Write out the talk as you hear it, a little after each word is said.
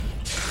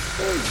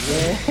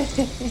Hey,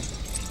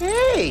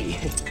 hey,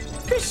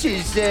 this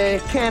is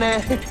kind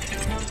of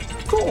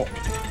cool.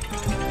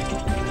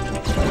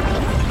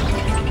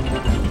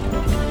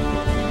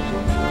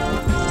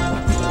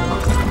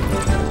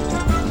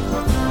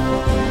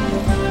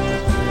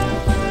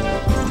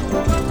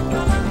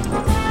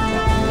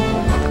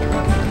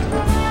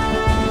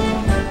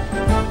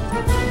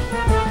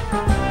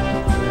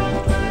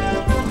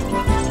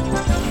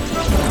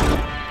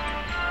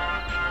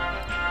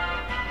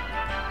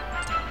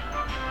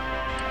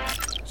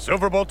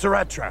 Silverbolt to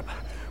Rat Trap,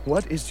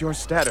 what is your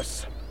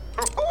status?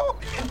 Oh,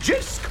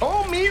 just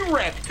call me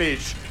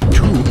Ratfish.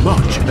 Too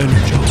much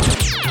energy.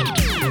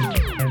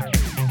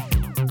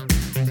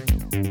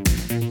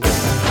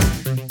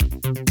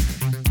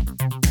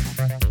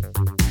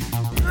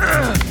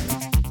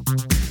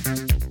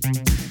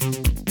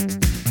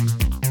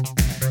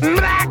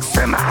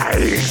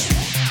 Maximize!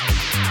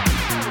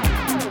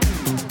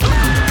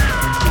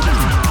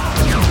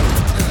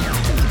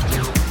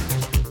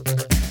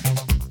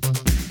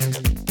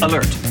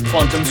 Alert.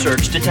 Quantum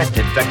surge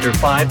detected. Vector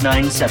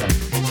 597.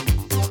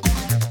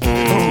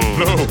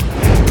 No,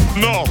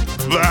 not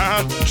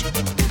that!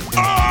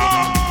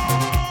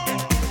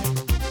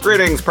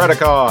 Greetings,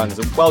 Predacons,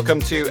 and welcome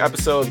to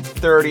episode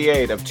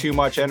 38 of Too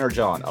Much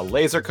Energon, a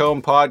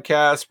Lasercomb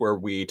podcast where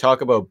we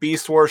talk about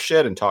Beast Wars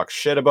shit and talk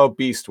shit about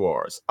Beast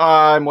Wars.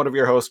 I'm one of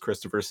your hosts,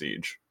 Christopher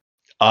Siege.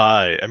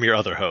 I am your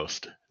other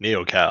host,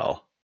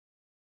 NeoCal.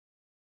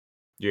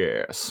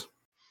 Yes.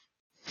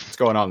 What's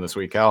going on this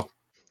week, Cal?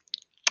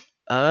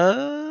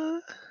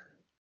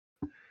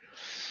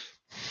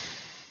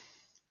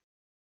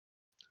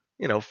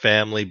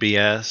 Family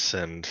BS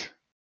and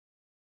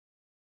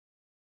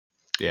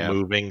Yeah,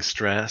 moving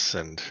stress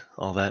and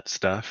all that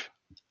stuff.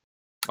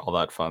 all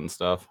that fun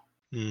stuff.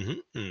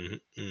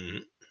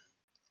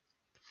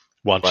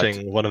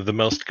 Watching one of the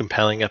most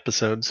compelling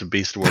episodes of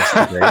Beast Wars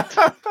to date.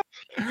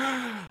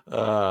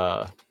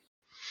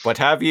 But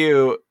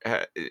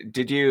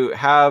did you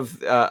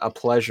have a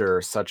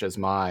pleasure such as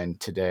mine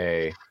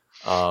today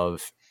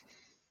of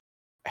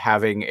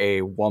having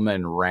a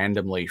woman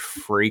randomly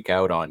freak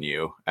out on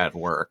you at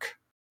work?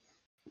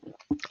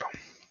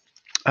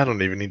 I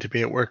don't even need to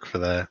be at work for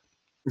that.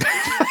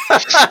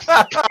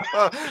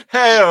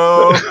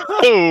 Hey-o!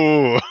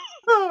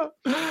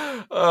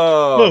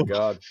 Oh,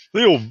 God.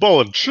 The old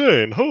ball and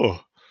chain, huh?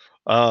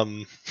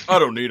 I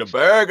don't need a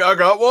bag. I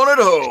got one at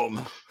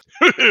home.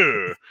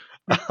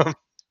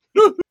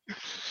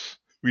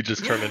 We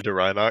just turned into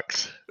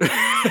Rhinox.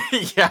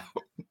 Yeah.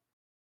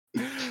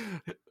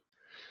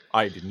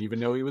 I didn't even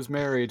know he was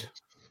married.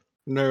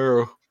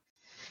 No.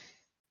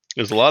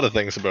 There's a lot of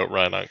things about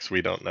Rhinox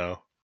we don't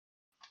know.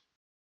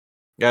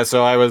 Yeah,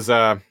 so I was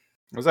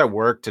at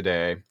work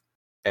today,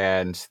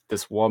 and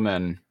this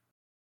woman,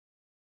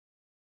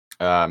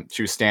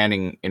 she was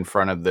standing in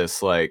front of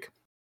this like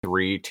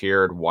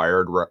 3-tiered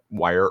wire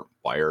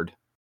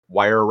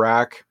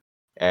rack,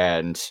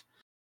 and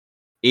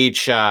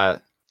each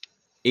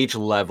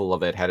level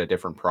of it had a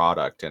different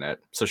product in it.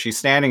 So she's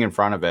standing in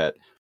front of it,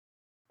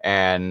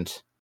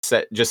 and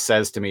just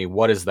says to me,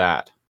 "What is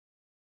that?"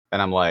 And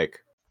I'm like,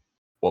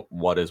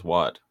 "What is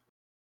what?"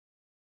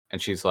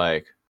 And she's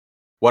like,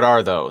 "What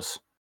are those?"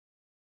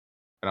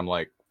 And I'm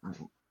like,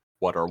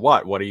 "What are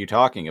what? What are you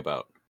talking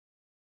about?"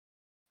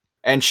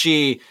 And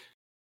she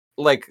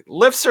like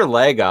lifts her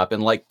leg up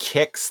and like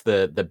kicks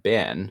the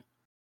bin,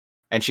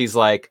 and she's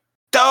like,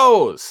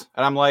 "Those!"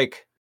 And I'm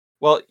like,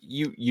 "Well,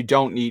 you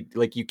don't need,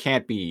 like, you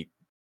can't be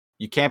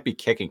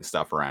kicking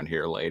stuff around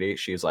here, lady."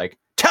 She's like,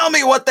 "Tell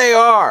me what they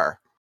are."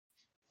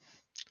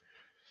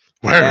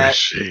 Where is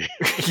she?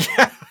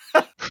 Yeah.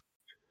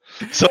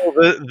 So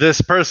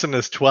this person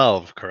is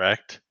 12,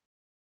 correct?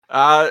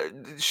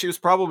 She was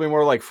probably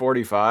more like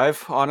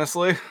 45,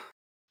 honestly.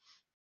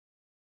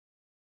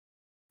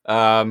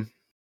 Yeah,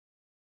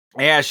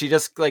 she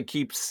just like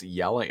keeps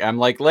yelling. I'm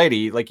like,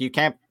 "Lady, like you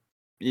can't,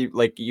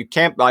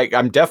 like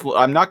I'm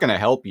not gonna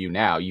help you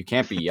now. You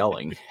can't be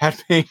yelling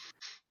at me."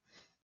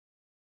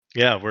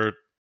 Yeah, we're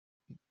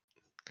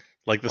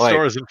like the Like,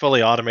 store isn't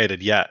fully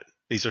automated yet.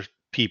 These are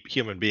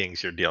human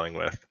beings you're dealing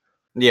with.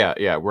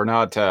 yeah, we're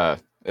not.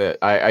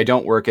 I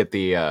don't work at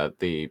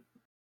the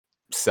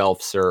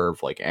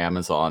self-serve like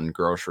Amazon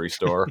grocery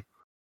store.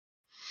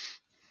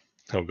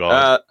 Oh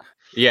god.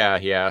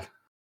 Yeah.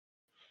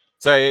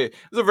 So it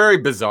was a very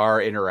bizarre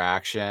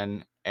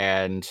interaction,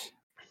 and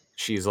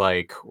she's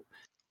like,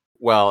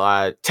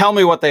 "Well, tell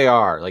me what they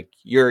are. Like,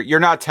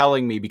 you're not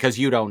telling me because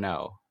you don't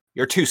know.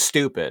 You're too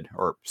stupid,"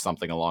 or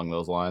something along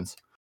those lines.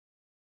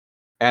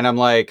 And I'm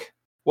like,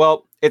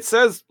 "Well, it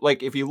says,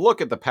 like, if you look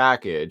at the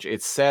package,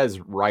 it says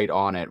right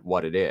on it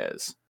what it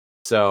is.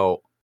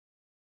 So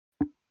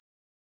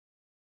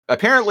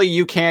apparently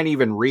you can't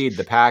even read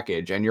the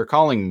package, and you're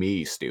calling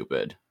me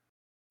stupid."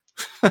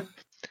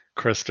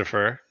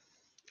 Christopher,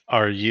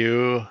 are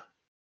you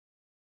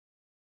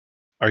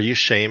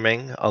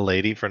shaming a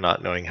lady for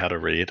not knowing how to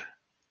read?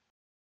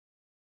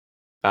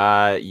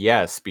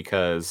 Yes,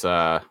 because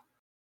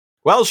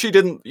Well, she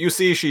didn't. You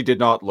see, she did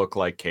not look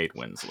like Kate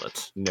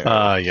Winslet.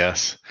 No.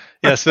 Yes.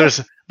 There's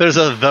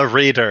a the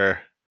reader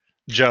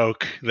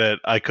joke that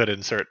I could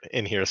insert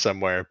in here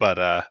somewhere,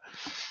 but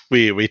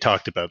we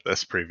talked about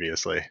this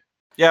previously.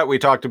 Yeah, we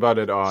talked about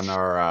it on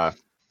our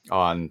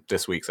on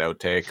this week's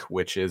outtake,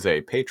 which is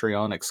a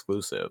Patreon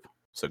exclusive.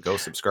 So go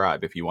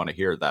subscribe if you want to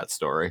hear that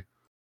story.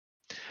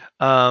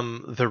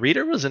 The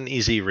reader was an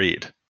easy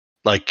read.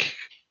 Like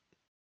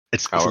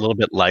it's a little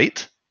bit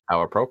light.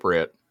 How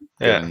appropriate,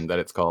 given that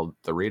it's called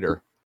The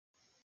Reader.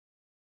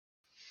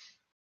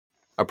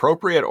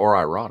 Appropriate or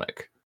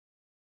ironic?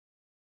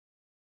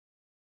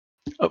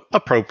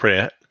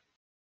 Appropriate.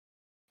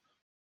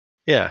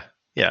 Yeah.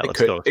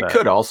 Let's go with that. It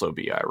could also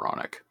be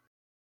ironic.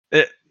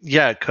 It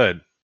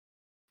could.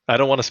 I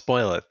don't want to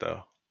spoil it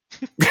though.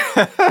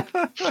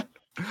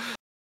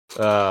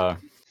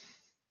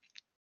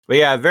 But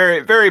yeah,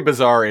 very very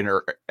bizarre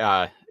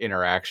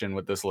interaction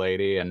with this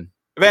lady, and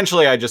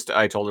eventually I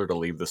told her to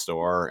leave the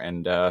store,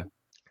 and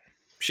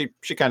she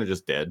kind of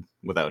just did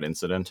without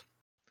incident.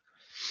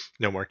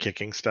 No more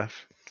kicking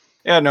stuff.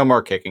 Yeah, no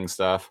more kicking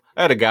stuff.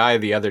 I had a guy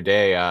the other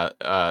day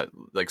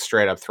like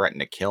straight up threaten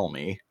to kill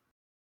me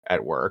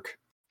at work.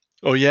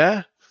 Oh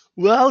yeah?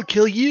 Well, I'll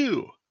kill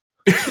you.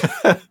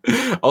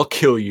 I'll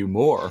kill you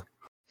more.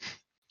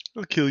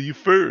 I'll kill you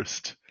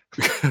first.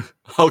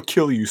 I'll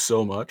kill you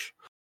so much.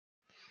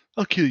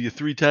 I'll kill you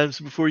 3 times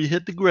before you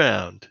hit the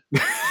ground.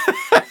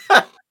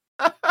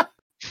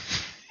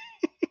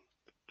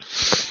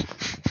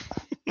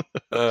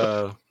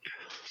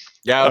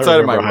 Yeah, outside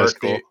of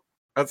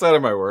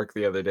my work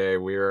the other day,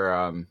 we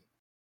were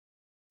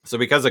so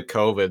because of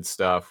COVID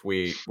stuff,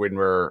 when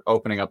we're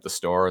opening up the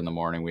store in the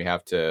morning, we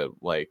have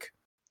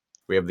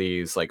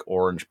these like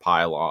orange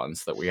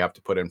pylons that we have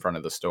to put in front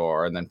of the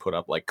store and then put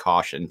up like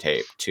caution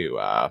tape to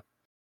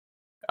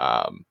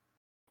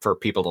for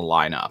people to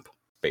line up,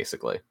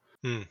 basically.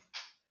 So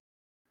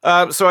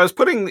I was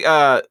putting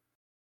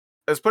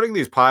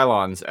these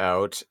pylons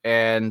out,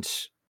 and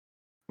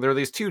there were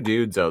these 2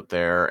 dudes out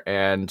there,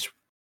 and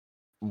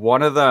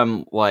one of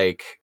them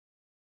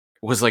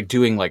was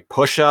doing like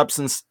push-ups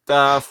and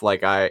stuff.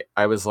 Like I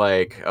was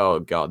like, oh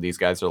god, these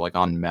guys are like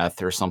on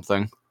meth or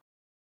something.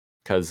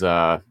 Because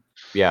for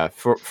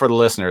the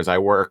listeners, I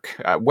work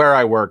where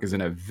I work is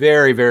in a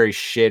very very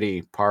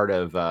shitty part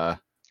of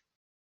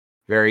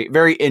very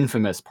very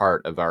infamous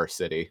part of our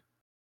city.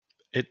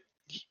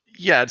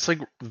 It's like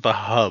the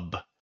hub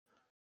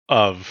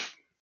of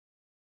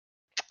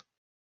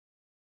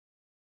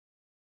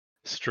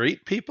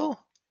street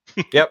people.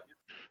 Yep.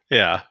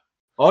 Yeah.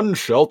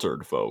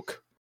 Unsheltered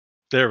folk.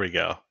 There we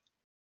go.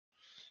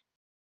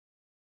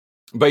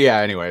 But yeah,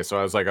 anyway, so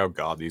I was like, oh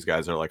god, these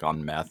guys are like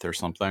on meth or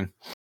something.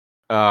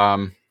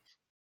 Then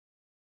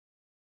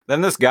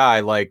this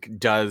guy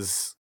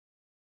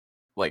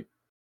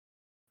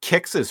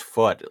kicks his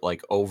foot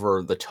like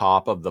over the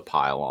top of the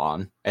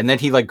pylon, and then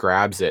he like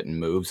grabs it and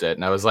moves it.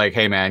 And I was like,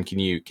 hey man, can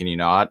you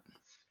not?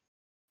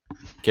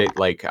 Okay,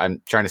 like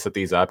I'm trying to set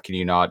these up. Can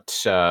you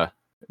not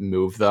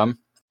move them?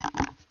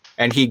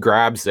 And he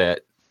grabs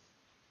it.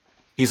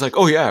 He's like,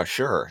 oh yeah,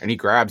 sure. And he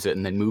grabs it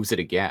and then moves it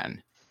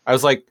again. I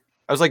was like,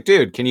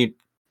 dude, can you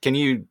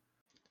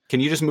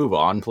just move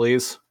on,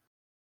 please?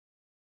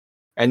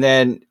 And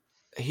then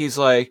he's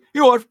like,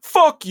 you know what?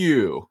 Fuck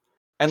you.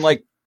 And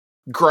like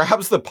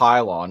grabs the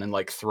pylon and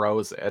like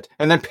throws it,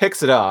 and then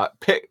picks it up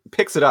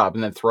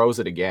and then throws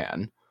it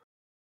again.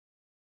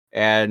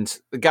 And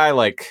the guy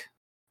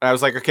I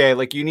was like, okay,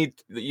 like you need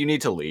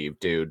to leave,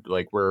 dude.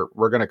 Like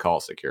we're gonna call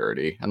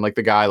security. And like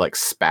the guy like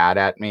spat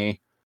at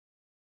me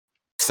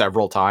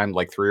several times,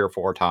 like 3 or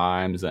 4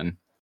 times, and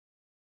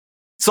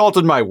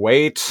insulted my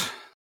weight,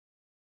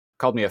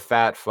 called me a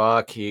fat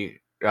fuck. He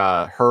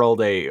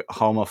hurled a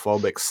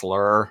homophobic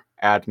slur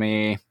at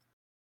me,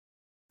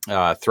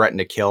 threatened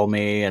to kill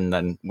me, and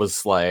then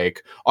was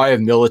like, I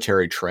have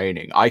military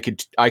training. I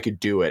could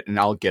do it and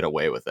I'll get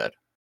away with it.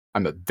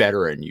 I'm a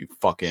veteran, you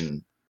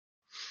fucking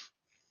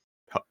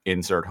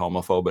insert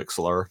homophobic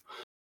slur.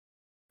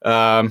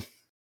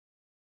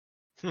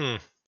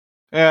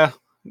 Yeah.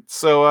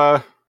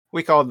 So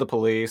we called the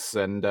police,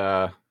 and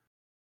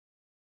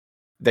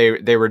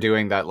they were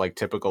doing that like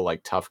typical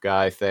like tough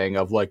guy thing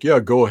of like, yeah,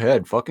 go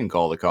ahead, fucking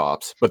call the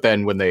cops. But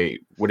then when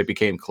it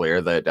became clear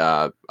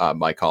that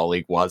my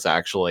colleague was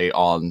actually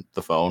on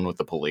the phone with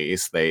the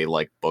police, they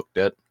like booked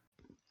it.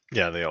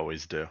 Yeah, they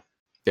always do.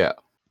 Yeah.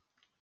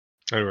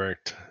 I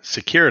worked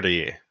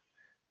security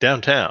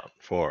downtown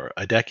for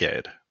a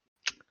decade.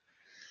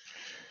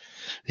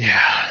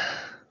 Yeah.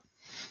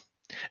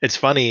 It's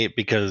funny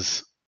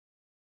because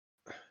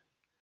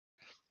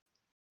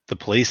the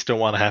police don't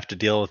want to have to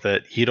deal with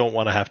it. You don't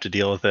want to have to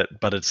deal with it.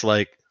 But it's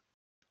like,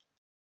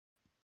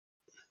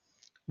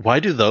 why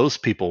do those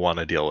people want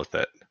to deal with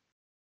it?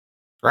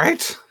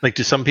 Right? Like,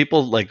 do some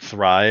people like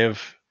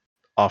thrive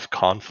off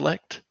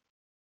conflict?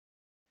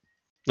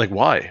 Like,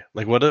 why?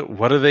 Like, what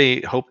do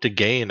they hope to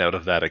gain out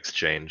of that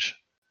exchange?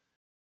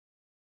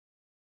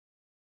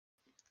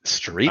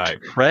 Street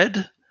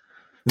cred?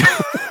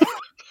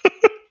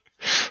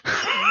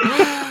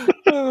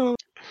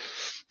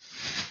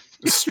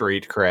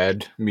 Street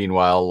cred.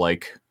 Meanwhile,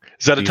 like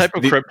Is that a these- type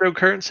of the-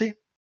 cryptocurrency?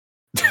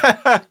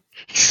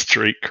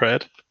 Street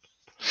cred?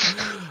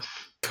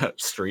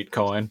 street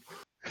coin.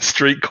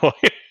 Street coin?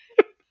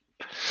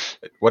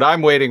 What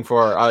I'm waiting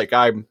for, like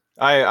I'm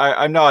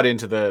not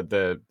into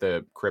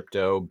the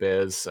crypto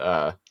biz.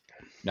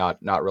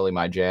 Not really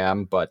my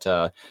jam. But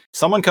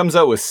someone comes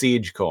out with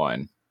Siege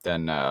coin,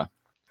 then I'm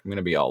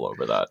gonna be all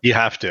over that. You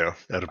have to.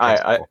 Out of I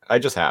principle.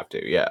 just have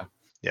to. Yeah.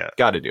 Yeah.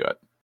 Got to do it.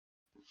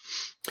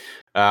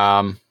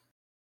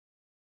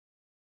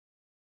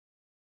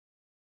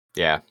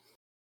 Yeah.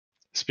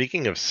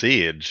 Speaking of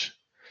Siege,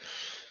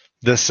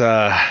 this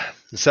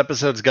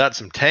episode's got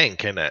some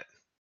tank in it.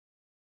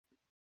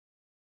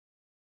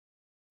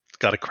 It's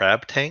got a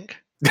crab tank.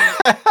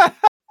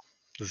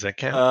 Does that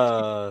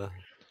count?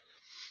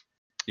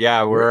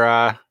 Yeah,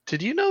 we're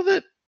Did you know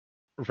that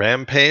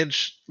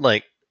Rampage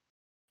like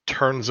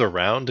turns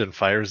around and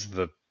fires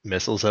the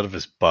missiles out of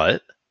his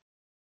butt?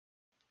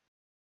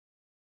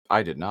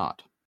 I did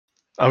not.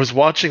 I was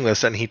watching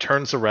this and he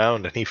turns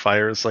around and he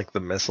fires like the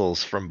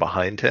missiles from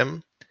behind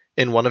him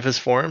in one of his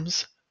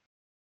forms.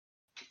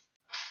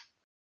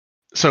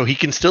 So he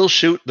can still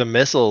shoot the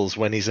missiles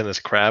when he's in his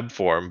crab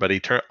form, but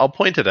I'll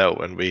point it out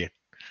when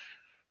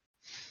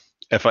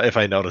if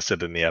I notice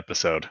it in the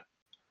episode.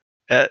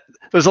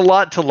 There's a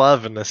lot to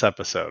love in this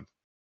episode.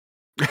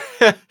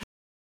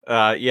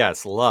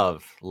 Yes,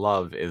 love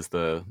is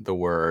the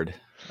word.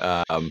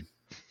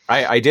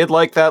 I did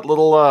like that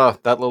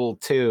little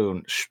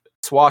tune,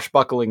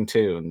 swashbuckling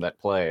tune that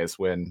plays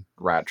when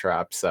Rat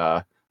Trap's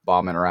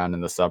bombing around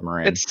in the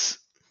submarine.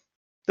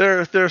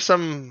 There's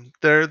some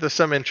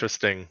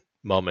interesting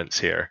moments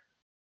here.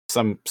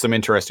 Some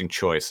interesting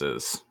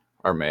choices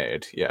are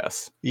made.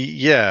 Yes.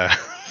 Yeah.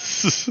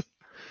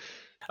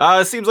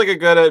 It seems like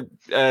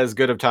as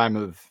good of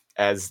time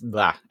as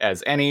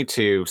any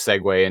to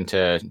segue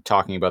into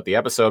talking about the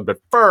episode. But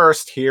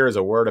first, here's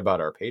a word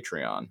about our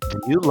Patreon. Do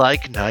you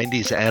like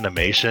 90s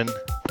animation?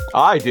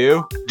 I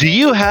do. Do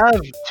you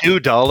have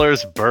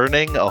 $2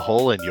 burning a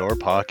hole in your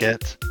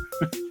pocket?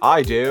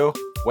 I do.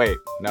 Wait,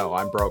 no,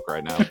 I'm broke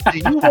right now. Do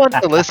you want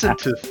to listen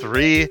to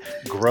 3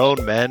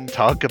 grown men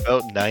talk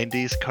about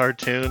 90s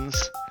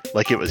cartoons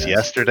like it was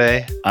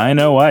yesterday? I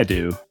know I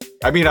do.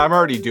 I mean, I'm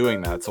already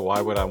doing that, so why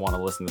would I want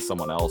to listen to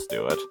someone else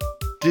do it?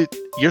 Dude,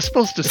 you're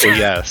supposed to say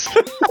yes.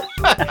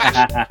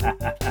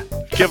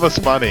 Give us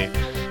money.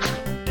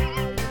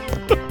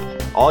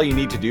 All you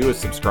need to do is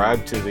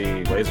subscribe to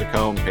the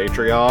Lasercomb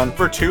Patreon.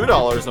 For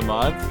 $2 a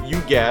month, you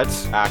get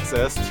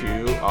access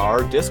to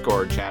our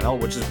Discord channel,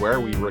 which is where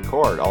we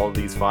record all of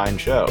these fine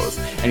shows.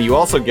 And you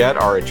also get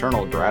our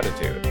eternal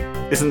gratitude.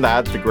 Isn't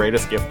that the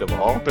greatest gift of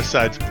all?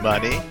 Besides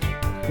money,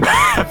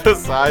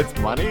 Besides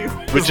money,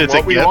 which is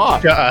what a we gift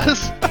want. to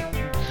us.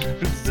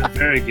 This is a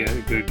very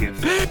good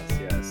gift.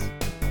 Yes.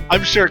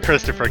 I'm sure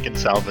Christopher can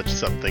salvage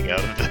something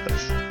out of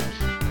this.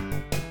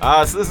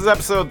 So this is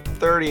episode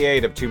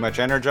 38 of Too Much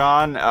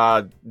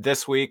Energon.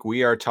 This week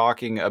we are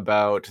talking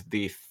about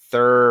the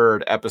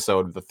third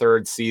episode of the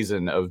third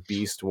season of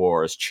Beast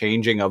Wars,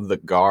 Changing of the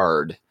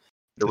Guard.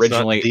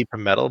 Originally, Deep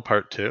Metal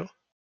Part 2?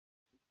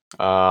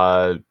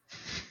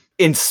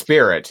 in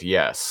spirit,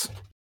 yes.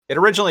 It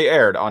originally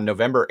aired on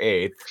November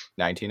 8th,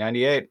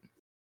 1998.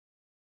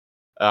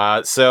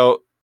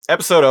 So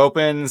episode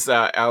opens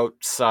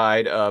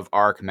outside of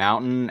Ark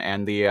Mountain,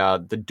 and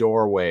the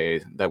doorway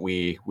that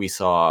we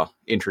saw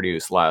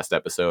introduced last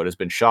episode has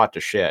been shot to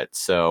shit.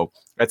 So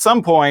at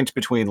some point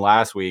between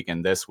last week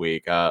and this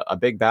week, a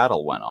big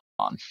battle went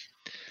on.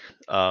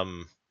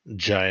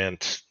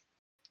 Giant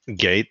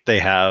gate they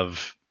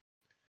have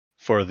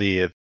for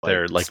their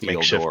steel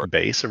makeshift door.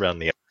 base around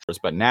the.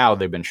 But now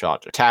they've been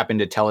shot to tap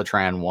into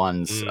Teletran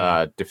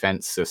 1's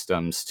defense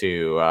systems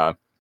to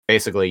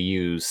basically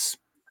use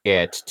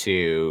it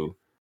to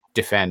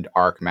defend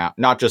Ark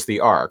Mountain. Not just the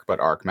Ark, but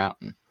Ark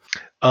Mountain.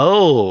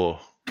 Oh,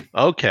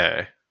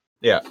 okay.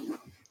 Yeah.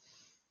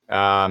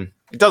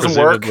 It doesn't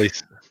work.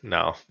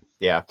 No.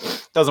 Yeah.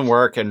 Doesn't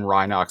work. And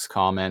Rhinox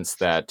comments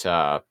that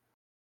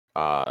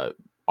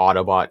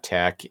Autobot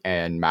tech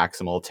and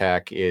Maximal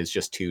tech is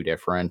just too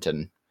different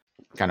and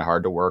kind of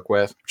hard to work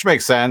with. Which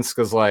makes sense,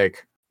 because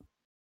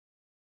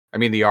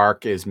the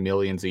Ark is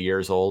millions of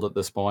years old at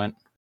this point.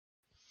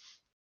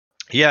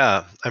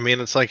 Yeah, I mean,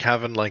 it's like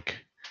having like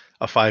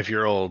a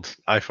 5-year-old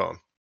iPhone.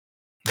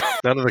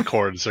 None of the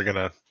cords are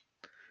gonna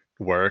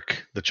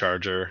work. The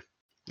charger,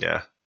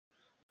 yeah.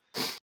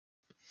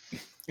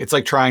 It's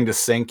like trying to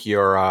sync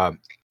your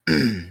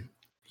iPhone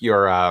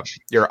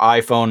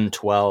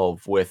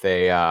 12 with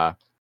a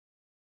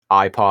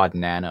iPod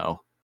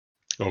Nano.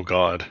 Oh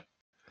God,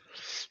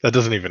 that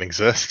doesn't even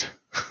exist.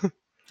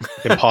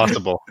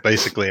 Impossible.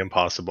 Basically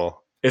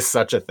impossible. Is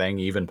such a thing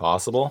even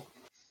possible?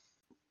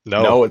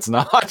 No, it's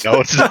not.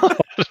 No, it's not.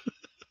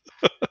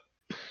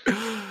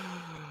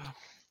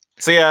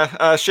 So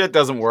yeah, shit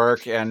doesn't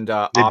work, and They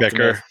Optimus,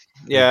 bicker.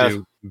 yeah, They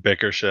do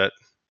bicker shit.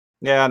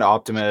 yeah, and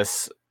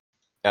Optimus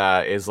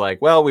is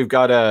like, well, we've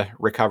got to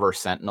recover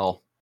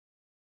Sentinel.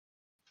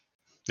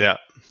 Yeah,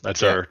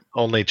 that's Yeah. our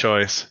only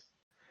choice.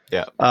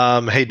 Yeah.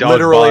 Hey, dog.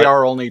 Literally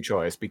our only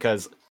choice,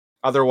 because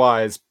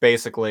otherwise,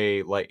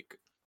 basically, like,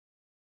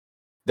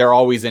 they're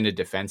always in a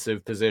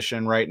defensive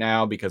position right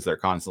now because they're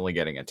constantly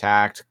getting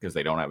attacked because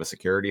they don't have a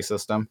security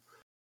system.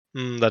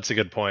 That's a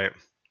good point.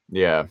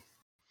 Yeah.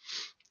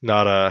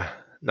 Not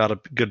a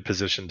good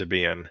position to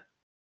be in.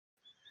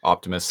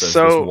 Optimus says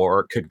So- this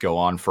war could go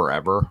on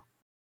forever.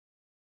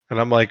 And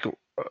I'm like,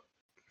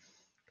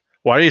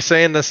 why are you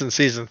saying this in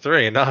season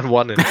 3 and not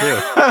 1 and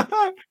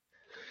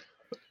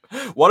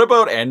 2? What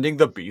about ending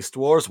the Beast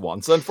Wars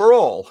once and for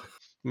all?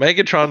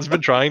 Megatron's been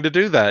trying to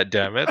do that,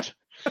 damn it.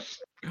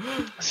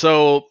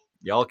 So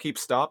Y'all keep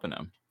stopping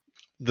him.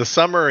 the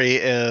summary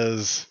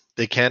is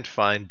they can't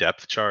find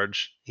Depth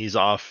Charge. He's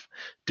off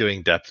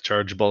doing Depth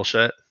Charge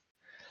bullshit.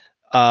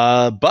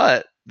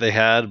 But they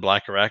had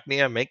Black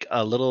Arachnia make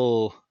a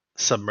little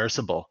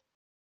submersible.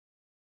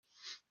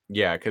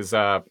 Yeah, because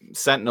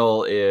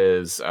Sentinel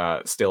is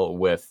still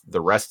with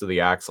the rest of the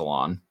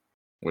Axelon,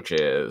 which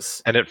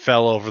is... And it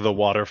fell over the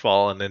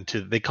waterfall and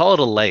into... They call it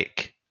a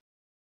lake.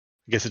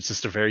 I guess it's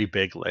just a very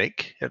big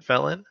lake it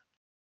fell in.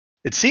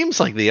 It seems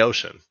like the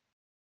ocean.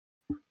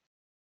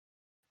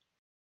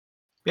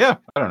 Yeah,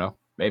 I don't know.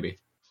 Maybe.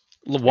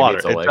 Water.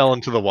 it's a It lake. fell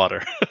into the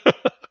water.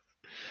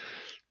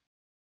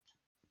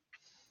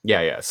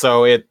 Yeah.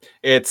 So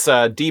it's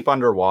deep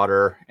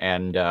underwater,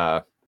 and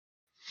yeah,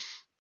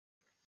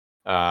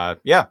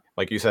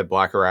 like you said,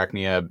 Black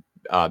Arachnia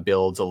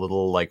builds a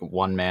little like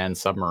one-man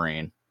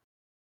submarine.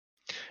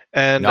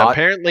 And Not-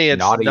 apparently it's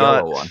not a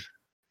yellow one.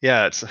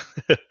 Yeah, it's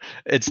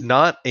it's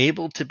not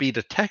able to be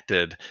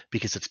detected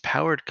because it's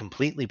powered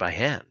completely by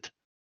hand.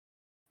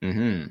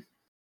 Mm-hmm.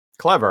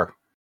 Clever.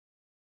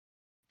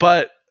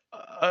 But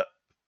a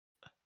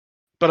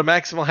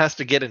Maximal has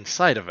to get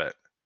inside of it.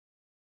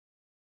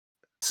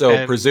 So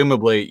And-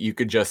 presumably you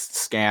could just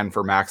scan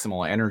for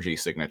maximal energy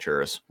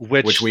signatures,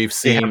 Which we've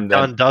they have seen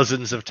done them.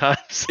 dozens of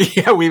times.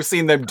 Yeah, we've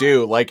seen them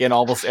do like in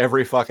almost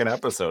every fucking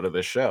episode of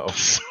this show.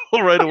 So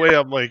right away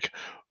I'm like,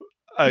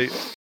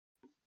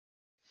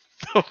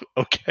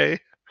 okay.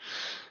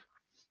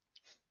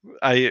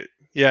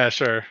 Yeah,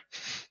 sure.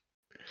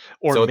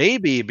 Or So-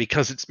 maybe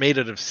because it's made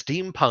out of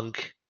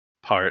steampunk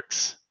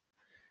parts,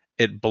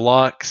 it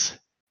blocks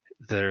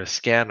their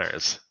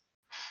scanners.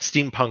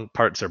 Steampunk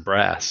parts are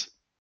brass.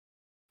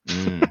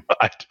 Mm.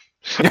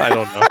 I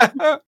don't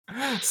know.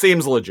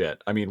 Seems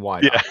legit. I mean,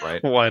 why not,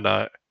 right? Why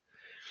not?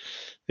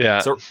 Yeah.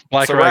 So,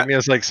 Black so Arachnia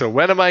is like, so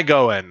when am I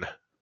going?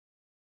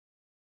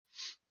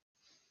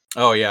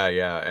 oh yeah,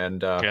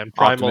 and And Optimus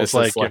Primal's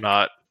like, is you're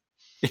not.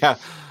 yeah.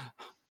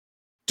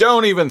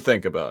 Don't even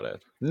think about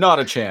it. Not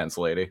a chance,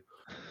 lady.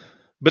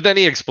 But then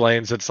he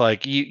explains it's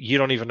like you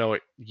don't even know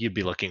what you'd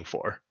be looking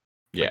for.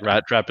 Yeah. Like,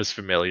 Rat Trap is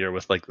familiar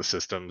with like the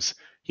systems.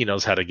 He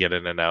knows how to get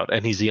in and out,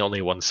 and he's the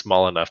only one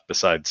small enough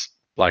besides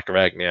Black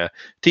Arachnia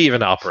to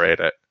even operate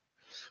it.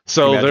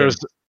 So Imagine- there's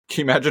Can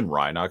you imagine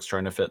Rhinox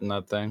trying to fit in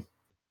that thing?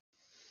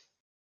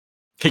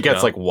 He gets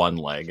No. like one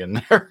leg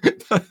in there.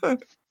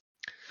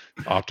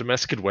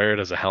 Optimus could wear it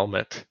as a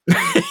helmet.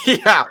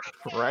 Yeah,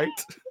 right?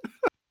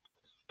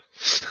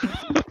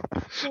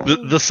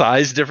 The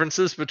size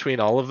differences between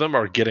all of them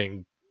are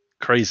getting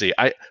crazy.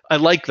 I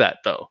like that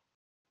though.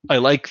 I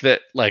like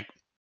that like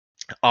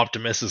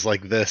Optimus is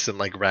like this and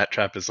like Rat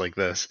Trap is like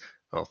this.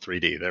 Oh,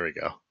 3D. There we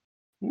go.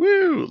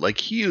 Woo! Like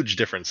huge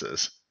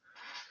differences.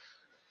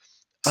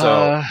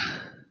 So,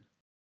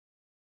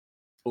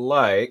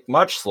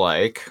 much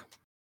like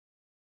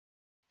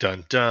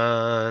Dun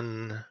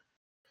dun.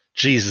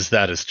 Jesus,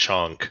 that is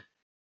chunk.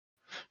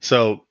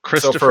 So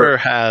Christopher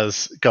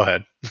has. Go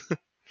ahead.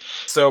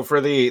 So for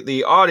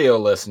the audio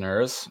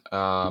listeners,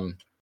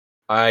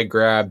 I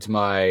grabbed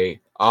my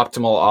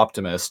Optimal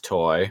Optimus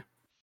toy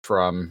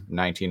from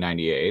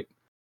 1998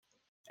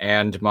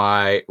 and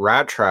my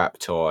Rat Trap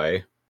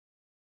toy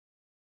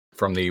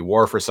from the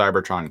War for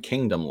Cybertron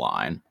Kingdom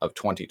line of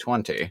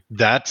 2020.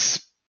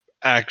 That's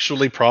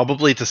actually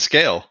probably to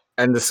scale.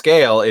 And the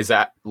scale is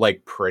at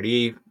like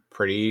pretty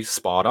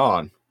spot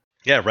on.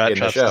 Yeah, Rat In the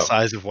Trap's show. the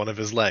size of one of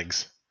his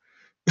legs.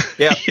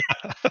 Yeah.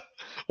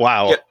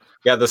 Wow. Yeah.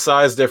 Yeah, the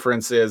size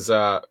difference is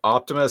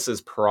Optimus is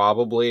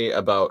probably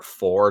about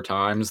 4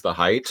 times the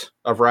height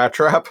of Rat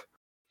Trap.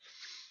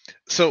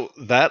 So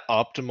that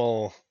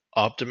optimal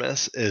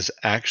Optimus is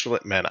actually,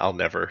 man, I'll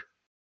never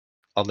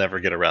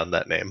get around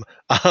that name.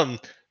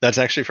 That's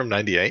actually from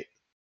 98.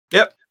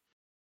 Yep.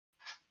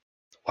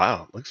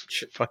 Wow, looks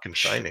fucking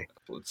shiny.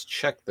 Let's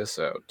check this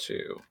out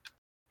too.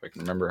 If I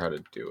can remember how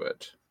to do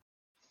it.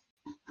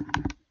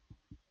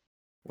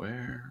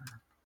 Where?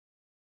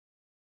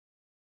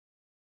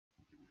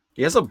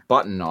 He has a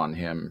button on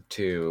him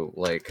to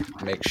like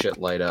make shit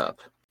light up.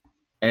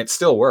 And it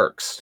still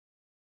works.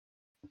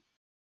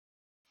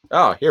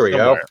 Oh, here we go.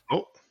 Somewhere.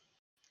 Oh,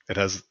 it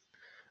has.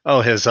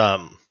 Oh, his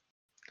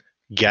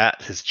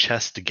his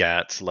chest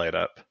gats light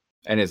up.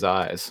 And his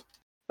eyes.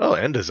 Oh,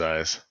 and his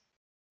eyes.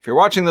 If you're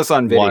watching this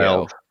on video,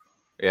 Wild.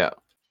 yeah.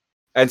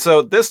 And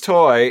so this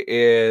toy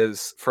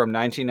is from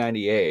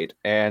 1998,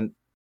 and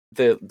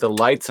the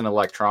lights and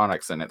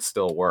electronics in it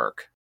still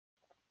work.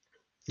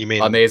 You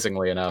mean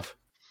Amazingly enough.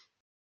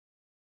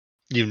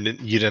 You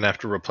didn't have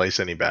to replace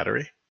any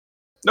battery?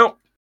 Nope.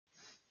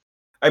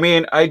 I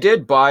mean, I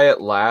did buy it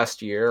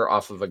last year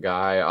off of a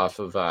guy off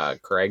of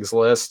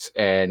Craigslist,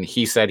 and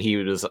he said he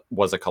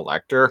was a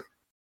collector.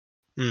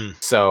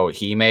 So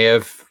he may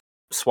have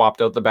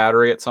swapped out the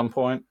battery at some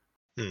point.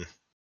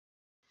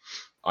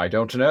 I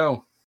don't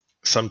know.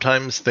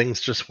 Sometimes things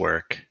just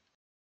work.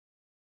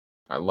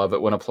 I love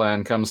it when a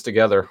plan comes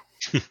together.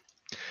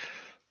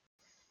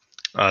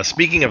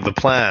 Speaking of the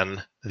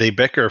plan, they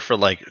bicker for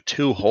like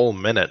 2 whole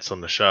minutes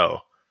on the show.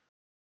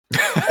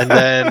 And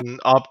then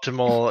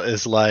Optimal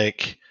is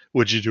like,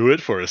 would you do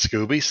it for a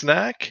Scooby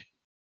snack?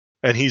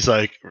 And he's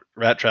like,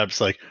 Rat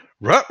Trap's like,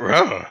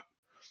 ruh-ruh.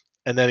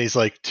 And then he's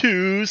like,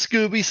 2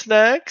 Scooby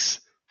snacks?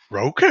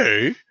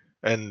 Okay.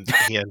 And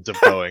he ends up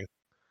going.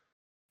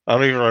 I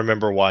don't even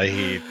remember why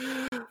he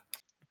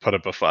put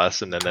up a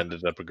fuss and then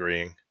ended up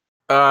agreeing.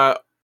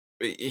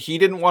 He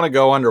didn't want to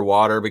go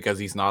underwater because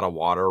he's not a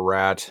water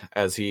rat,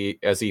 as he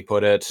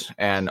put it.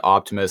 And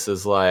Optimus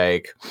is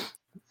like,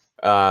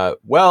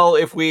 well,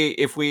 if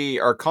we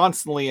are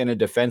constantly in a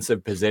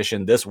defensive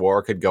position, this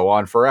war could go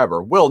on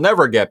forever. We'll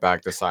never get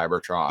back to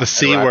Cybertron. The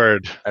C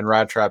word. And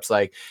Rat Trap's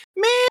like,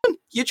 man,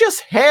 you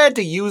just had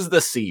to use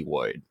the C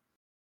word.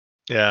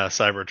 Yeah,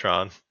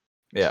 Cybertron.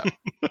 Yeah.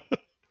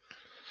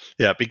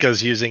 Yeah,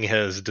 because using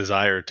his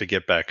desire to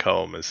get back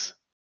home is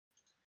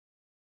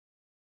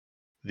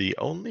the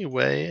only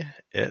way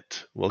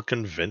it will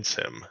convince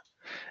him.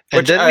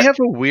 And then we have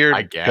a weird...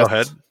 I guess. Go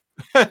ahead.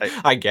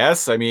 I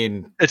guess. I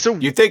mean, it's a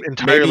you think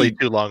entirely maybe,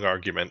 too long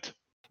argument.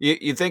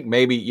 You think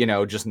maybe,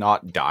 just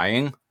not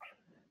dying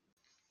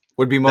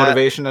would be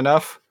motivation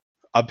enough?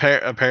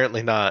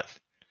 Apparently not.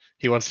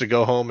 He wants to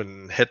go home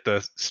and hit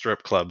the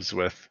strip clubs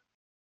with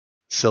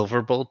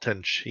Silverbolt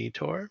and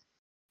Cheetor.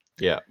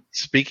 Yeah.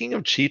 Speaking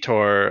of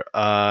Cheetor,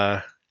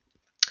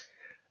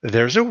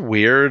 there's a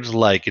weird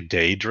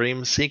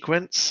daydream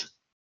sequence.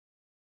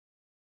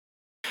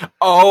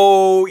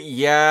 Oh,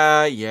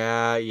 yeah.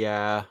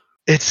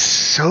 It's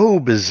so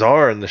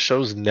bizarre, and the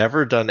show's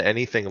never done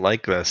anything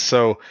like this.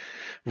 So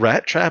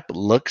Rat Trap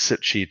looks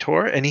at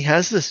Cheetor, and he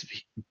has this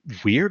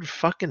weird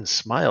fucking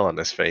smile on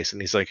his face,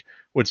 and he's like,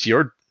 What's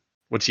your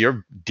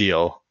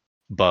deal,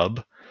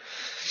 bub?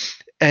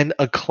 And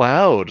a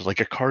cloud, like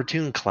a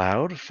cartoon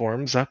cloud,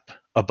 forms up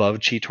above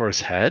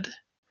Cheetor's head.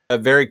 A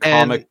very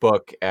comic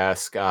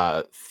book-esque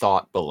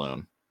thought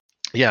balloon.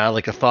 Yeah,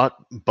 like a thought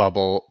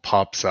bubble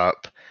pops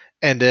up,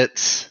 and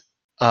it's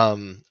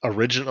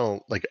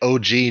original,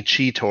 OG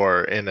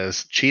Cheetor in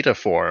his cheetah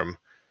form,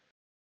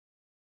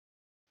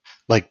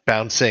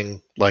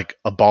 bouncing like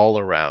a ball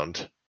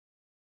around.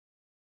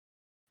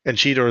 And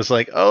Cheetor is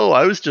like, oh,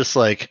 I was just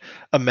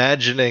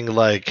imagining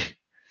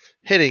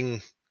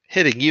hitting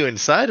you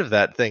inside of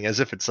that thing as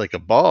if it's like a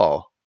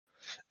ball.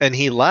 And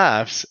he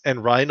laughs, and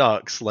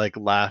Rhinox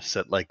laughs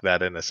at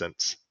that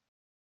innocence.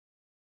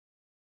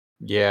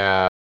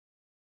 Yeah.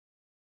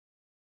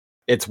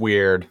 It's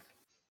weird.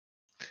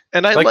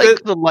 And I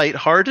like the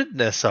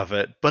lightheartedness of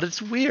it, but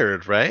it's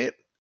weird, right?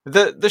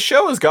 The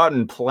show has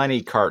gotten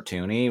plenty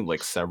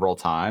cartoony several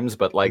times,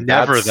 but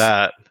never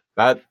that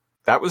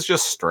was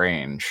just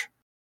strange.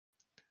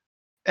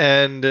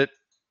 And it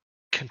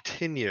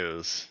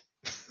continues.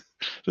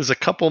 There's a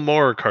couple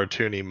more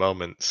cartoony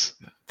moments.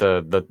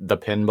 The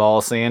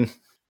pinball scene.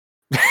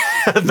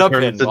 the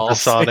pinball. The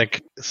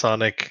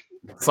Sonic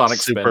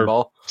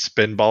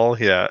spinball,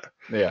 yeah.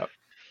 Yeah.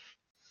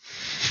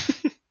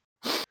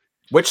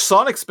 Which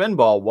Sonic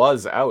Spinball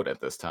was out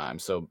at this time,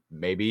 so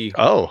maybe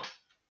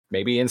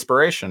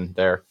inspiration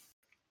there.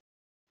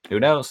 Who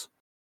knows?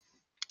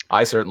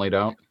 I certainly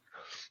don't.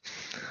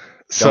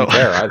 Don't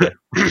care either.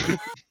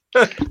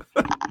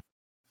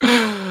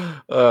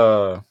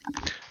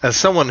 As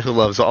someone who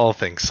loves all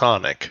things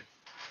Sonic,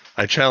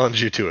 I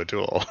challenge you to a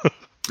duel.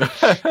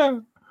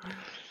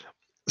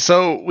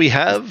 So we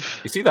have...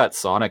 You see that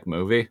Sonic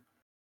movie?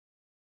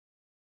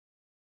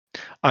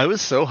 I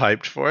was so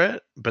hyped for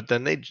it, but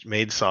then they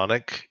made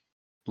Sonic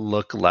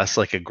look less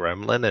like a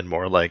gremlin and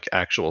more like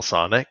actual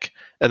Sonic,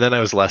 and then I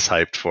was less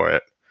hyped for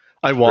it.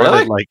 I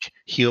wanted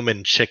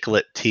human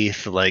chiclet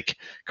teeth,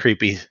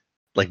 creepy,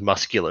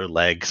 muscular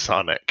leg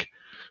Sonic.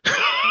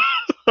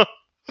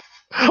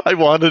 I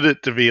wanted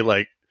it to be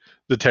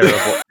the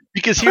terrible...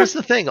 Because here's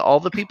the thing,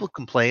 all the people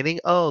complaining,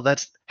 oh,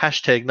 that's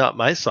hashtag not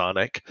my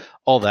Sonic,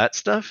 all that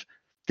stuff,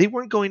 they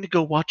weren't going to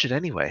go watch it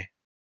anyway.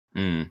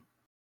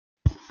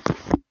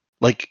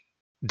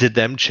 Did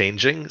them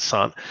changing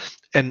Sonic...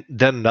 And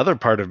then another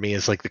part of me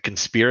is the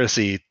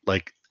conspiracy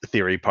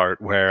theory part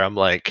where I'm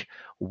like,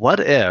 what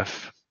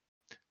if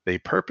they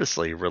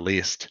purposely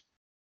released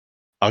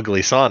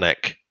Ugly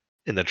Sonic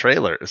in the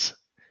trailers,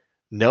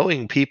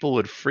 knowing people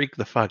would freak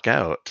the fuck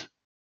out?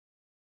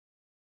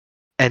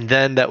 And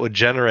then that would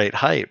generate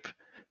hype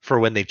for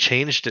when they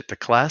changed it to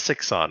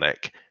classic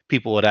Sonic,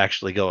 people would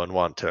actually go and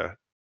want to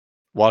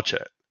watch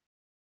it.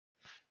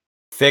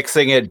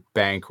 Fixing it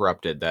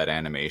bankrupted that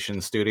animation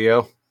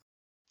studio.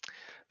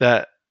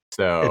 It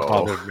So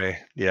bothered me.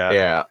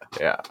 Yeah.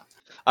 Yeah.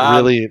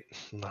 Really,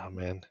 oh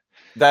man.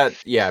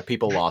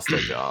 people lost their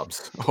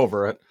jobs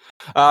over it.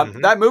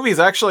 Mhm. That movie's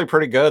actually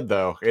pretty good,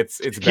 though. It's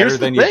better the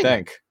than you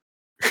thing.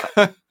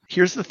 think.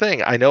 Here's the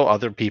thing. I know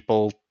other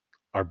people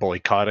are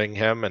boycotting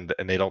him and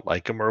they don't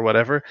like him or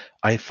whatever.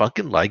 I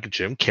fucking like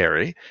Jim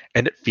Carrey,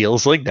 and it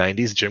feels like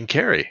 90s Jim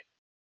Carrey.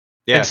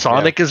 Yeah, And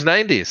Sonic is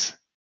 90s.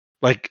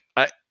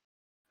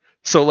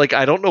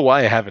 I don't know why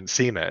I haven't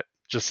seen it.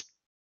 Just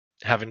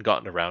haven't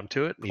gotten around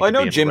to it. Need Well, I to know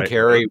be in the Jim right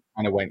Carrey mood.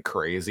 kind of went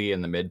crazy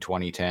in the mid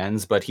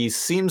 2010s, but he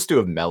seems to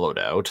have mellowed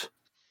out.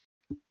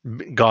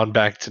 Gone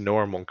back to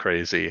normal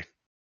crazy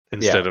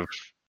instead of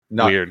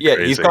weird He's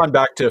crazy. gone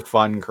back to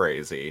fun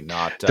crazy,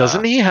 not.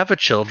 Doesn't he have a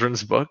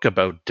children's book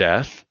about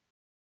death?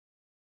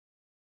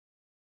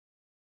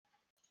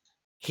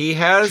 He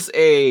has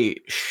a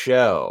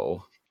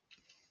show.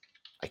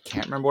 I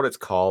can't remember what it's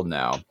called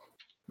now.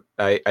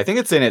 I think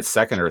it's in its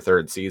second or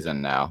third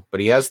season now, but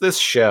he has this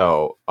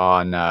show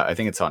on, I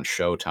think it's on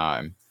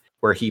Showtime,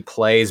 where he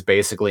plays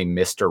basically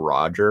Mr.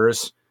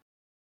 Rogers,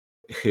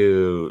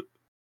 who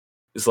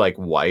his like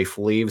wife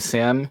leaves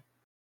him,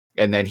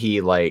 and then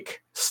he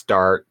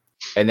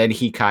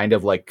kind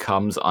of like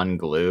comes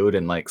unglued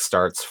and like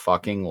starts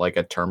fucking like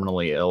a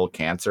terminally ill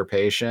cancer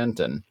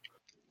patient. And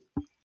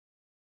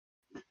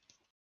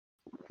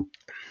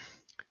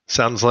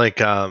Sounds like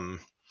that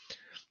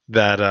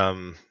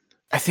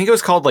I think it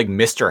was called like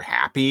Mr.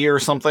 Happy or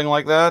something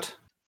like that.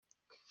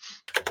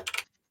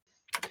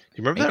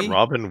 you remember Maybe? that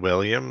Robin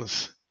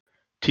Williams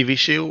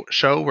TV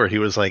show where he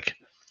was like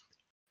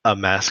a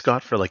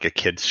mascot for like a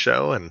kids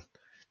show and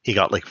he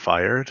got like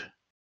fired?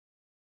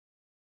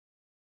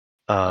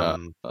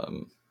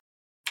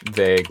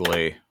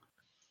 Vaguely.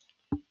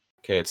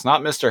 Okay, it's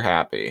not Mr.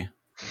 Happy.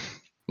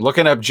 I'm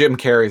looking up Jim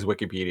Carrey's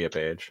Wikipedia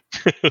page.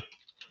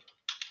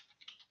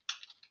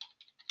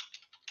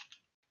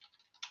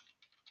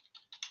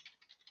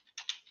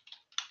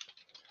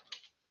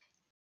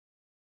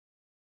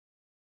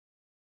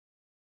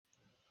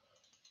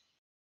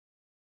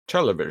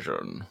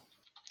 Television.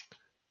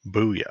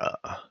 Booyah.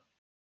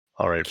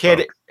 All right, Kid.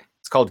 folks.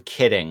 It's called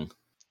Kidding.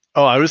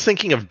 Oh, I was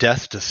thinking of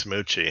Death to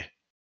Smoochie.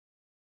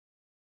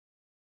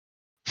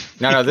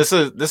 No, this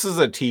is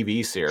a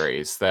TV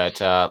series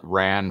that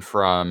ran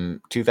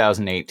from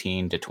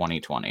 2018 to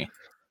 2020.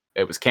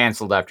 It was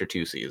canceled after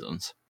 2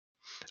 seasons.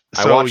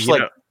 I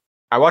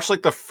watched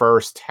like the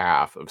first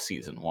half of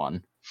season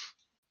 1.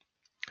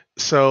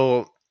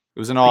 So it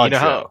was an odd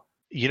show.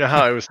 You know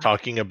how I was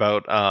talking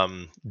about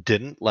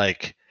didn't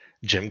like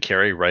Jim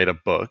Carrey write a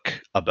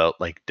book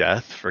about like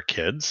death for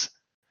kids?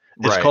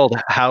 It's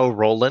called How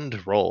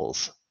Roland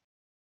Rolls.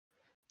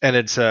 And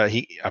it's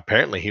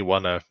he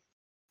won a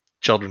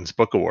children's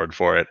book award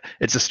for it.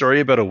 It's a story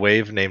about a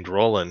wave named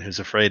Roland who's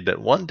afraid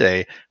that one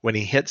day when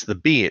he hits the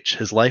beach,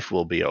 his life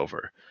will be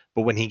over.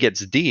 But when he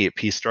gets deep,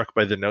 he's struck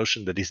by the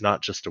notion that he's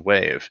not just a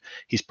wave.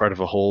 He's part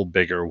of a whole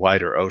bigger,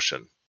 wider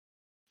ocean.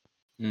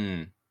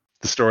 Mm.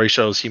 The story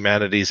shows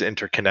humanity's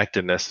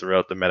interconnectedness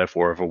throughout the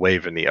metaphor of a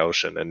wave in the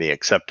ocean and the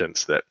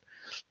acceptance that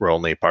we're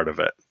only a part of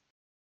it.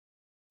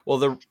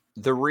 Well,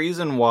 the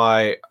reason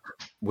why,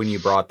 when you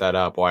brought that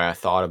up, why I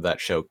thought of that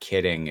show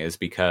Kidding is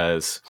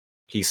because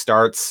he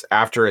starts,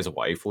 after his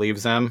wife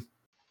leaves him,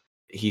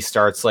 he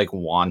starts like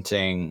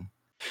wanting...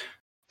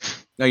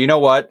 No, you know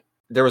what?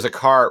 There was a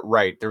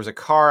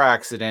car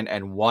accident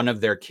and one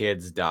of their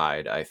kids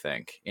died, I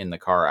think, in the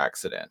car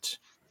accident.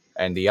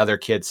 And the other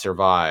kid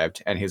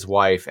survived, and his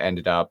wife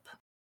ended up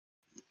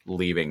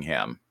leaving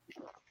him.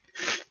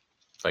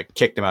 Like,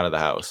 kicked him out of the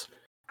house.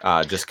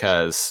 Just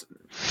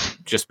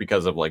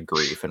because of like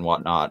grief and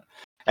whatnot.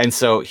 And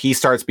so he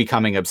starts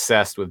becoming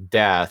obsessed with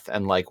death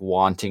and like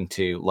wanting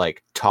to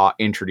like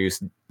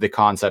introduce the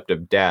concept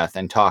of death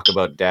and talk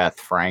about death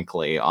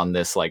frankly on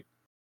this like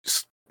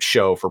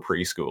show for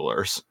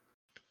preschoolers.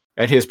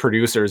 And his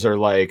producers are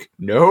like,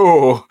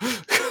 no.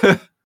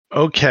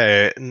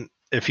 Okay,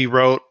 if he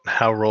wrote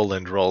How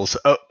Roland Rolls,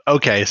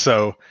 okay,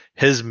 so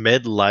his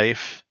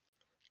midlife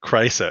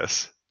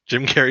crisis,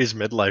 Jim Carrey's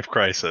midlife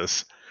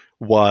crisis,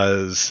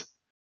 was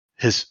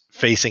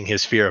facing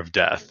his fear of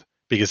death,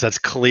 because that's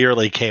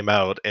clearly came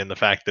out in the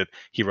fact that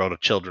he wrote a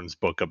children's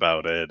book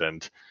about it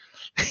and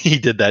he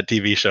did that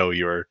TV show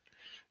you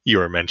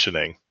were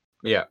mentioning.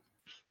 Yeah.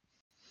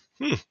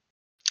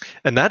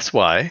 And that's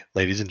why,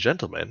 ladies and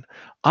gentlemen,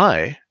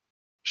 I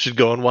should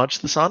go and watch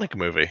the Sonic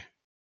movie.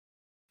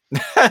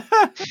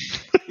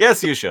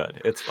 Yes, you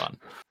should. It's fun.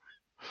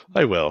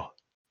 I will.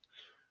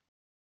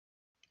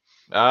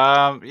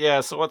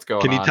 Yeah, so what's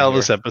going on? Can you tell here?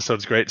 this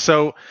episode's great?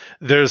 So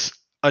there's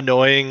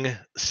annoying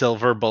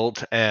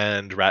Silverbolt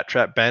and Rat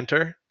Trap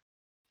banter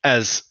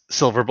as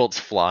Silverbolt's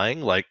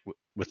flying, like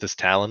with his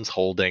talons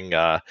holding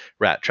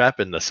Rat Trap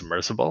in the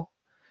submersible,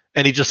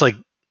 and he just like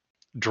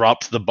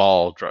drops the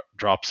ball,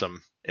 drops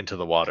him into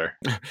the water.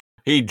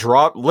 He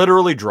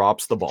literally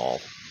drops the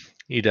ball.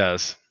 He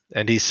does,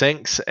 and he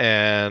sinks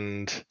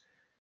and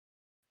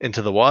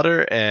into the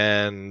water,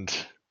 and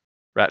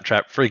Rat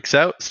Trap freaks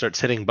out, starts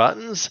hitting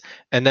buttons,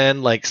 and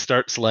then like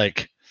starts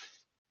like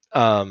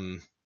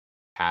paddling.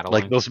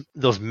 Like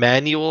those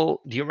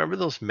manual. Do you remember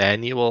those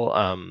manual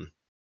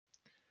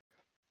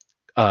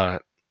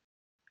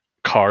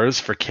cars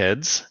for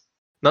kids.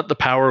 Not the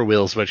Power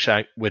Wheels, which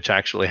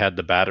actually had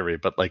the battery,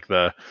 but like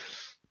the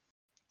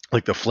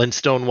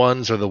Flintstone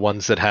ones, or the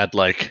ones that had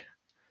like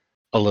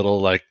a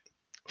little like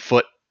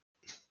foot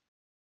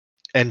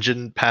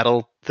engine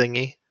paddle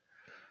thingy.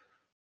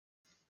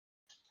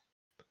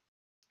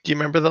 Do you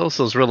remember those?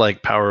 Those were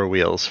like Power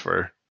Wheels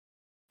for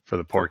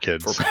the poor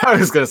kids. I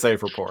was gonna say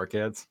for poor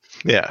kids.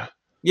 Yeah.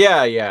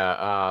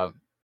 Yeah.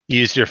 You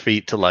used your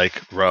feet to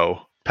like row,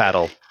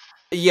 paddle.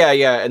 Yeah,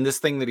 and this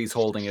thing that he's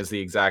holding is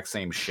the exact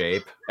same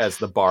shape as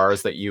the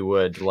bars that you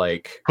would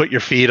like put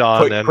your feet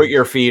on put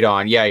your feet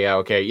on. Yeah,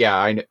 okay. Yeah,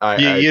 I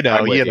you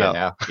know.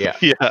 Now. Yeah.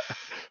 Yeah.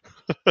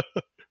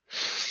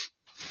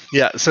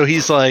 Yeah, so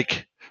he's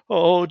like,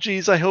 "Oh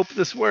geez, I hope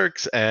this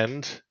works,"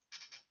 and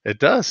it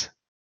does.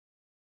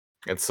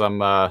 It's some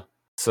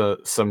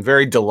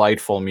very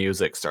delightful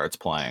music starts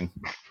playing.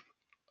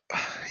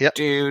 Yep.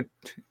 Dude,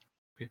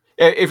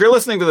 if you're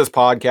listening to this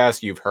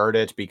podcast, you've heard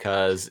it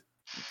because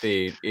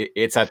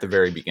it's at the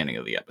very beginning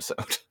of the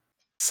episode.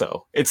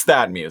 So it's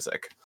that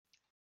music.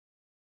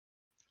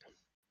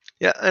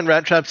 Yeah, and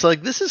Rat Trap's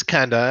like, this is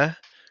kind of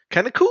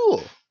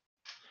cool.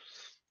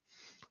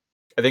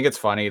 I think it's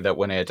funny that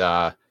when it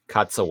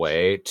cuts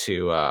away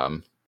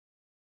to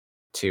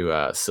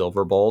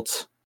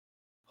Silverbolt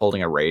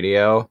holding a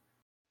radio,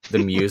 the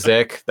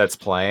music that's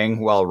playing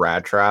while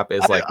Rat Trap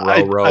is like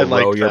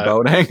row you're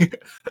boating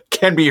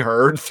can be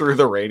heard through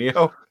the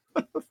radio.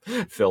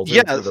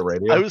 Filtered through the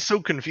radio. I was so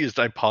confused.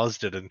 I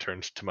paused it and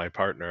turned to my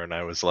partner, and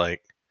I was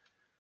like,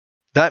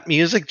 "That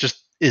music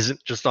just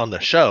isn't just on the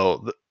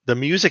show. The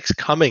music's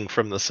coming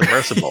from the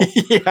submersible."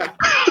 Yeah.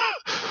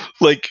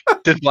 Like,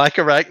 did Black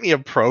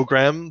Arachnia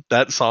program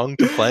that song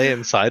to play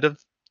inside of?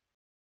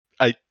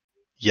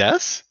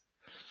 Yes,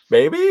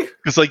 maybe,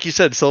 because like you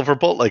said,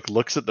 Silverbolt like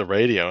looks at the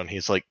radio and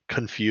he's like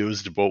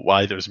confused about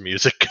why there's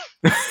music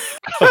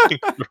coming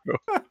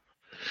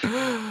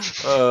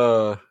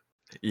through.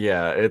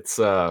 Yeah,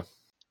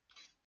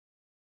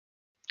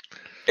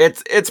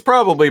 it's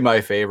probably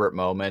my favorite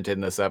moment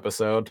in this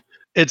episode.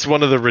 It's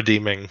one of the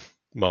redeeming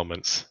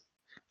moments.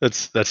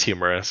 That's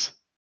humorous.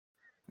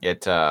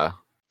 It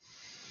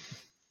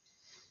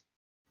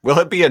will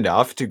it be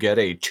enough to get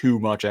a too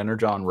much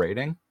Energon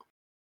rating?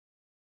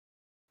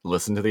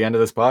 Listen to the end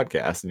of this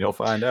podcast and you'll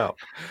find out.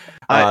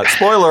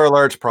 Spoiler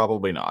alert,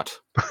 probably not.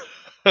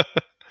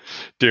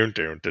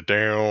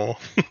 Down.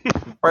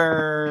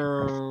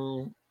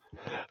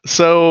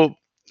 So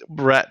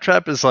Rat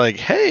Trap is like,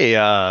 hey,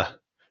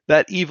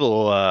 that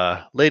evil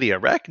Lady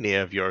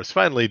Arachnia of yours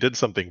finally did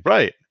something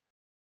right.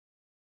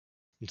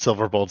 And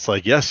Silverbolt's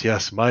like,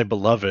 yes, my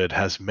beloved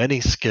has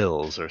many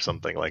skills, or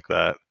something like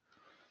that.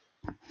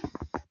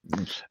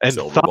 And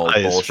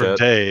thighs for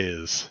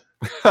days.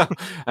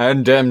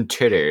 And them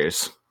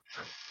titties.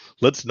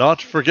 Let's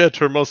not forget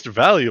her most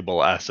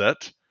valuable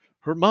asset,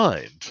 her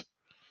mind.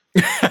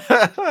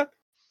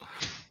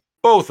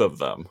 Both of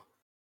them.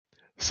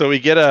 So we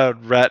get a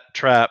Rat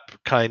Trap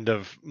kind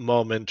of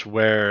moment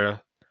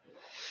where,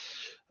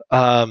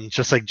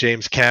 just like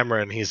James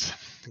Cameron, he's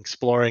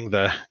exploring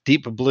the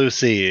deep blue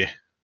sea.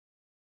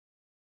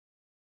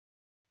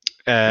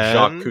 And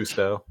Jacques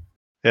Cousteau.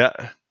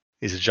 Yeah,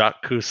 he's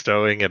Jacques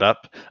Cousteauing it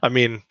up. I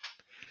mean,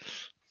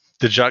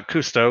 did Jacques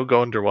Cousteau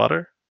go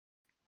underwater?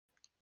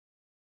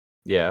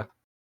 Yeah.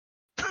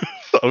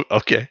 Oh,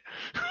 okay.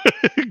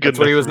 That's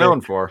what he was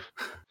known for.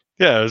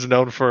 Yeah, he was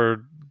known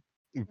for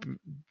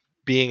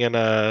being in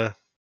a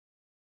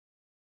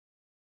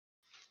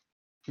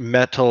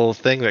metal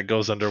thing that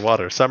goes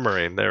underwater.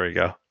 Submarine. There we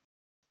go.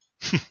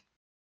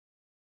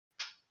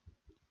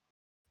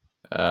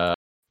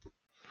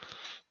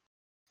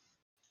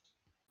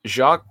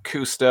 Jacques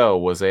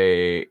Cousteau was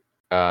a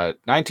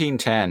 1910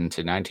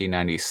 to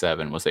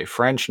 1997 was a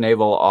French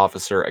naval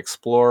officer,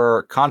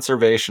 explorer,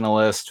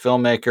 conservationalist,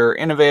 filmmaker,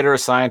 innovator,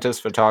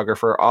 scientist,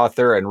 photographer,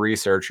 author, and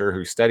researcher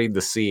who studied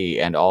the sea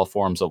and all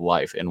forms of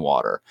life in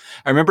water.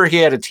 I remember he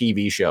had a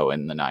TV show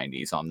in the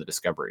 90s on the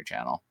Discovery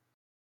Channel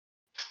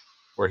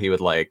where he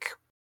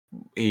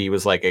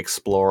was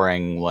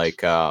exploring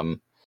like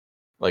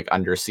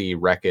undersea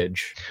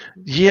wreckage.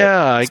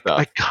 Yeah,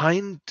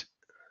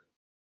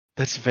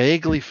 that's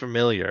vaguely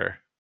familiar.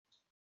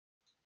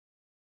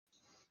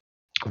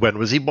 When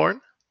was he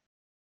born?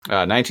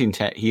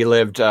 1910. He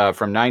lived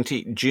from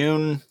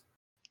June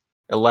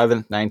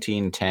 11th,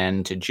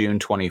 1910 to June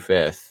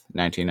 25th,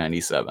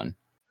 1997.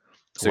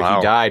 So wow.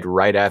 He died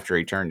right after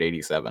he turned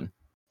 87.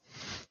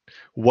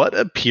 What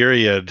a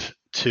period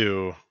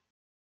to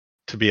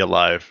be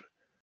alive.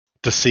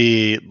 To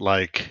see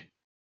like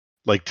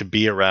to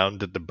be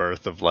around at the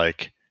birth of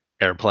like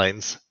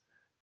airplanes,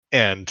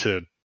 and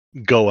to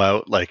go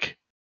out like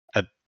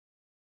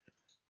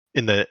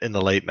in the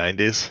late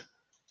 90s.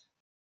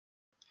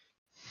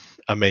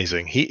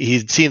 Amazing.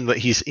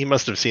 He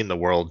must have seen the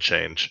world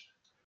change.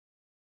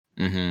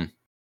 Mm-hmm.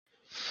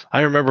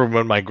 I remember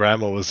when my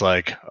grandma was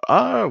like,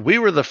 we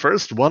were the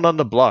first one on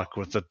the block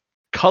with a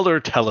color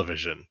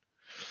television.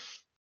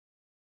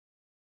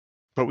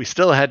 But we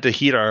still had to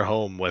heat our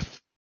home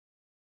with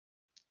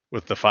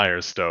with the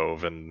fire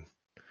stove, and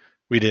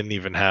we didn't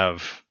even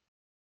have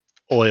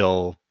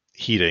oil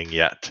heating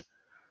yet.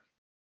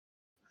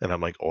 And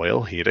I'm like,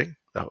 oil heating?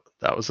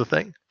 That was a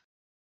thing?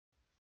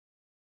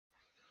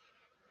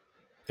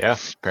 Yeah,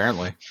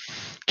 apparently.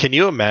 Can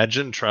you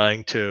imagine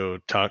trying to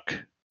talk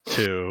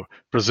to,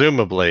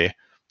 presumably,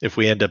 if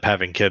we end up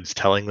having kids,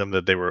 telling them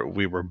that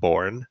we were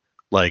born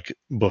like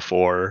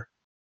before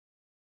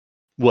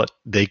what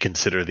they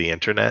consider the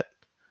internet?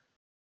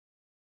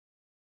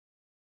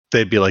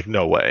 They'd be like,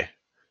 no way.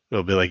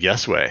 They'll be like,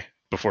 yes way,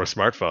 before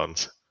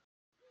smartphones.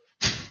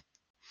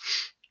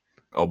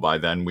 Oh, by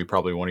then we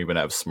probably won't even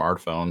have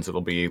smartphones.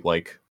 It'll be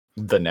like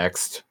the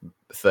next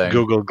thing.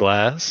 Google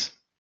Glass.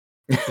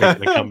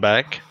 Making a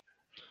comeback.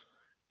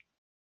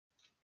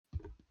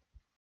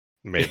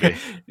 Maybe.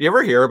 You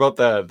ever hear about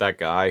that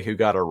guy who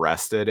got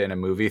arrested in a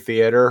movie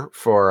theater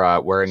for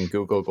wearing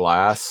Google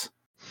Glass?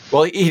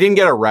 Well, he didn't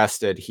get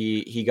arrested.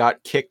 He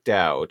got kicked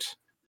out,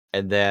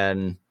 and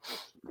then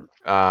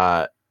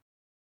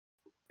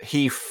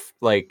he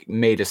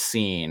made a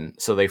scene.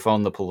 So they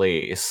phoned the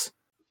police,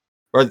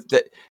 or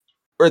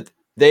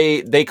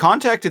they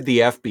contacted the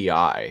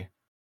FBI.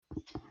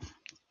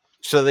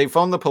 So they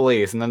phoned the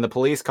police, and then the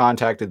police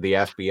contacted the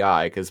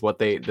FBI because what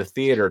the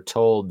theater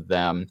told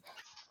them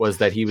was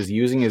that he was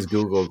using his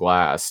Google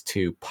Glass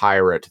to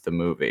pirate the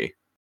movie,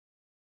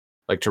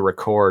 like to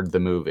record the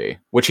movie,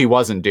 which he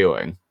wasn't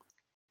doing.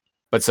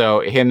 But so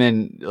him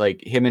and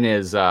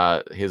his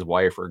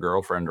wife or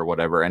girlfriend or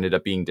whatever ended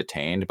up being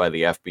detained by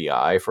the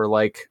FBI for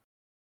like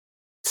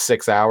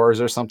 6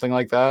 hours or something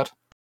like that.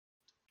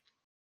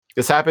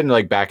 This happened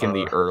like back in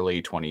the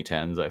early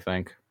 2010s, I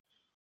think.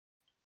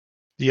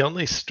 The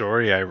only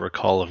story I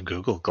recall of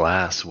Google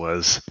Glass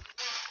was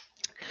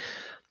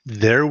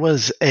there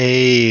was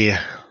a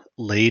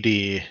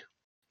lady,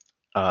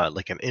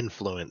 like an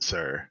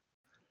influencer,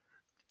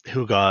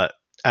 who got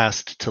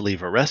asked to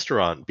leave a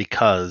restaurant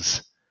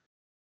because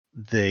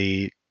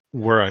they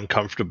were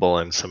uncomfortable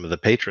and some of the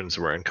patrons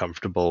were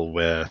uncomfortable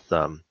with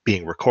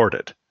being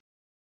recorded.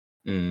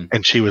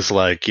 And she was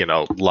like,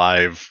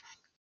 live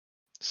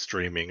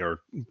streaming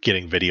or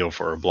getting video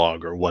for a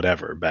blog or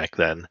whatever back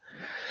then.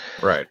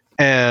 Right.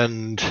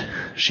 And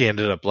she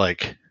ended up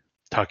like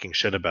talking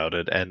shit about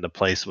it, and the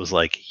place was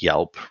like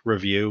Yelp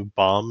review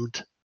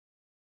bombed.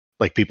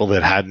 Like people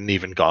that hadn't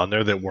even gone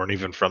there, that weren't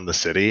even from the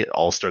city,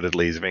 all started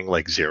leaving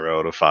like 0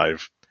 out of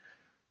 5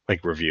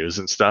 like reviews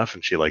and stuff,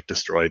 and she like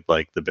destroyed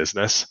like the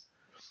business.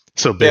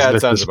 So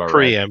businesses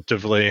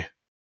preemptively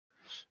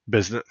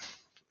business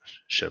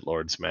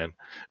shitlords, man.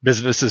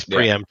 Businesses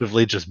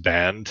preemptively just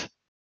banned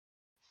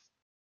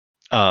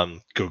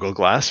Google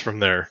Glass from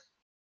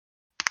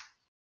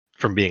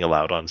being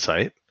allowed on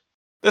site.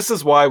 This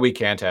is why we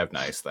can't have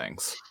nice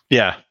things.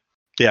 Yeah.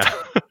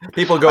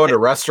 People go into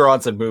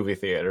restaurants and movie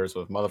theaters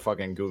with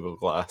motherfucking Google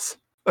Glass.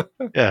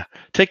 Yeah,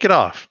 take it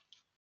off.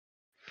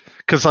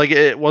 Because like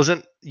it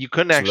wasn't, you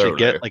couldn't actually Slowly.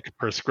 get like a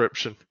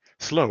prescription.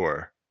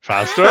 Slower,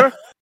 faster,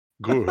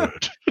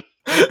 good.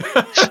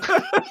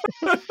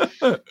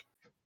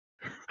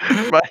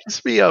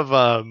 Reminds me of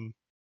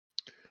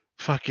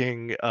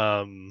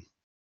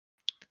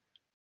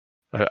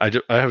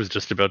I was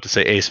just about to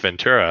say Ace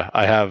Ventura.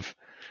 I have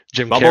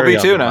Jim Bumblebee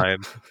Carrey tuna. on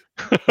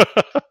the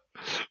mind.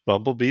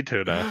 Bumblebee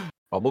tuna.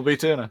 Bumblebee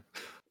tuna.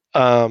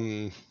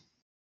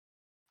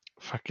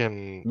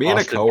 Fucking Me and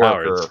Austin a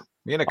coworker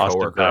Powers.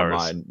 of Powers.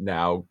 mine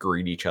now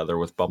greet each other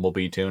with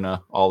Bumblebee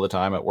tuna all the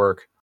time at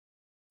work.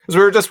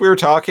 Because we were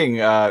talking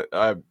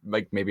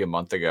like maybe a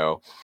month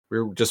ago.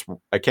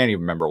 I can't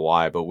even remember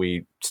why, but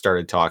we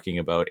started talking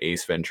about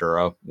Ace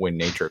Ventura: When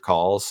Nature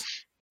Calls,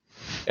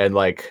 and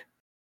like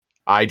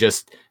I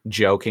just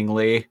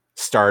jokingly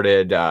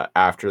started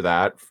after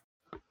that.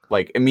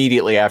 Like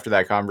immediately after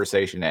that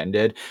conversation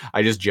ended,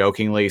 I just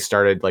jokingly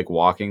started like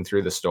walking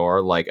through the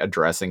store, like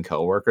addressing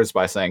coworkers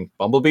by saying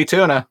Bumblebee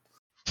tuna.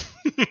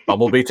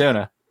 Bumblebee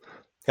tuna.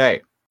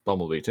 Hey,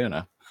 Bumblebee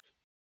tuna.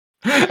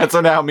 And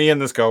so now me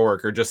and this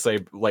coworker just say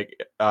like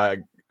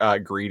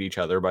greet each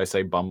other by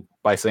saying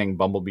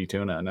Bumblebee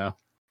tuna now.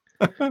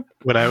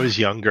 When I was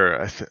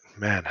younger,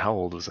 man, how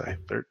old was I?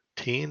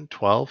 13,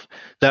 12?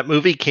 That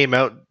movie came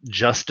out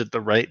just at the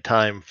right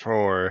time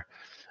for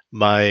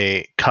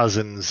my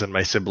cousins and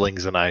my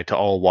siblings and I to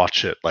all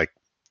watch it like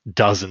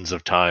dozens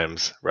of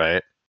times,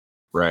 right?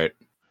 Right.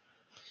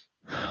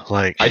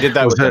 Like I did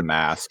that with The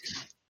Mask.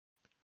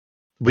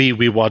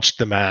 We watched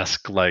The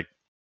Mask like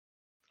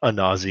a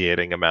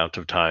nauseating amount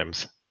of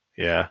times.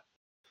 Yeah.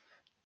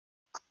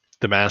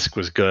 The Mask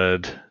was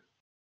good.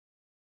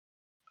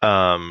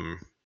 I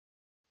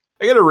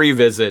gotta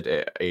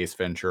revisit Ace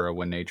Ventura: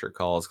 When Nature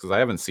Calls because I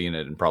haven't seen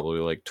it in probably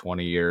like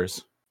 20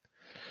 years.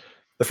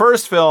 The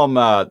first film,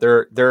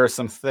 there are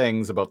some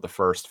things about the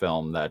first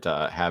film that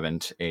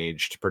haven't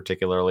aged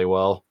particularly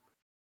well.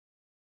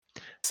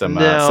 Some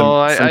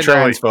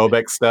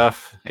transphobic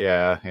stuff.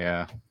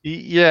 Yeah.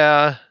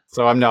 Yeah.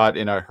 So I'm not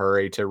in a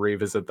hurry to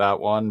revisit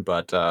that one,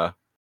 but I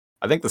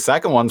think the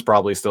second one's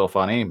probably still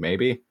funny.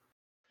 Maybe.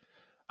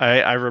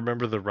 I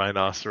remember the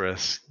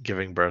rhinoceros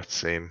giving birth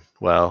scene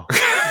well.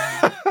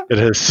 It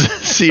has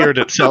seared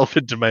itself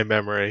into my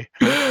memory.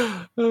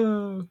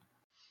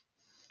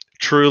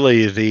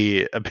 Truly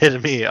the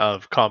epitome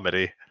of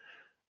comedy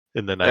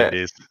in the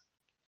 90s.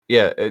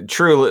 Yeah,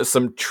 truly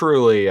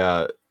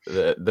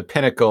the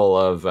pinnacle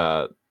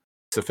of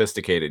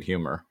sophisticated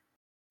humor.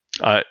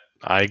 I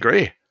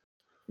agree.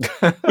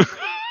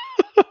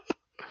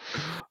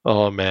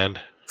 Oh man.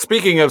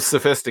 Speaking of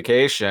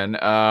sophistication,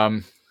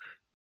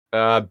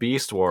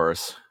 Beast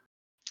Wars.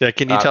 Yeah,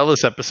 can you tell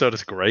this episode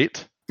is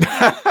great?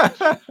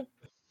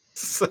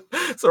 So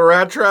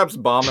Rat Trap's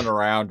bombing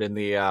around in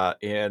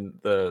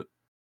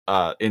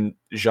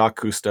Jacques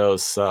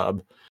Cousteau's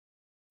sub,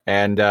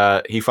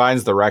 and he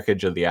finds the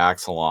wreckage of the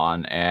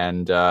Axelon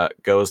and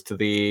goes to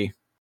he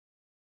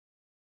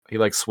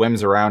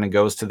swims around and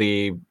goes to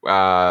the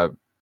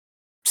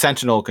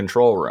Sentinel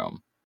control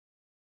room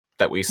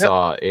that we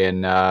saw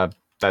in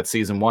that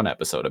season 1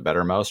 episode of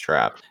Better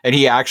Mousetrap, and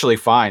he actually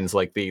finds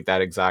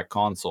that exact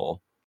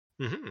console,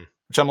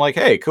 which I'm like,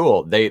 hey,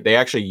 cool. They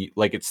actually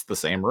it's the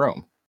same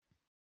room,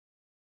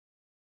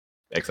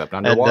 except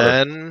underwater.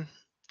 And then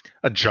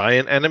a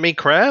giant enemy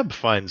crab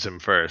finds him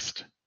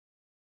first.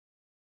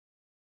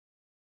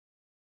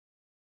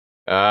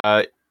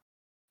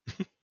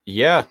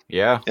 Yeah.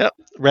 Yep.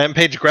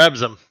 Rampage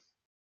grabs him.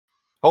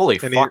 Holy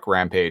fuck,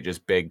 Rampage is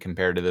big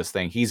compared to this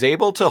thing. He's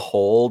able to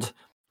hold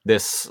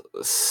this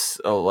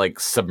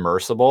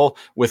submersible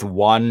with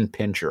one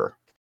pincher.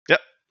 Yep.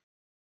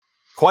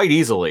 Quite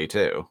easily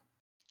too.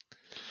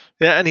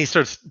 Yeah, and he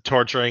starts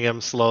torturing him,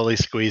 slowly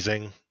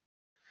squeezing,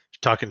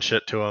 talking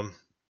shit to him.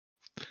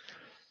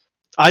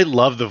 I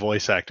love the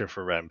voice actor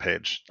for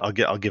Rampage. I'll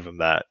give him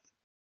that.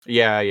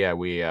 Yeah,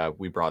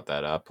 we brought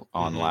that up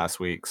on last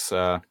week's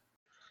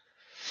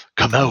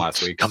Come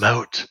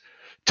out.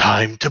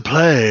 Time to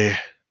play.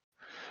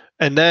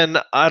 And then,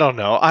 I don't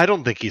know. I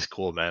don't think he's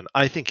cool, man.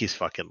 I think he's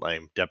fucking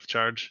lame. Depth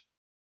charge.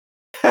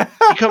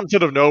 He comes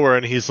out of nowhere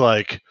and he's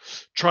like,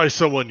 try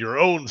someone your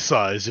own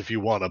size if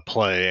you want to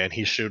play. And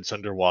he shoots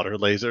underwater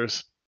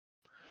lasers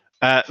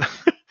at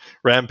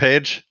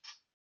Rampage.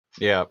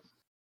 Yeah.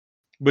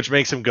 Which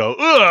makes him go,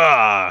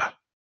 ugh!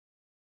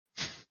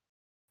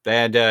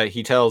 And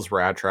he tells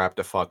Rat Trap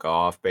to fuck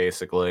off,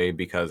 basically,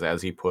 because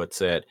as he puts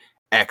it,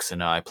 X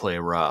and I play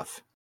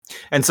rough.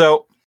 And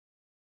so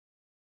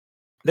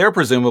they're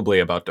presumably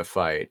about to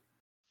fight.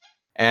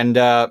 And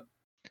I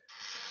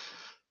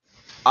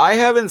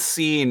haven't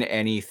seen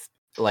any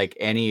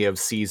of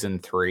season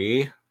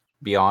 3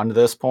 beyond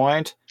this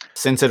point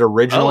since it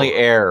originally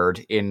aired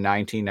in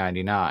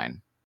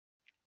 1999.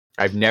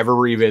 I've never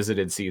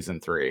revisited season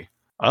 3.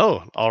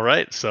 Oh, all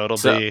right. So it'll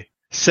be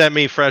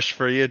semi-fresh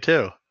for you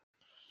too.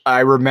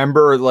 I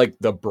remember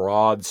the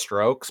broad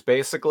strokes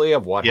basically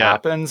of what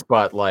happens,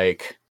 but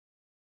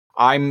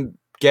I'm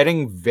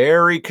getting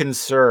very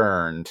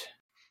concerned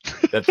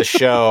that the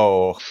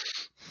show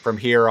from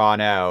here on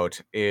out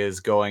is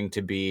going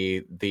to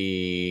be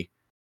the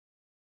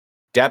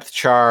Depth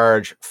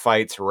Charge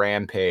fights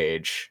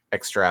Rampage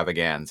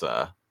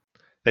extravaganza.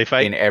 They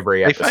fight in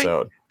every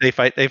episode. They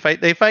fight.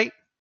 Fight.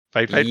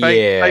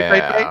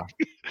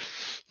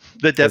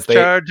 The Depth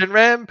Charge and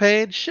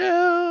Rampage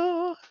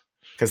show.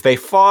 Because they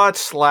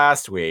fought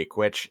last week,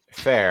 which,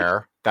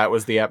 fair, that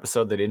was the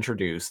episode that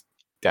introduced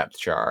Depth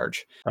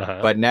Charge.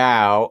 But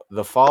now,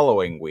 the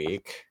following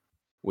week,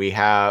 we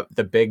have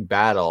the big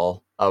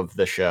battle of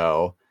the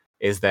show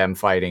is them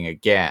fighting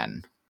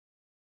again.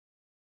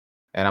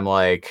 And I'm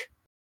like,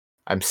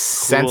 I'm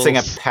sensing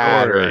a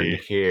pattern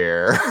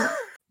here.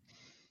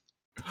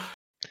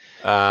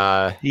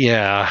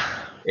 Yeah.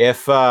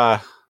 If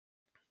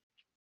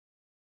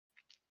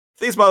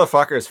these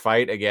motherfuckers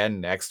fight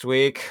again next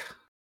week,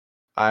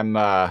 I'm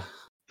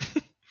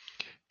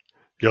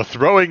You're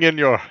throwing in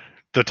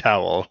the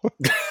towel.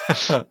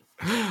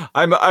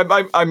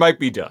 I might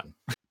be done.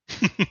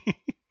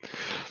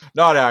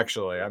 Not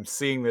actually. I'm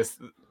seeing this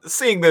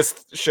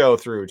show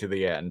through to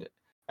the end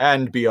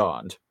and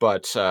beyond.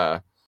 But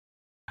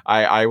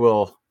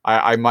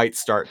I might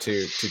start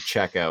to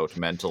check out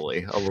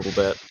mentally a little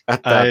bit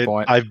at that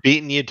point. I've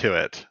beaten you to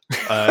it.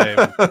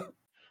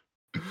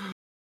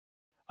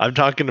 I'm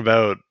talking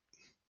about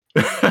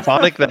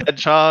Sonic the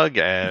Hedgehog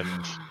and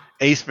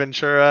Ace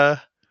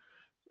Ventura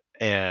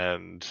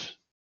and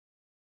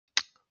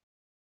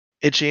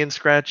Itchy and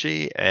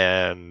Scratchy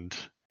and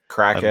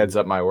Crackheads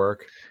at my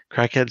work.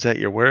 Crackheads at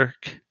your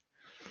work.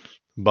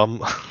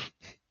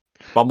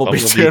 Bumblebee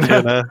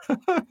Tuna.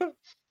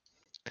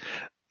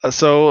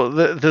 So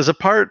there's a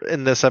part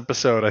in this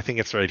episode, I think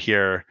it's right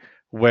here,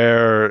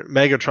 where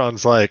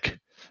Megatron's like,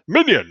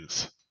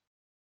 minions!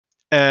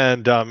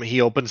 And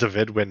he opens a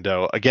vid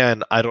window.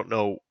 Again, I don't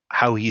know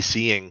how he's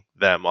seeing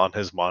them on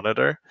his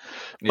monitor,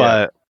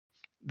 but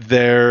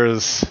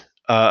there's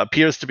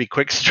appears to be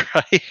Quick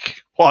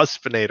Strike,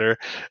 Waspinator,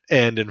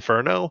 and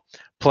Inferno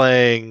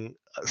playing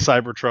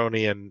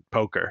Cybertronian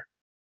poker.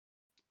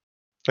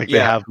 They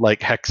have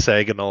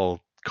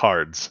hexagonal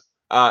cards.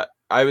 I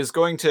was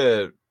going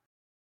to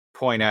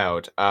point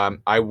out,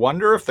 I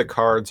wonder if the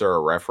cards are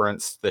a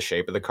reference, the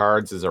shape of the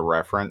cards is a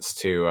reference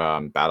to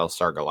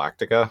Battlestar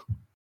Galactica.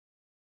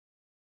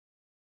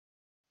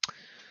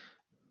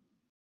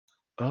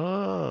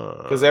 Oh.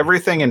 Because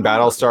everything in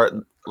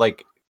Battlestar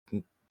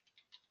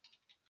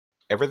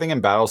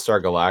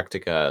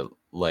Galactica,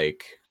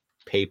 like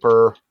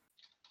paper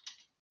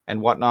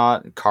and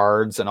whatnot,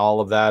 cards and all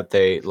of that,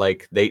 they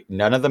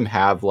none of them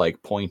have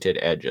like pointed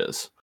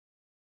edges.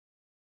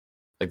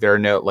 Like there are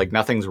no, like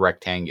nothing's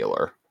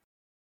rectangular.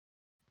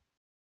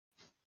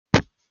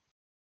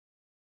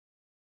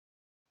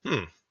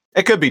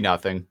 It could be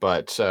nothing,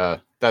 but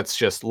that's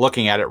just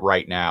looking at it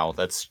right now.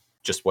 That's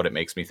just what it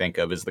makes me think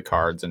of is the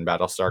cards in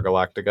Battlestar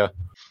Galactica.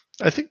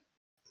 I think,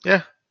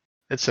 yeah,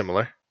 it's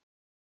similar.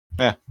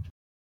 Yeah.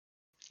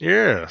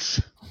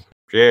 Yes.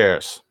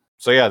 Yes.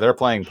 So yeah, they're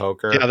playing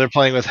poker. Yeah, they're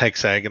playing with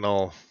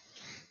hexagonal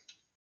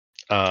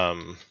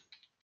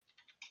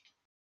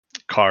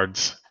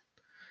cards.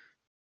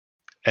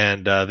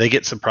 And they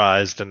get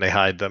surprised and they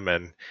hide them.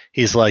 And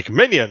he's like,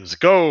 "Minions,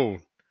 go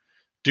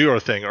do your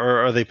thing."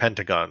 Or are they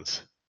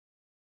pentagons?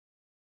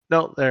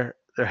 No, they're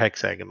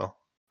hexagonal.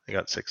 They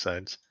got 6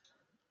 sides.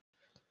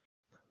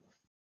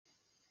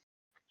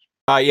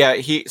 Yeah,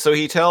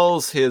 he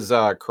tells his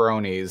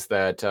cronies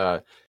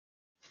that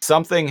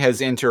something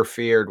has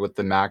interfered with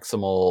the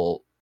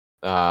Maximal's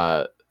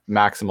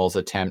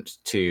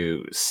attempt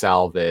to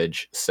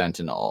salvage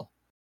Sentinel.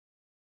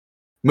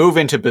 Move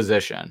into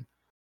position.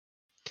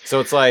 So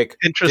it's like,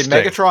 did Interesting.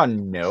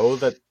 Megatron know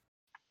that?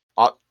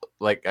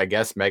 I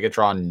guess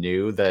Megatron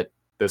knew that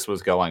this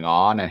was going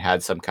on and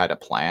had some kind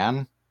of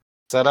plan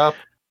set up.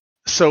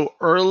 So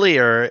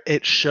earlier,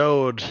 it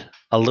showed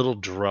a little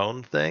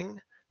drone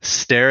thing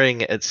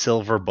staring at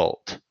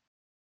Silverbolt.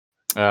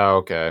 Oh,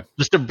 okay.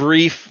 Just a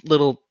brief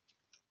little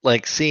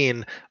like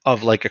scene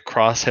of like a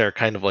crosshair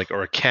kind of like,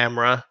 or a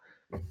camera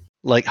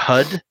like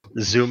HUD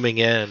zooming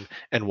in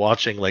and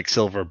watching like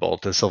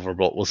Silverbolt as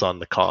Silverbolt was on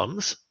the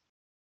comms.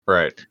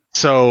 Right.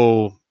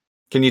 So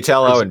can you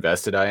tell how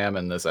invested I am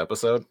in this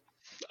episode?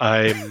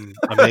 I'm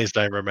amazed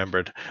I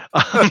remembered.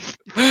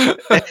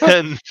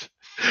 And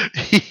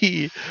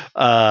he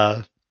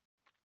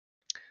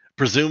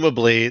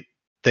presumably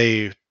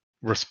they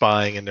were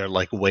spying and they're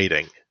like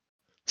waiting.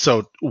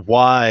 So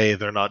why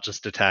they're not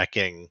just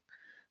attacking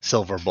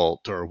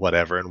Silverbolt or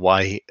whatever, and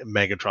why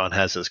Megatron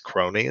has his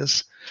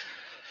cronies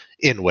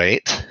in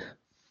wait,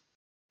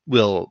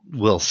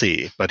 we'll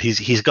see. But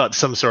he's got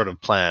some sort of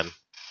plan.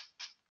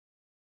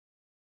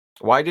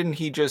 Why didn't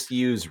he just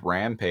use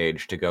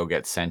Rampage to go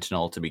get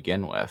Sentinel to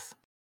begin with?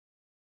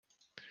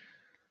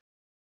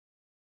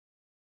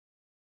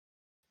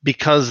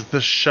 Because the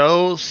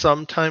show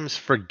sometimes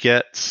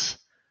forgets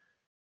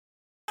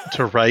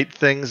to write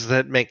things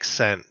that make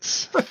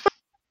sense.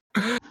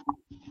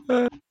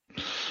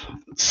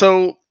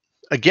 So,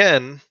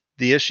 again,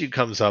 the issue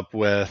comes up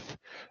with,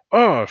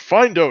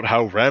 find out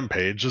how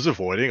Rampage is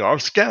avoiding our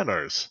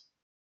scanners.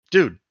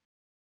 Dude,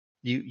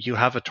 you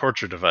have a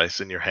torture device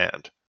in your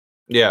hand.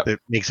 Yeah. It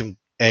makes him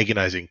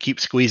agonizing.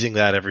 Keep squeezing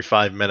that every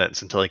 5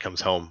 minutes until he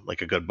comes home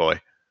like a good boy.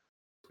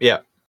 Yeah.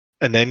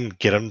 And then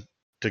get him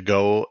to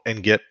go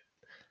and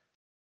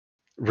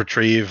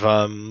retrieve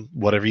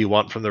whatever you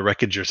want from the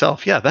wreckage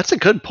yourself. Yeah, that's a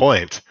good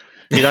point.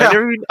 You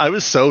know, I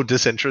was so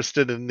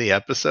disinterested in the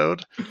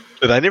episode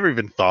that I never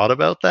even thought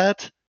about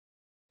that.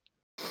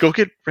 Go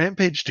get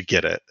Rampage to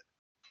get it.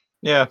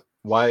 Yeah.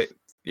 Why?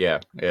 Yeah,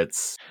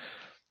 it's...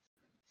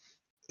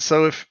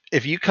 So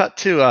if you cut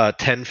to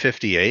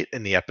 10:58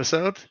 in the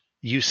episode,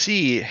 you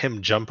see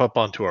him jump up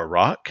onto a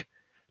rock,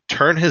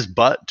 turn his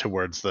butt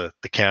towards the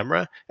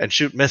camera, and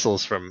shoot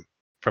missiles from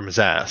his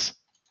ass.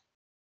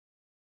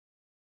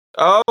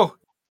 Oh,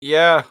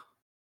 yeah.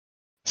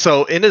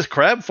 So in his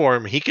crab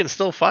form, he can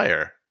still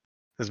fire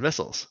his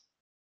missiles.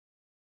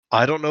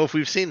 I don't know if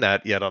we've seen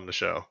that yet on the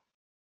show,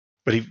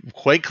 but he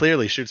quite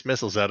clearly shoots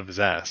missiles out of his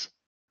ass.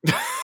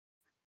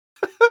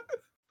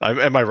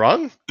 Am I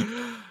wrong?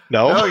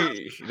 No,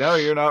 no,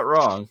 you're not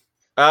wrong.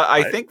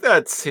 I think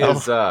that's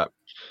his.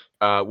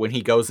 When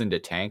he goes into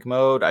tank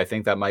mode, I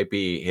think that might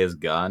be his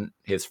gun,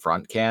 his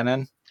front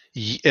cannon.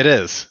 It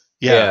is.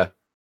 Yeah.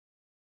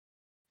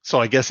 So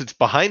I guess it's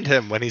behind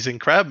him when he's in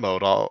crab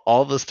mode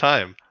all this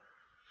time.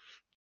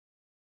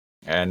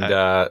 And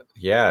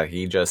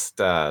he just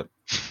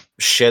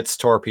shits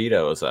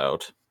torpedoes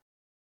out.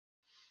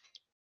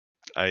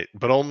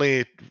 But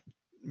only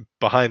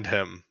behind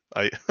him,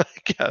 I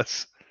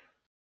guess.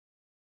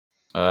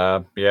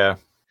 Yeah.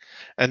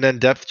 And then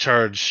Depth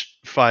Charge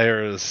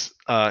fires.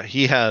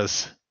 He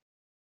has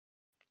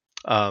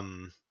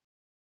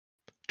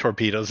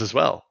torpedoes as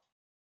well,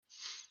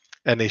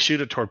 and they shoot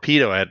a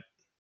torpedo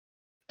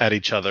at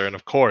each other, and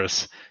of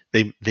course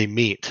they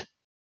meet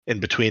in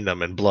between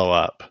them and blow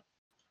up.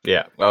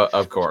 Yeah,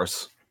 of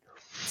course.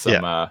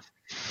 Some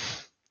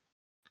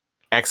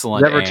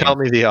excellent. Never aim. Tell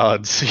me the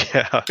odds.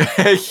 Yeah.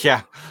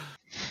 Yeah.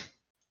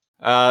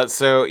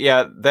 So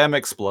yeah, them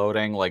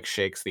exploding like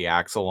shakes the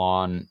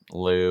Axelon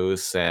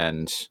loose,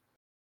 and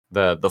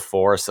the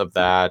force of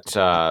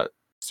that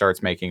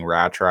starts making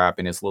Rat Trap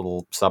in his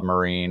little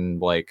submarine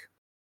like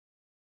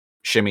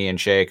shimmy and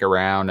shake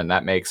around, and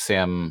that makes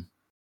him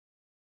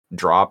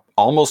drop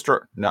almost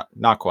drop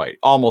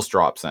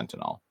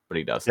Sentinel, but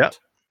he doesn't. Yep.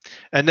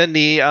 And then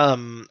the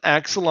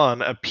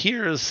Axelon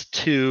appears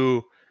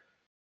to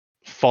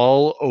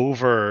fall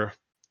over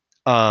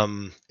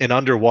an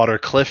underwater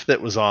cliff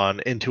that was on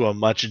into a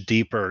much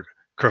deeper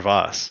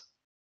crevasse.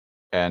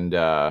 And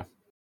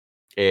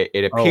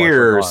it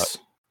I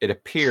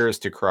appears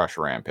to crush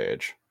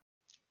Rampage.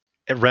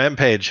 And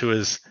Rampage, who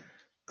is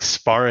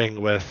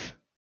sparring with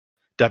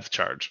Depth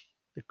Charge,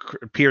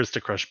 appears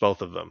to crush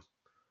both of them.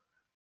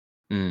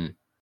 Mm.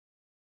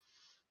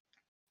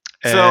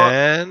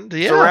 And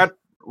So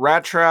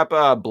Rat Trap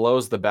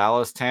blows the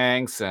ballast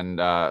tanks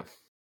and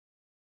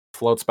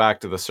floats back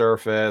to the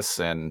surface,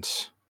 and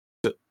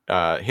him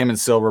and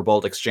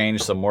Silverbolt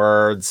exchange some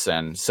words,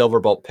 and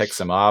Silverbolt picks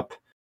him up.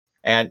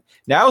 And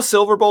now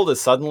Silverbolt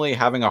is suddenly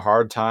having a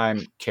hard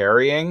time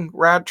carrying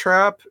Rat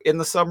Trap in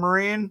the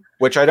submarine,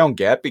 which I don't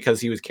get because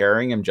he was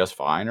carrying him just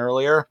fine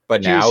earlier.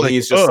 But now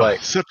he's just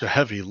like such a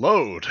heavy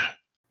load.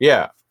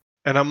 Yeah.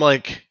 And I'm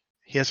like,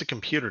 he has a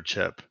computer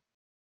chip.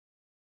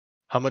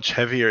 How much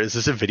heavier is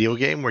this? A video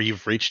game where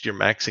you've reached your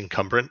max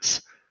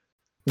encumbrance?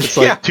 It's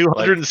like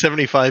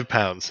 275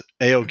 pounds.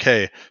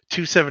 A-OK.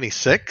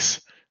 276?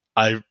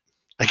 I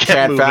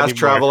can't fast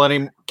travel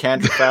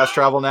can't fast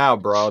travel now,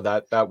 bro.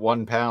 That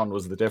 1 pound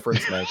was the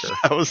difference maker.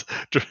 That was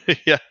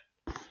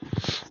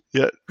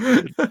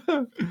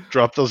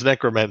Drop those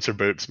necromancer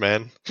boots,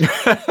 man.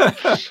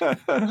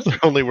 They're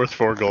only worth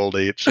 4 gold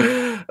each.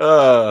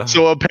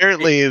 So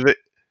apparently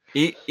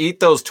eat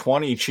those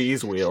 20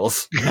 cheese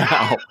wheels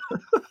now.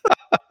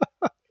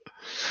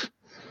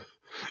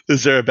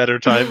 Is there a better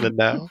time than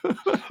now?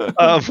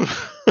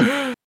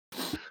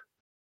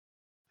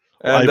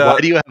 Why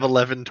do you have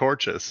 11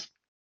 torches?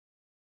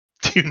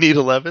 Do you need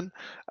 11?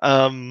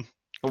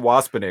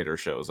 Waspinator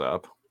shows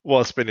up.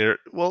 Waspinator.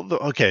 Well,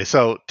 okay.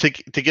 So to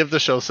give the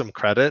show some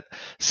credit,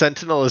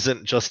 Sentinel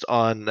isn't just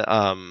on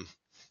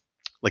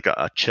like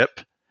a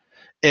chip.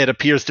 It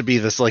appears to be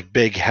this like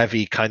big,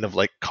 heavy kind of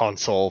like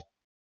console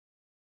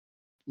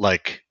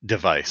like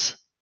device.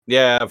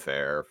 Yeah,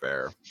 fair.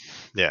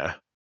 Yeah,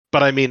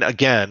 but I mean,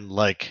 again,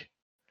 like,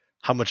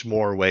 how much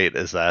more weight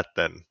is that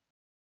than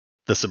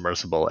the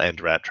submersible and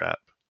Rat Trap?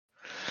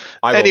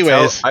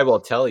 I will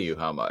tell you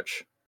how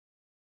much.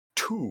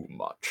 Too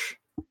much.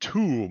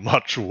 Too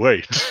much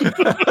weight.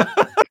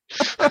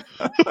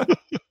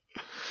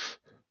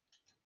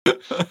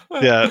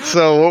 Yeah,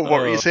 so what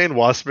were you saying?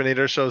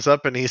 Waspinator shows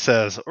up and he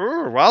says,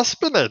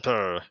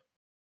 Waspinator.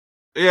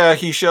 Yeah,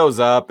 he shows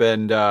up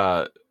and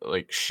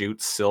like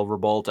shoots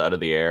Silverbolt out of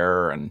the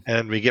air,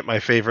 and we get my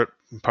favorite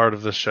part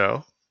of the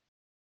show.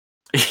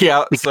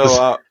 Yeah,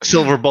 so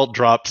Silverbolt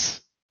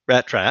drops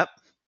Rat Trap.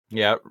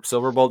 Yeah,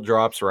 Silverbolt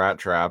drops Rat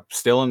Trap,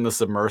 still in the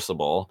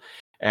submersible,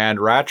 and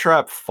Rat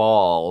Trap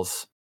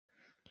falls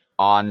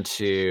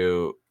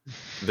onto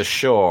the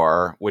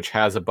shore, which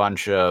has a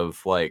bunch of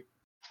like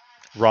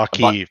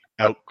rocky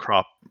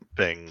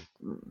outcropping.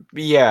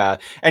 Yeah,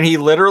 and he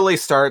literally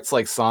starts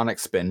like Sonic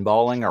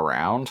spinballing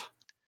around.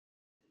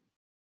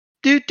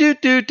 Do do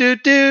do do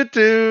do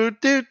do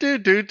do do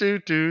do do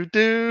do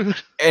do.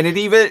 And it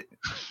even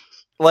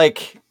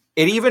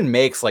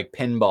makes like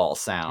pinball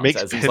sounds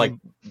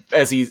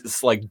as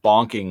he's like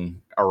bonking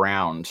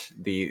around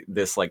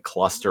this like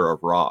cluster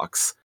of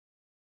rocks.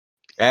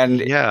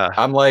 And yeah,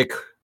 I'm like,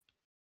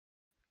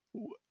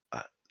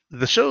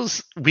 the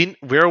show's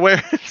we're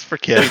aware it's for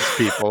kids,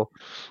 people.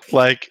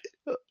 Like,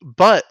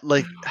 but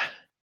like,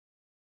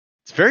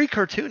 it's very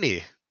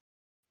cartoony.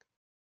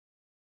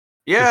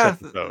 Yeah,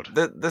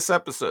 this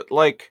episode,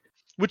 like,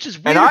 which is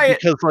weird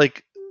because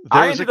like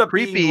there was a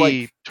creepy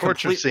like,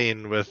 torture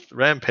scene with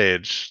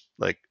Rampage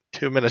like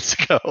 2 minutes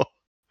ago.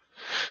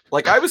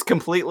 Like, I was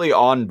completely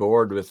on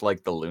board with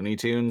like the Looney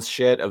Tunes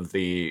shit of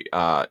the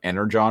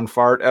Energon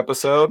fart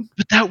episode,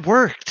 but that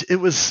worked. It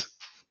was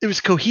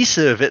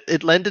cohesive.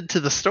 It lended to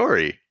the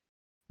story.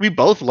 We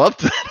both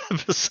loved that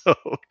episode.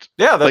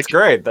 Yeah, that's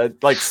great.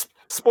 That like.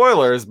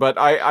 Spoilers, but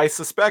I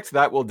suspect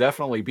that will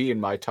definitely be in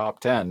my top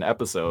 10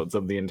 episodes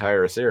of the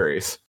entire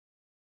series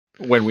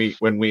when we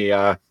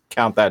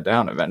count that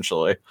down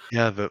eventually.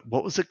 Yeah,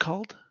 what was it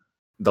called?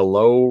 The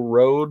Low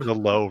Road? The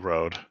Low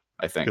Road.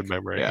 I think. Good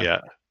memory, yeah.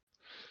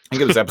 I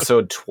think it was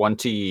episode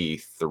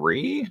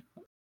 23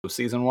 of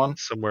season 1.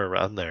 Somewhere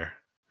around there.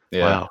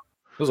 Yeah. Wow.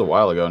 It was a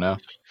while ago now.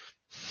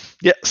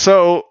 Yeah,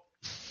 so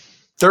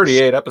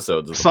 38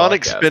 episodes of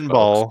Sonic podcast,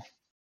 Spinball. Folks.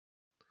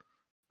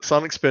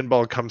 Sonic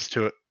Spinball comes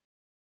to it.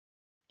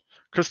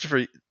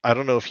 Christopher, I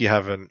don't know if you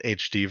have an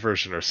HD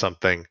version or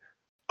something.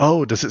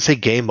 Oh, does it say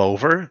game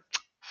over?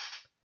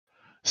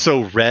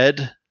 So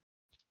red,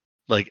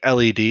 like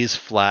LEDs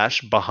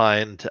flash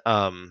behind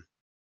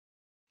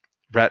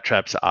Rat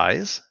Trap's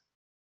eyes.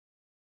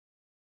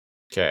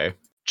 Okay.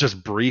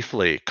 Just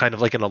briefly, kind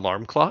of like an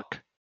alarm clock.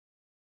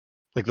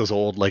 Like those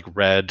old, like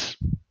red,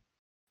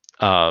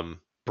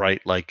 bright,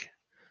 like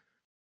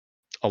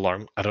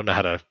alarm. I don't know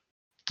how to.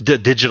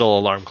 Digital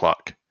alarm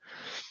clock.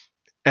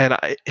 And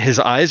his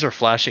eyes are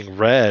flashing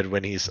red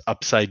when he's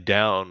upside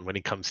down when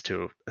he comes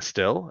to a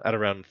still at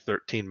around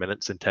 13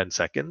 minutes and 10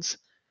 seconds.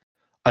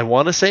 I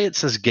want to say it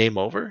says game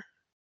over.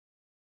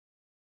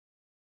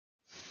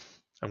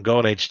 I'm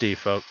going HD,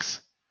 folks.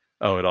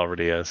 Oh, it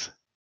already is.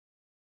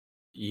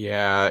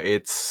 Yeah,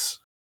 it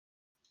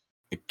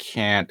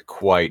can't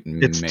quite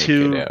It's make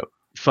too it out.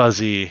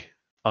 fuzzy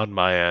on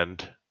my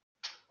end.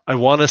 I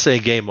want to say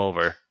game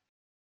over.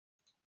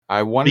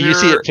 I wonder. Do you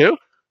see it too?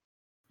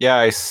 Yeah,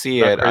 I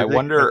see Not it. I crazy?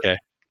 wonder. Okay.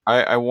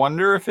 I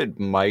wonder if it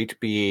might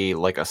be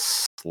like a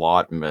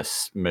slot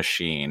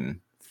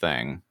machine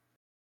thing.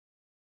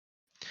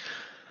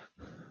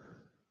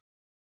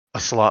 A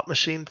slot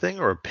machine thing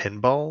or a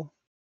pinball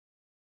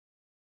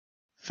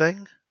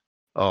thing?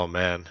 Oh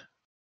man,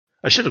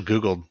 I should have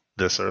Googled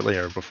this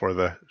earlier before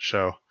the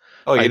show.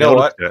 Oh, I you know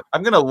what? noticed it.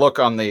 I'm gonna look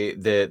on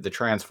the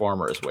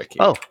Transformers wiki.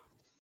 Oh,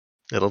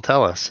 it'll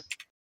tell us.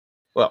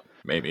 Well,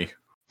 maybe.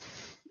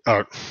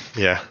 Oh,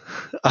 yeah.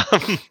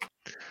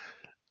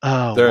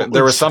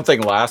 There was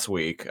something last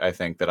week, I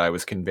think, that I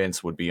was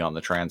convinced would be on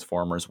the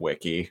Transformers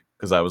wiki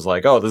because I was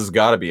like, "Oh, this has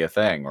got to be a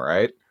thing,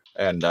 right?"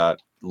 And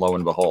lo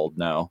and behold,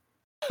 no.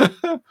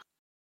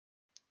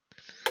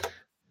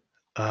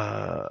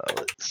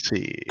 Let's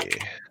see.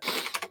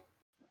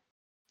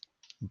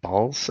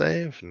 Ball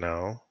save?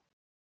 No.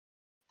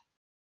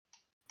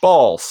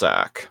 Ball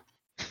sack.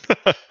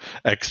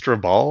 Extra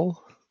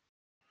ball?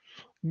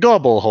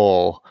 Gobble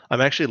hole. I'm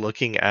actually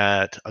looking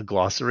at a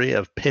glossary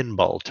of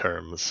pinball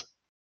terms.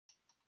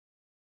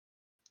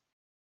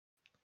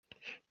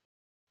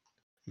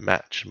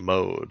 Match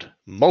mode.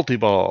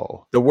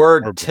 Multi-ball. The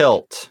word Or-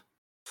 tilt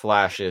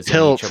flashes.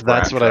 Tilt, in each of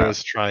that's what I Rat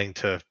was trying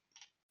to...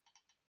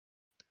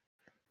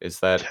 Is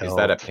that a Tilt.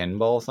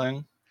 pinball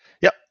thing?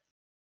 Yep.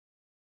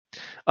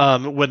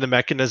 When the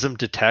mechanism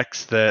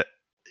detects that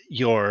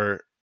you're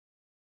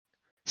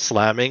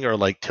slamming or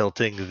like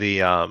tilting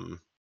the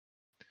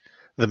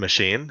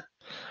machine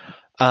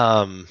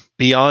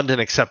beyond an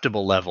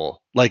acceptable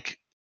level,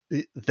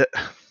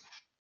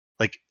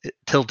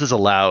 tilt is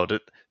allowed.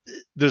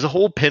 There's a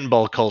whole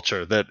pinball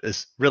culture that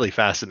is really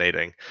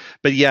fascinating.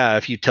 But yeah,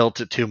 if you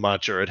tilt it too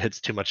much or it hits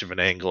too much of an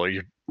angle or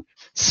you're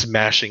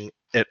smashing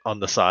it on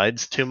the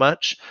sides too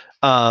much,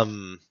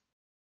 or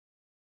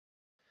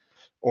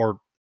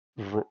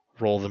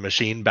roll the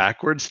machine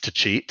backwards to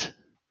cheat,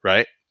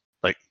 right?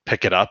 Like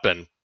pick it up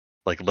and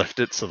like lift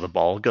it so the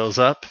ball goes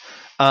up.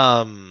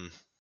 I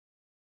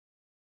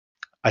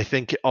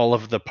think all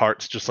of the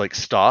parts just like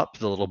stop,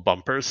 the little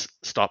bumpers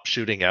stop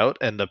shooting out,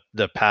 and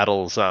the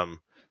paddles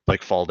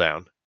like fall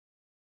down.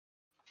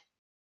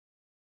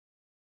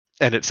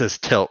 And it says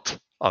tilt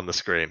on the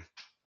screen.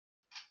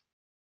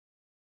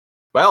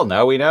 Well,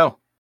 now we know.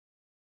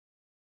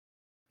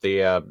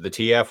 The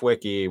TF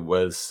wiki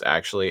was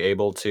actually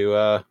able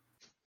to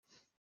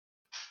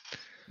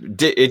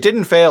it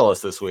didn't fail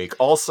us this week.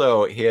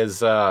 Also,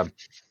 his the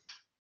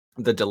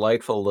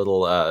delightful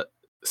little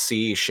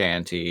sea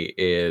shanty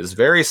is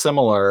very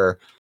similar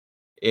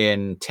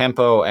in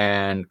tempo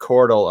and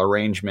chordal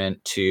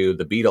arrangement to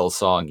the Beatles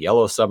song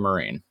Yellow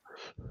Submarine.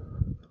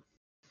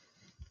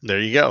 There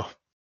you go.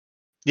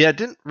 Yeah, it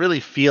didn't really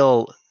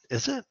feel,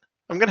 is it?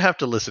 I'm going to have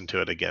to listen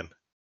to it again.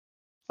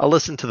 I'll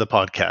listen to the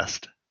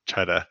podcast,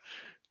 try to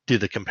do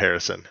the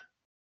comparison.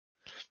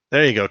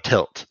 There you go,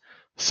 tilt.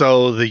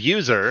 So the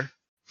user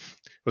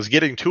was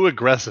getting too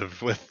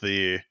aggressive with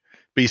the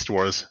Beast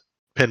Wars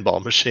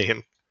pinball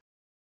machine.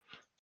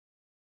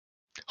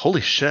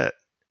 Holy shit.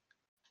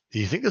 Do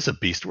you think there's a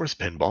Beast Wars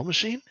pinball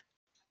machine?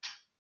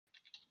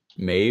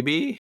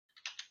 Maybe?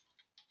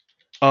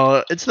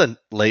 It's the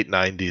late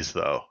 90s,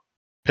 though.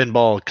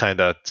 Pinball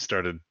kind of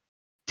started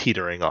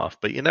teetering off,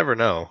 but you never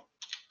know.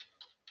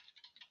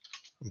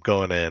 I'm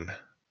going in.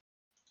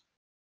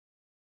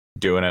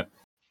 Doing it.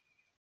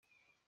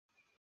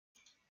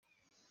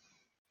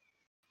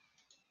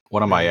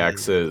 One of my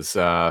exes,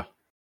 an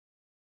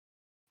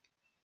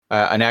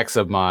ex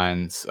of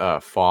mine's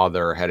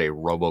father had a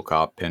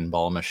RoboCop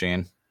pinball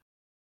machine.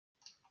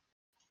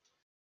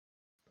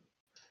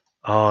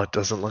 Oh, it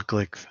doesn't look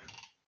like...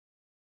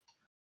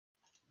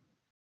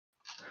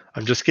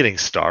 I'm just getting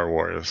Star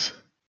Wars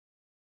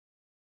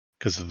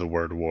because of the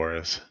word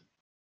wars.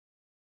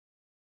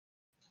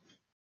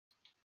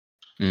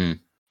 Mm.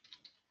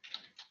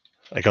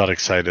 I got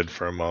excited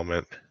for a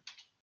moment.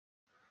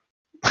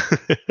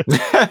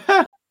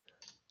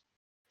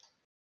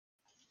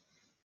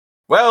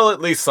 Well,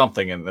 at least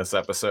something in this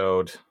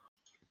episode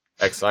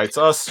excites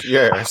us.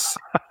 Yes.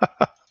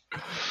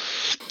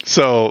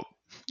 So,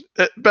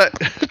 but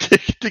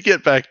to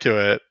get back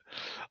to it,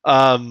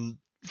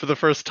 for the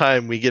first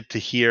time, we get to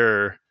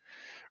hear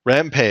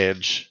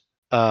Rampage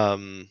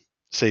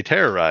say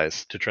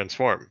terrorize to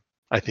transform.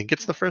 I think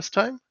it's the first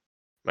time. Am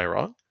I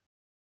wrong?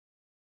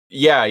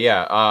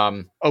 Yeah.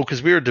 Oh,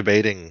 because we were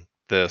debating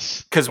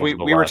this. Because we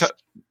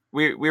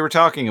were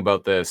talking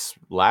about this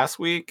last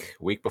week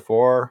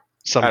before.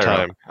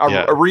 Sometime.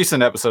 A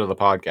recent episode of the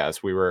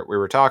podcast. We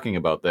were talking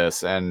about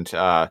this, and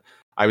I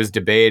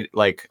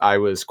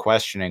was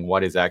questioning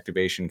what his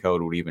activation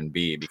code would even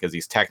be, because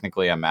he's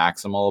technically a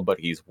Maximal, but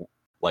he's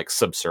like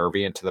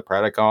subservient to the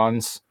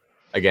Predacons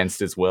against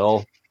his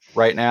will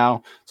right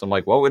now. So I'm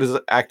like, what would his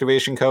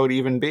activation code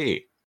even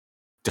be?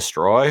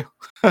 Destroy?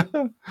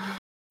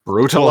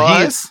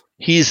 Brutalize?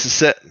 He's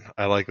said.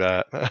 I like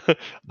that.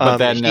 But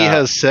then, he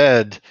has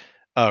said,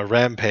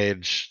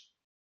 "Rampage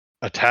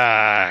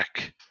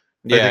attack."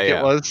 I think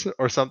it was,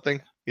 or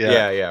something.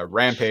 Yeah.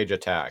 Rampage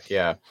attack.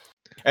 Yeah.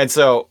 And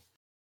so,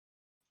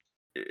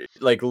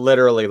 like,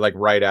 literally, like,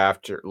 right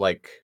after,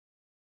 like,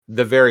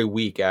 the very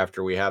week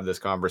after we have this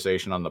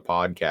conversation on the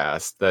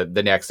podcast,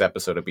 the next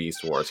episode of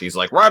Beast Wars, he's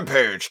like,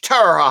 Rampage,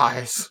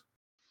 terrorize!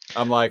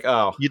 I'm like,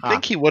 oh. You'd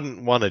think he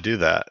wouldn't want to do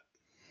that.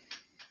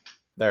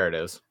 There it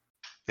is.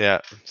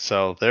 Yeah.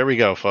 So there we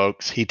go,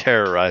 folks. He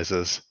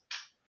terrorizes.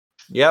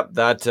 Yep,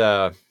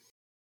 that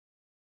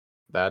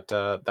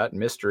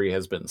mystery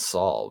has been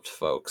solved,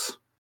 folks.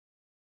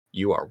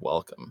 You are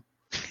welcome.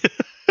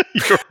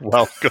 You're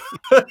welcome.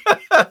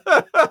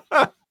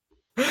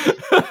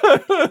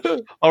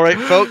 All right,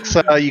 folks.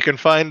 You can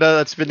find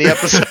that's been the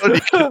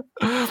episode.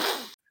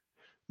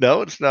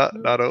 No, it's not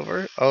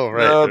over. Oh,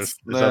 right. No, there's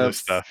other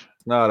stuff.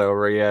 Not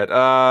over yet.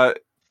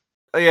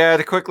 Yeah.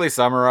 To quickly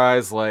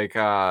summarize, like,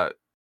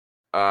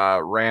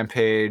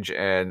 Rampage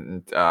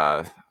and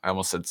I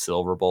almost said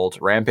Silverbolt.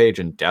 Rampage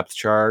and Depth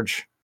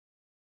Charge.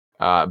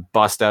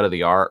 Bust out of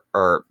the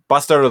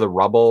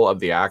rubble of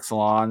the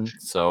Axelon,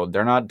 so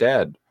they're not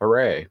dead.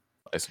 Hooray,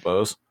 I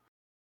suppose.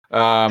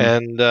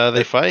 And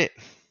they fight.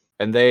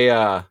 And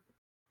they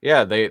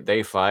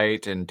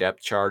fight, and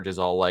Depth Charge is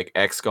all like,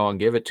 X gonna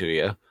give it to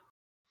you.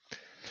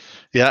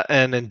 Yeah,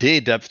 and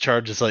indeed, Depth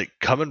Charge is like,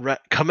 coming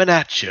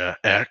at you,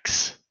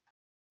 X.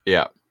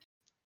 Yeah.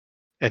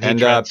 And he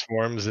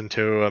transforms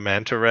into a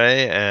manta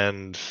ray,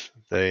 and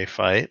they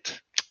fight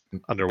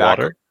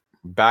underwater.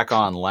 Back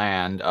on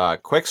land,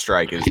 Quick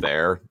Strike is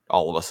there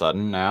all of a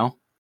sudden now.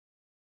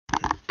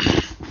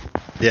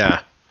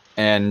 Yeah.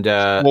 And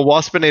well,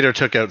 Waspinator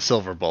took out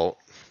Silverbolt,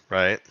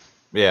 right?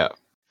 Yeah.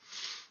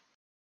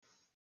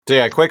 So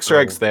yeah, Quick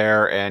Strike's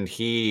there, and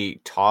he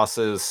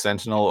tosses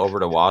Sentinel over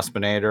to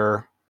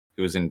Waspinator,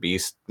 who's in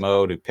beast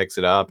mode, who picks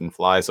it up and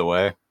flies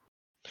away.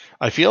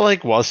 I feel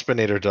like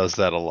Waspinator does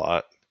that a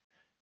lot.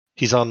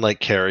 He's on like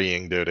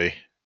carrying duty.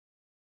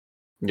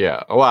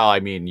 Yeah. Well, I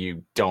mean,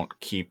 you don't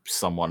keep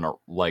someone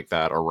like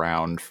that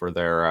around for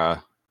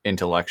their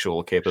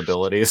intellectual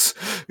capabilities.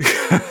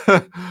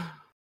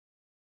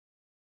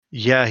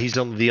 Yeah, he's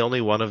the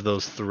only one of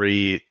those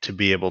three to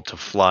be able to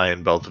fly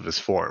in both of his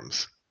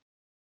forms.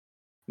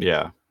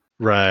 Yeah.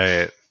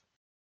 Right.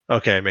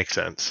 Okay, makes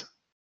sense.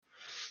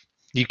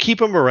 You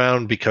keep him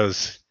around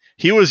because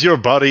he was your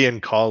buddy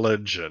in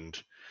college, and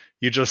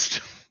you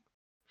just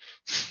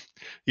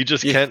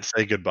can't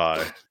say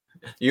goodbye.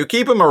 You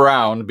keep him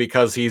around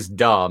because he's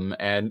dumb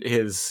and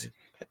is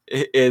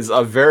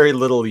of very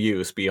little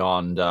use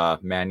beyond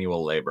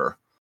manual labor.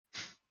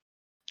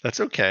 That's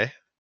okay.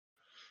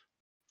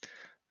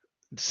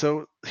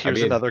 So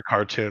here's another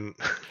cartoon.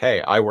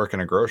 Hey, I work in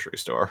a grocery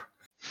store.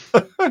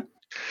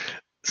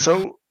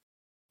 So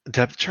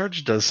Depth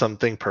Charge does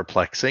something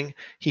perplexing.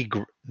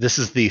 This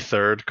is the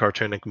third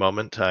cartoonic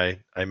moment I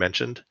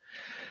mentioned.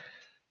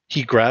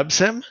 He grabs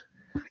him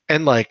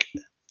and like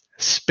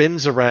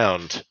spins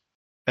around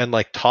and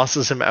like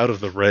tosses him out of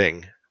the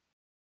ring.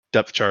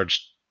 Depth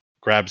Charge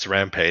grabs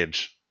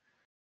Rampage,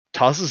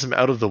 tosses him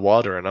out of the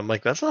water, and I'm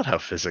like, that's not how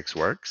physics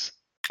works.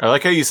 I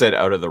like how you said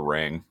out of the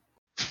ring.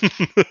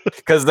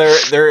 Because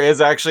there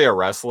is actually a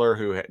wrestler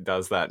who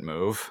does that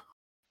move.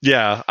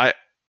 Yeah,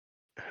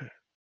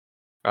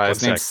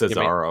 his name's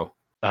Cesaro.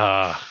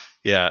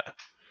 Yeah.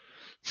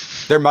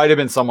 There might have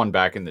been someone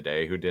back in the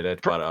day who did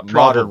it, but a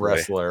modern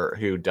wrestler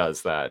who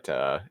does that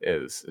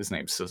his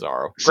name's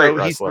Cesaro. Great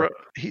wrestler.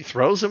 He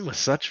throws him with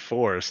such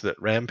force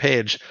that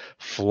Rampage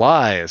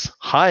flies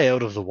high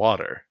out of the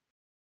water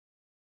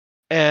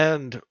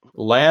and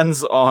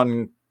lands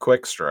on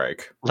Quick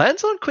Strike.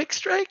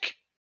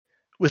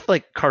 With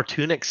like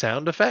cartoonic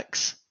sound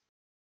effects.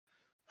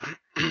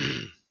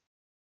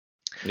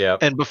 Yeah.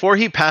 And before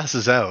he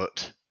passes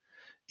out,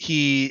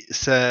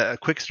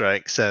 Quick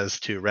Strike says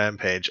to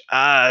Rampage,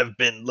 "I've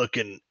been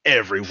looking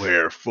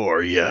everywhere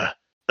for you."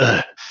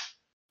 And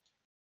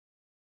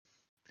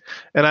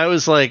I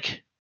was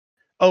like,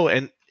 oh,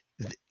 and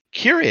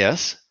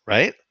curious,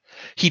 right?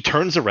 He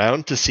turns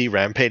around to see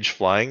Rampage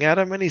flying at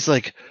him, and he's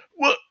like,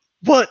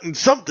 what, and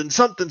something.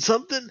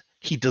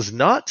 He does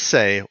not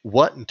say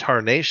what in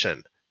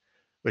tarnation,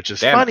 which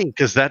is funny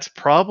because that's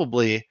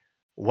probably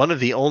one of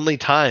the only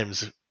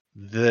times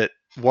that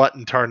what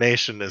in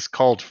tarnation is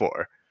called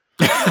for.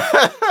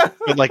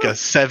 When like a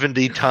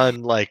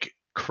 70-ton like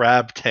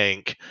crab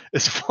tank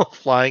is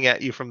flying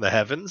at you from the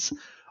heavens.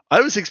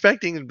 I was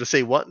expecting him to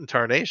say what in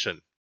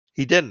tarnation.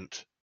 He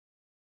didn't.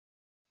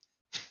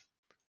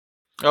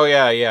 Oh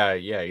yeah.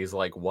 He's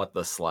like, what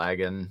the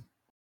slaggin'?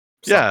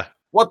 Yeah.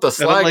 What the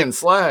slaggin'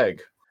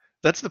 slag?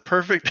 That's the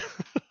perfect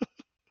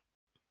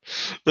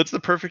That's the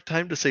perfect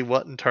time to say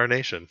what in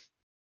tarnation.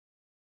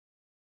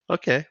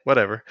 Okay,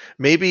 whatever.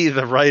 Maybe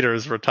the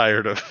writers were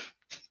tired of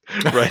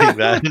writing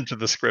that into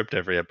the script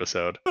every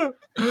episode.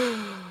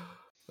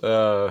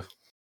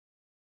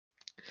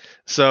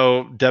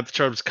 So Depth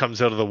Charge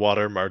comes out of the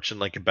water marching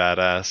like a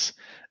badass.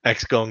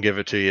 X Gon Give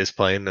It To You is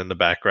playing in the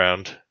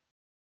background.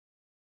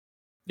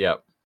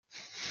 Yep.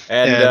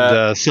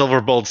 And,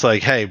 Silverbolt's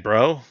like, hey,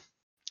 bro,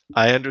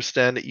 I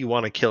understand that you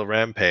want to kill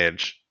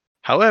Rampage.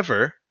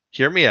 However,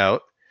 hear me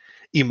out.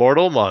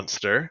 Immortal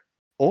monster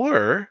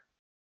or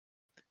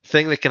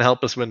thing that can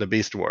help us win the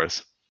Beast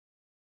Wars.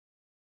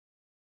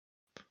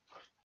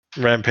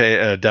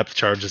 Rampage Depth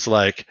Charge is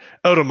like,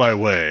 out of my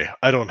way.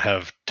 I don't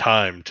have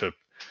time to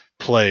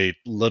play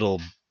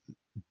little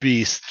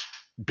Beast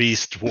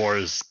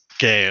Wars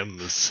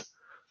games,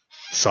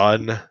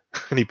 son.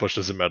 And he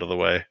pushes him out of the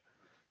way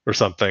or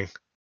something.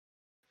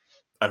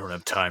 I don't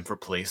have time for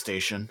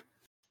PlayStation.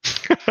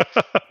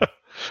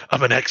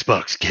 I'm an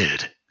Xbox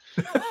kid.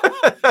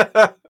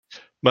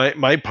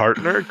 My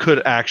partner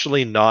could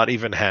actually not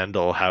even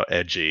handle how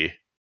edgy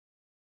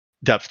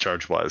Depth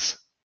Charge was.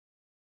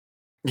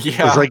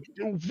 Yeah. It's like,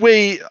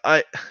 wait,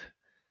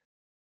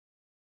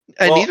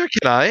 neither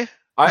can I.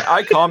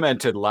 I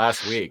commented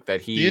last week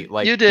that he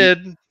you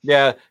did.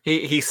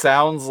 He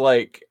sounds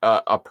like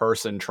a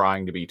person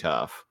trying to be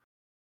tough.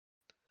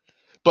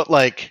 But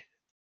like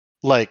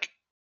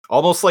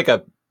almost like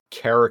a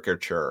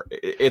caricature.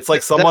 It's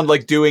like someone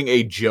like doing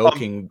a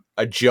joking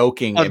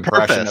impression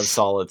purpose. of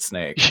Solid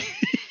Snake.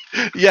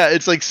 Yeah,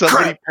 it's like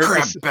somebody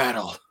crap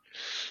battle.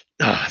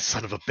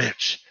 Son of a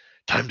bitch.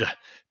 Time to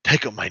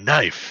take out my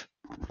knife.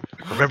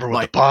 Remember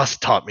what the boss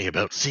taught me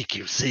about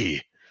CQC.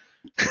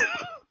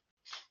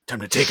 Time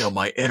to take out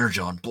my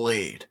Energon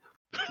blade.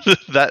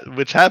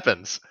 Which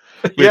happens.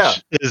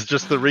 Which is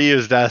just the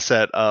reused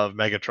asset of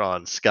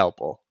Megatron's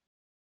scalpel.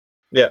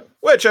 Yeah,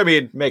 which I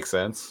mean makes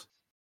sense.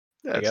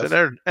 Yeah, it's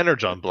an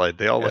Energon blade.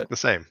 They all look the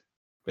same.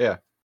 Yeah.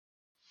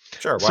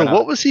 Sure. So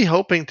what was he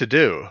hoping to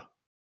do?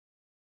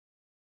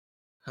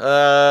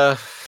 I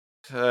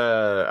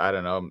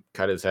don't know.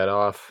 Cut his head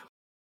off.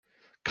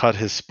 Cut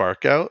his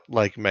spark out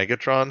like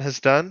Megatron has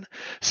done.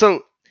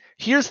 So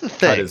here's the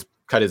thing.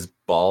 Cut his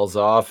balls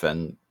off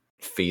and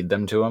feed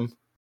them to him.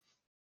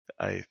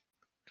 That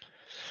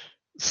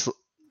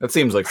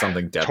seems like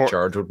something Depth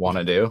Charge would want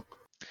to do.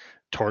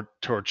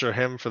 Torture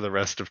him for the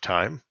rest of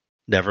time.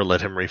 Never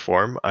let him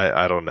reform.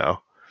 I don't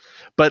know.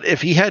 But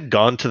if he had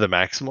gone to the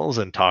Maximals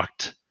and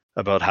talked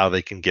about how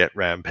they can get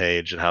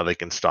Rampage and how they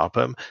can stop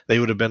him, they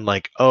would have been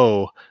like,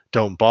 oh,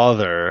 don't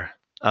bother.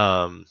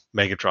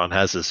 Megatron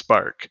has his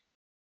spark.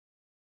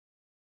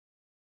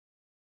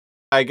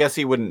 I guess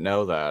he wouldn't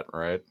know that,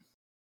 right?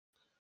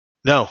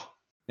 No.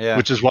 Yeah.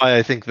 Which is why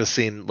I think the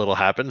scene little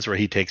happens where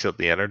he takes out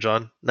the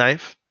Energon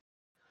knife.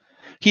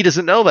 He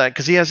doesn't know that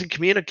because he hasn't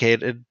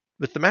communicated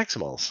with the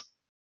Maximals.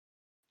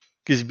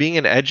 Because he's being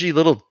an edgy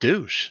little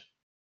douche.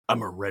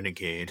 I'm a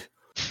renegade.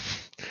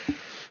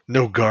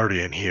 No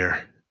Guardian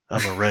here.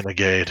 I'm a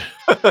renegade.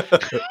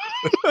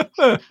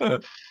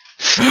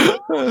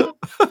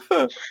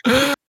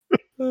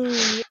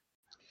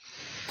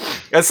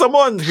 As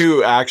someone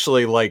who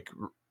actually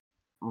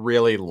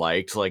really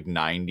liked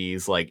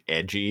 90s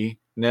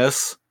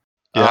edginess,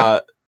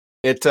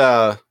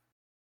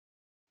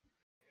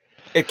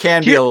 it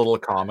can be a little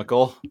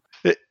comical.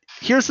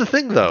 Here's the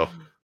thing though.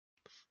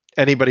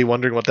 Anybody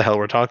wondering what the hell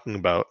we're talking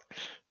about?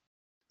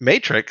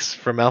 Matrix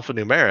from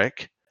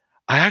Alphanumeric,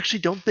 I actually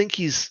don't think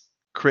he's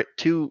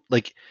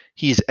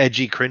he's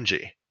edgy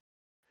cringy.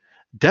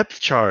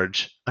 Depth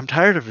Charge, I'm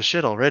tired of his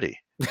shit already.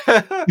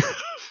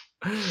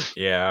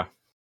 Yeah.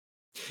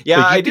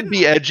 I didn't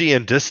be edgy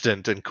and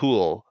distant and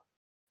cool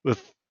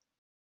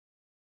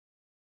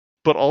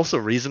but also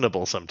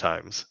reasonable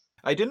sometimes.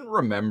 I didn't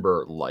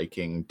remember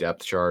liking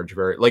Depth Charge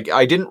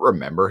I didn't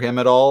remember him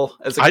at all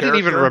as a character. I didn't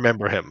even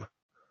remember him.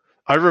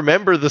 I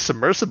remember the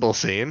submersible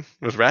scene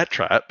with Rat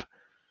Trap.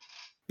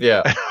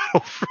 Yeah.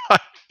 I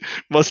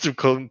must have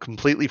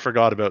completely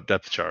forgot about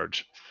Depth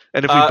Charge.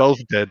 And if we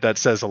both did, that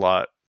says a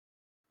lot.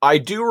 I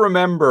do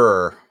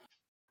remember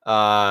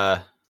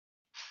I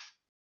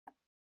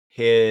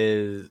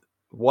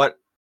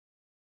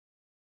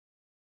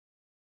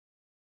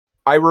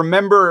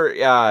remember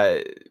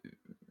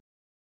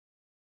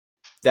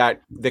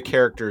that the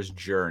character's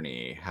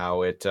journey,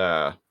 how it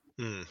how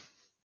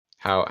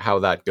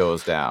that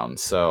goes down.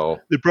 So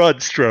the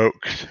broad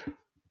strokes.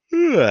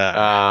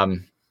 I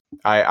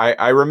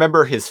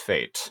remember his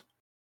fate.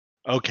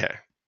 Okay.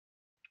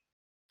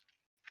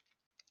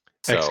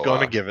 So, X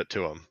gonna give it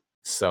to him.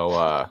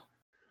 So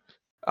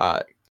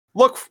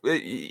look,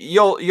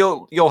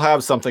 you'll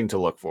have something to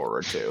look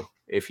forward to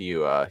if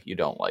you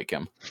don't like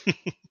him.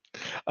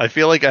 I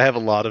feel like I have a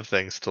lot of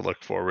things to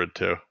look forward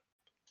to.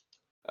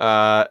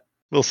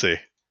 We'll see.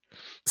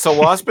 So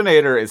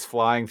Waspinator is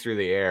flying through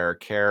the air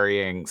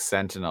carrying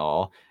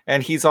Sentinel,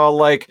 and he's all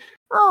like,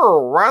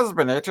 "Oh,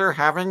 Waspinator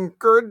having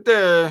good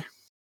day.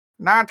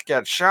 Not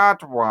get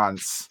shot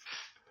once."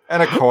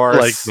 And of course,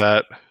 like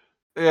that.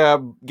 Yeah,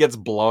 gets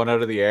blown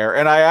out of the air.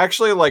 And I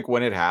actually,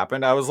 when it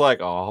happened, I was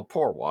like, oh,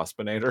 poor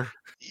Waspinator.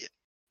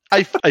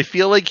 I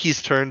feel like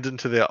he's turned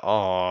into the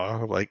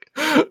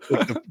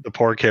the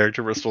poor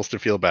character we're supposed to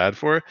feel bad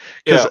for.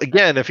 Because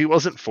again, if he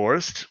wasn't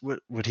forced,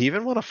 would he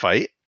even want to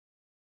fight?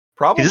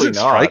 Probably he doesn't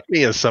not. Strike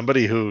me as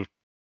somebody who,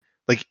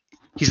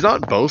 he's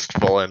not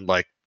boastful and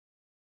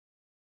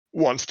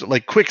wants to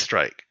Quick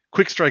Strike.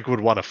 Quick Strike would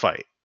want to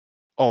fight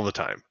all the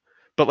time.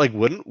 But like,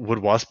 would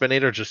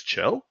Waspinator just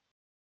chill?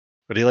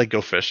 Would he like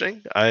go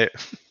fishing? I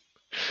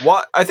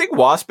think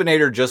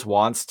Waspinator just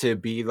wants to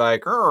be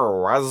like,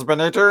 oh,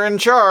 Waspinator in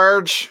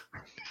charge.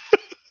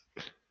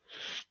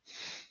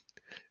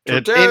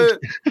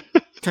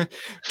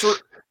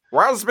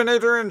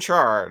 Waspinator in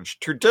charge.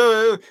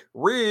 Today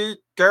we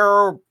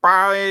go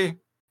buy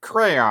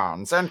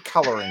crayons and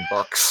coloring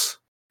books.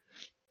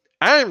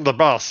 I'm the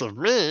boss of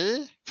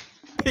me.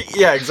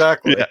 Yeah,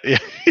 exactly. Yeah,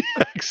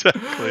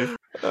 exactly.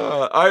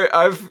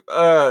 I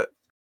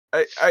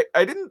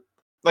didn't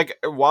like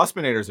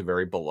Waspinator's a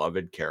very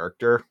beloved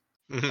character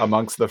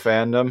amongst the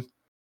fandom,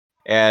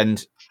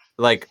 and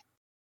like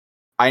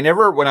when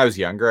I was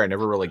younger, I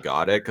never really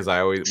got it because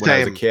when I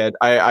was a kid,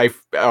 I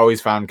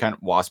always found kind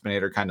of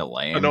Waspinator kind of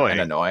lame and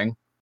annoying.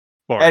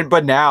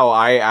 But now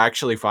I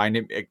actually find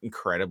him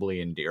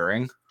incredibly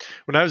endearing.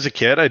 When I was a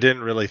kid, I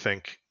didn't really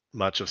think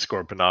much of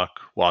Scorponok,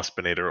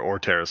 Waspinator, or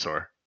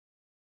Pterosaur.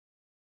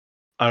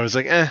 I was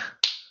like, they're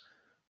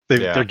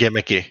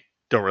gimmicky.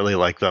 Don't really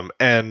like them.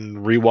 And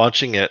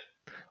rewatching it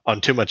on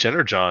Too Much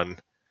Energon,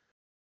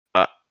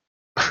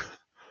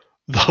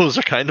 those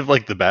are kind of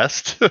like the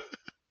best.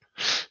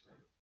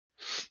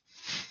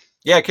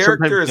 Yeah,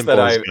 characters that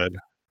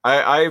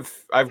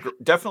I've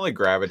definitely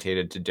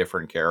gravitated to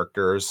different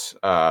characters.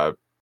 Than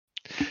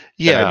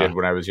I did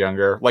when I was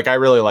younger. Like I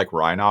really like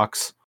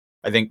Rhinox.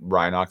 I think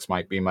Rhinox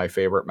might be my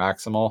favorite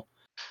Maximal.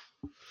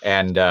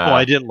 And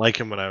I didn't like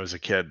him when I was a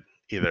kid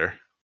either.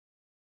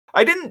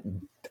 I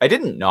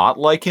didn't not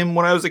like him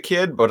when I was a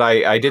kid, but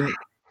I didn't.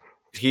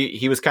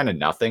 He was kind of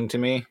nothing to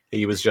me.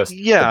 He was just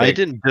I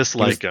didn't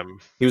dislike him.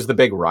 He was the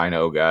big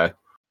Rhino guy.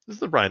 This is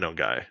the Rhino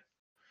guy.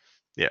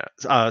 Yeah.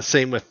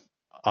 Same with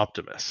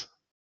Optimus.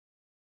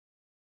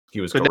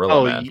 He was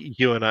Gorilla Man.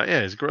 You and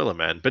I, he's Gorilla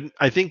Man. But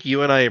I think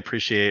you and I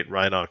appreciate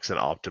Rhinox and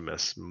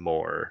Optimus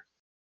more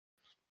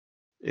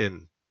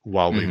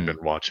while we've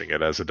been watching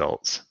it as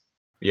adults.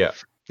 Yeah.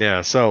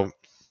 Yeah, so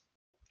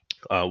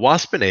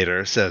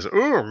Waspinator says,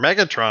 "Ooh,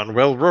 Megatron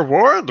will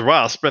reward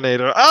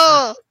Waspinator."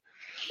 Ah!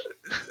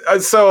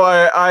 So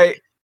I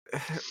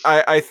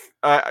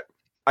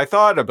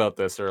thought about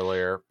this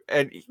earlier,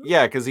 and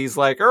yeah, because he's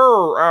like,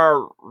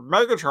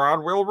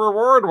 Megatron will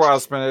reward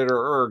Waspinator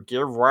or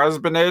give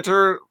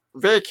Waspinator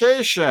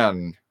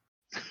vacation.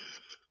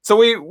 So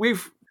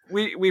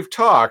we've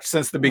talked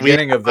since the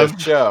beginning of this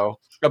show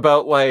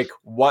about like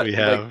what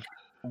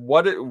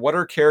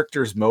are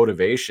characters'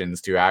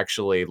 motivations to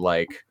actually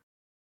like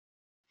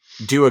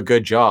do a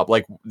good job.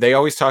 Like they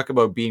always talk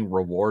about being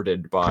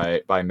rewarded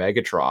by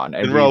Megatron,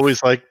 and we're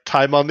always like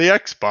time on the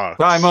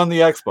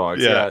Xbox.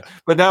 Yeah.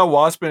 But now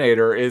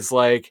Waspinator is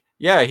like,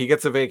 yeah, he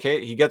gets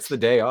he gets the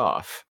day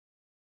off,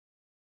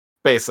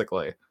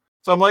 basically.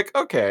 So I'm like,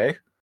 okay,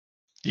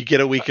 you get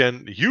a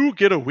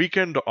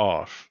weekend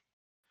off.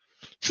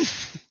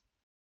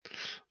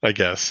 I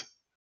guess.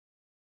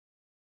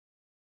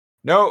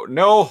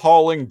 No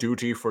hauling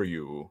duty for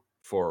you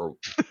for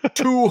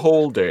 2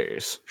 whole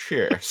days.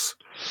 Cheers.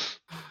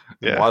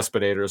 Yeah.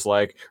 Waspinator's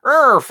like,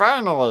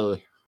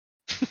 finally.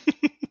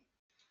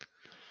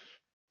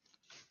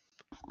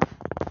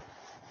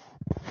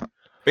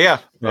 But yeah.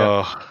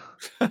 Oh,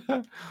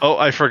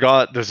 I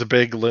forgot. There's a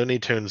big Looney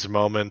Tunes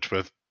moment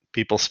with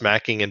people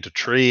smacking into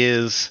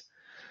trees.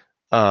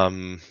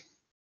 Who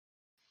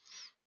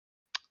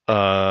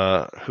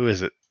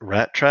is it?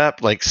 Rat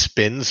Trap like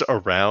spins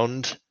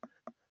around.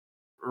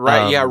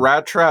 Right,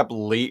 Rat Trap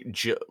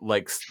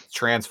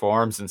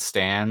transforms and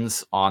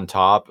stands on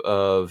top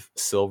of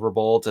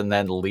Silverbolt and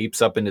then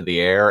leaps up into the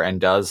air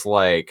and does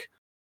like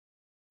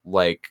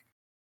a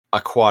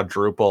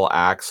quadruple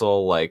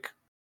axle like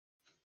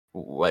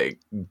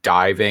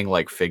diving,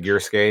 like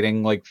figure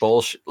skating, like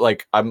bullshit.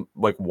 Like I'm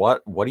like,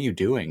 what are you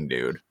doing,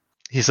 dude?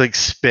 He's like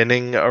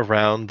spinning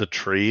around the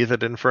tree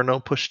that Inferno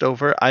pushed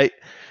over.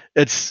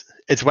 It's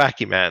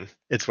wacky, man.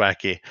 It's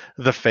wacky.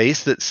 The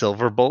face that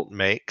Silverbolt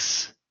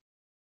makes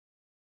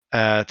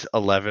at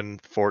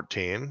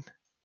 11:14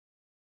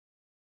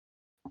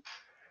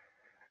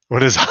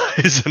 when his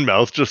eyes and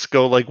mouth just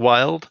go like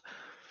wild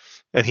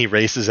and he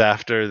races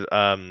after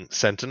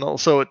Sentinel.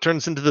 So it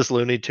turns into this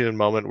Looney Tune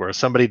moment where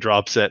somebody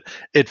drops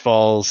it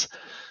falls.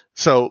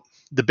 So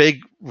the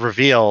big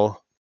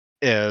reveal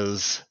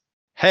is,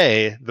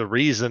 hey, the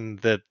reason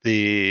that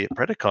the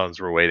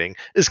Predacons were waiting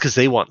is because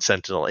they want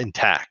Sentinel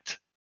intact.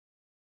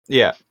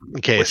 Yeah.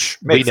 In case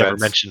we never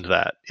mentioned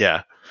that.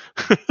 Yeah.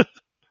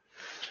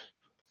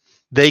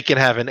 They can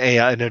have an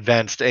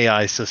advanced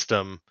AI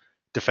system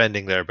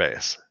defending their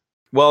base.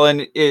 Well,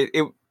 and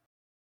it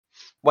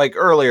like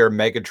earlier,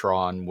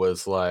 Megatron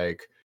was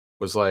like,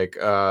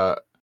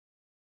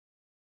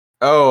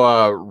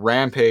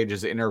 Rampage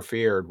has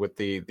interfered with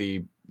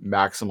the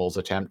Maximal's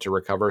attempt to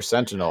recover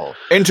Sentinel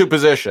into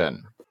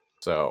position.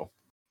 So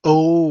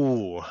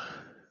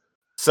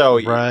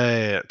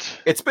right,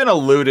 it's been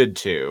alluded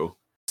to.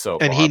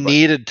 And he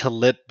needed to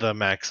let the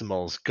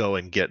Maximals go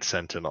and get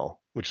Sentinel,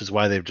 which is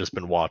why they've just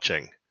been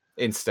watching.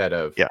 Instead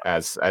of,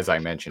 as I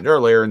mentioned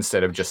earlier,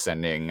 instead of just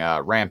sending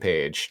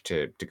Rampage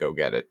to go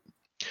get it.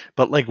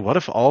 But like, what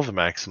if all the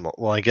Maximal?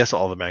 Well, I guess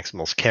all the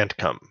Maximals can't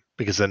come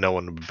because then no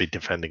one would be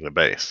defending the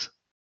base.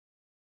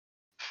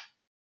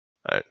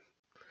 Right.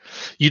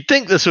 You'd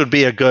think this would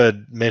be a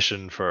good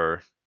mission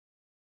for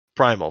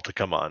Primal to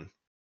come on.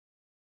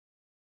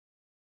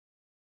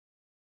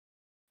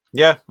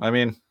 Yeah, I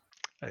mean,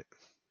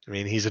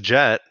 He's a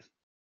jet.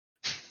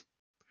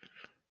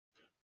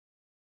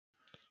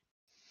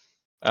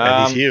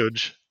 And he's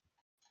huge.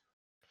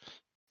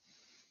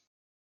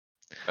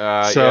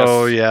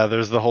 So yes. yeah,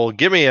 there's the whole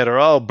 "gimme it or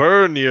I'll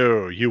burn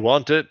you. You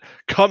want it?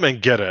 Come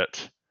and get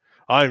it.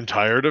 I'm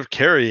tired of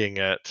carrying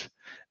it."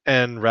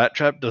 And Rat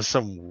Trap does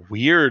some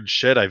weird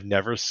shit I've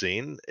never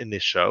seen in the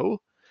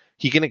show.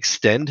 He can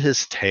extend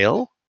his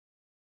tail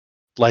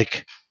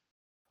like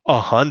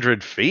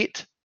 100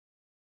 feet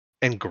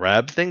and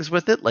grab things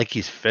with it like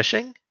he's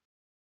fishing.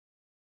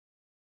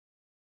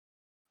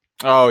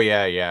 Oh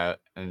yeah.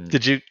 And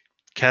Did you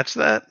catch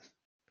that?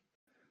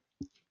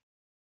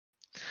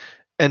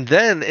 And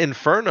then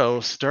Inferno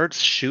starts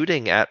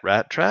shooting at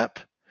Rat Trap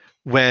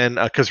when,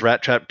 because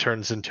Rat Trap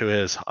turns into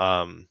his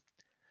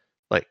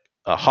like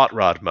a hot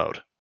rod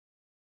mode,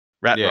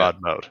 rod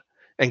mode,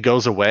 and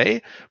goes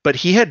away. But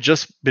he had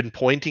just been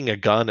pointing a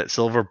gun at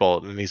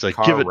Silverbolt, and he's like,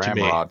 "Give it to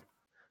me."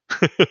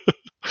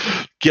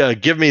 Yeah,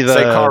 give me the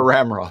say car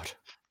ramrod.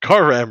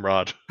 Car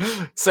ramrod.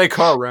 Say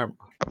car ramrod.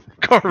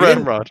 Car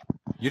ramrod.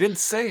 You didn't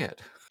say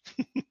it.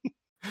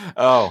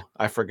 Oh,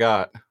 I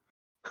forgot.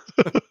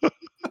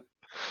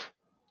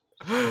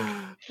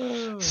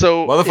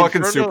 So motherfucking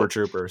Inferno, Super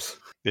Troopers.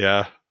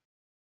 Yeah,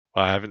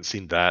 I haven't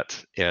seen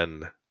that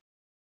in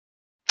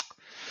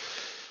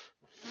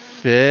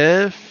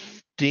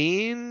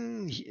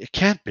 15. It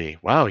can't be.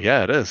 Wow,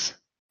 yeah, it is.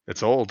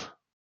 It's old.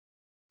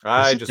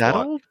 I Is it just that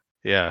watched. old?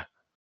 Yeah.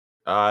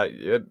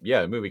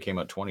 The movie came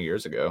out 20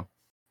 years ago.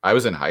 I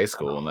was in high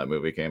school when that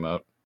movie came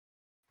out.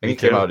 I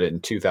think it came out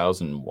in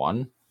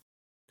 2001.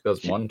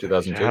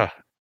 2002. Yeah,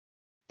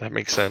 that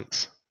makes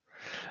sense.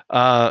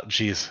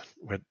 Geez.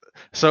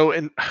 So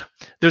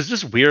there's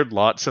just weird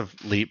lots of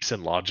leaps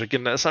in logic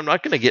in this. I'm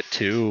not going to get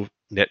too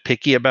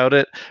nitpicky about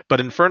it, but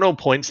Inferno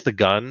points the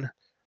gun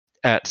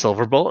at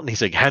Silverbolt and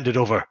he's like, "Hand it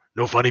over,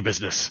 no funny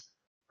business,"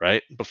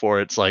 right? Before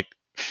it's like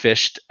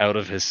fished out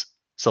of his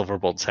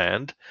Silverbolt's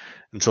hand.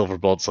 And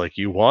Silverbolt's like,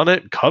 "You want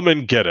it? Come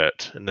and get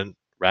it." And then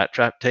Rat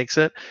Trap takes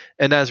it.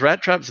 And as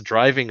Rat Trap's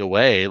driving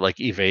away, like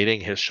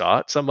evading his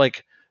shots, I'm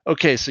like,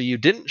 okay, so you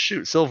didn't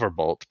shoot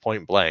Silverbolt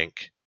point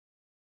blank,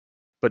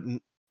 but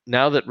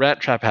now that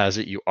Rat Trap has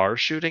it, you are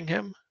shooting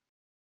him?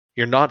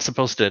 You're not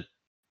supposed to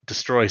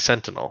destroy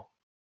Sentinel.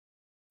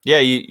 Yeah,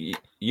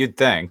 you'd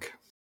think.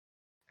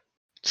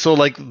 So,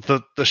 like,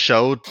 the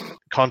show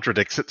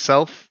contradicts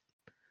itself,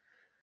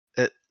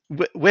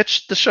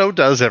 which the show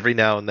does every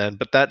now and then,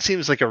 but that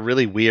seems like a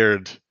really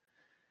weird...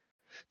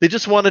 They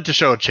just wanted to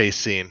show a chase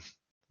scene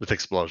with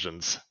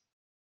explosions.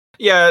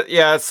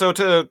 Yeah. So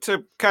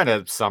to kind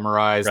of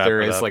summarize, Wrap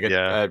there it is up, like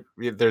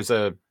there's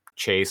a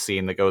chase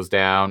scene that goes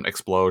down,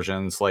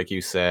 explosions, like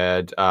you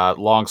said.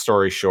 Long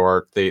story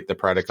short, the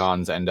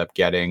Predacons end up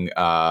getting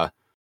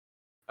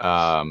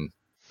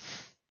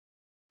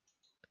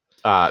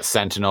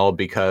Sentinel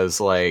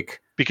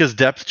because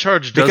Depth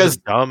Charge does a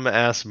dumb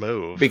ass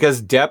move.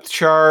 Because Depth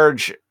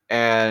Charge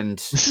and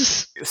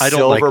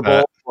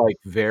Silverbolt like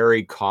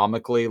very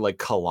comically like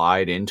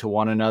collide into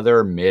one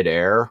another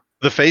midair.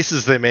 The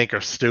faces they make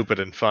are stupid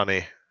and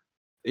funny.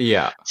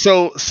 Yeah.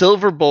 So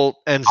Silverbolt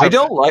ends up... I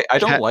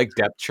don't like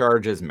Depth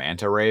Charge's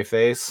Manta Ray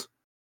face.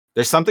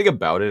 There's something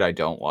about it I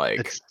don't like.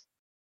 It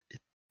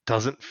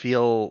doesn't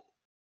feel...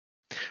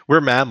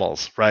 We're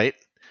mammals, right?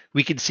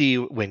 We can see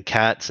when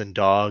cats and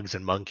dogs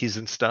and monkeys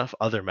and stuff,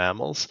 other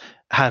mammals,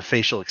 have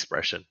facial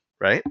expression,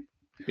 right?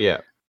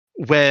 Yeah.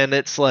 When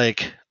it's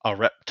like a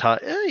reptile,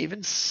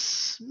 even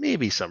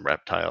maybe some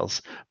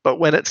reptiles, but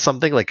when it's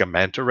something like a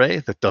manta ray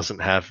that doesn't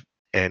have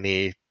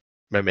any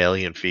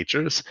mammalian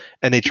features,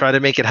 and they try to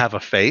make it have a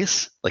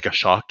face, like a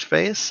shocked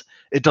face,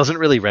 it doesn't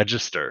really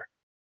register.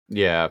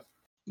 Yeah.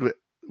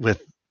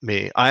 With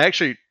me. I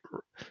actually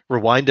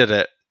rewinded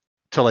it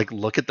to like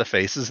look at the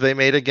faces they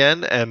made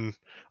again, and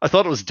I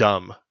thought it was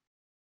dumb.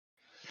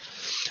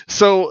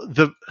 So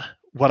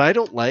what I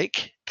don't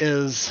like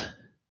is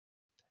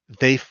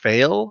they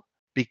fail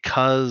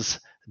because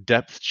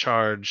Depth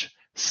Charge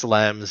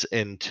slams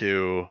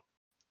into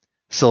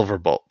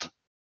Silverbolt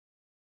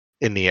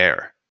in the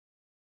air.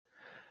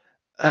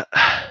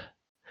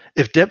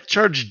 If Depth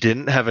Charge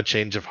didn't have a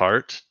change of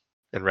heart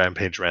and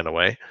Rampage ran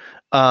away,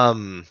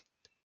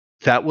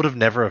 that would have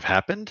never have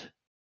happened.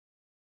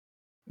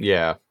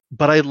 Yeah.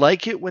 But I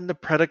like it when the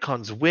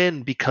Predacons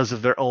win because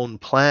of their own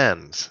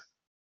plans,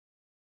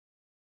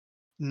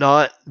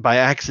 not by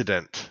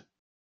accident.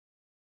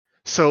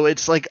 So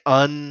it's like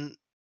I'm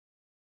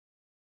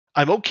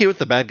okay with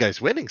the bad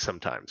guys winning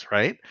sometimes,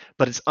 right?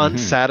 But it's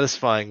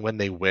unsatisfying when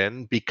they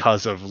win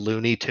because of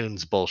Looney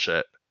Tunes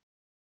bullshit.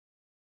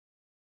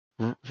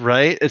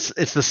 Right?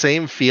 It's the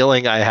same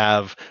feeling I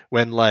have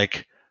when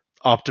like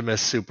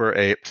Optimus super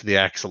aped the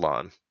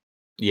Axelon.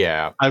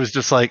 Yeah. I was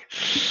just like,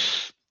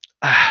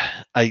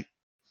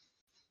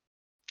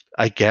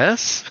 I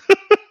guess.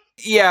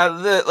 Yeah,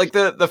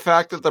 the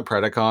fact that the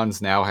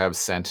Predacons now have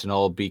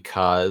Sentinel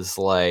because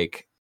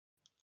like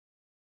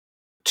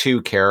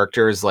two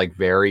characters like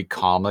very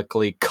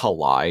comically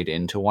collide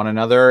into one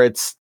another.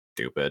 It's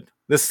stupid.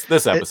 This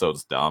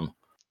episode's dumb.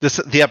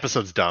 The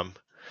episode's dumb.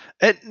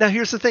 And now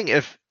here's the thing: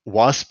 if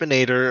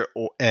Waspinator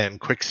and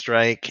Quick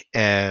Strike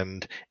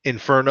and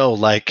Inferno,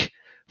 like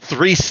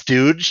Three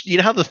Stooge, you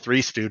know how the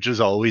Three Stooges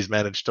always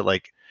manage to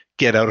like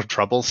get out of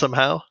trouble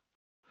somehow?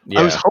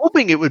 Yeah. I was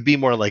hoping it would be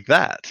more like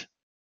that.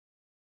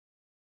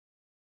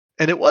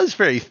 And it was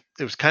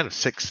kind of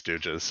Six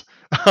Stooges.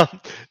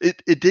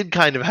 It did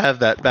kind of have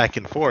that back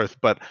and forth,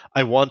 but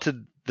I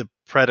wanted the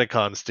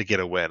Predacons to get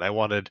a win. I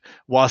wanted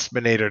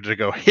Waspinator to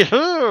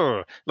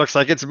go, looks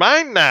like it's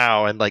mine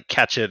now, and like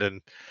catch it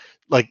and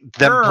like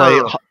them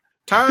play.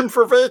 Time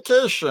for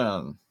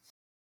vacation.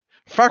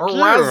 Fuck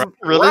you! I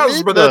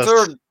really need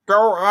this.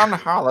 Go on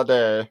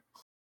holiday.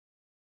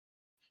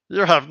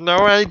 You have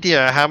no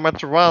idea how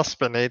much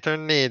Waspinator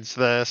needs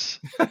this.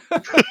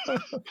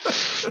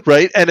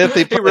 Right? And if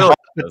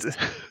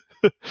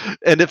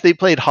they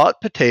played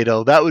Hot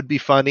Potato, that would be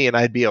funny and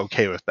I'd be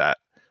okay with that.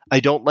 I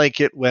don't like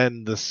it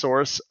when the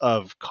source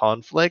of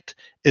conflict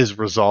is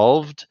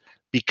resolved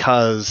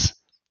because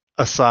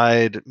one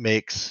side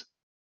makes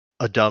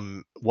a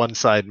dumb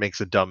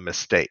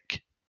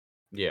mistake.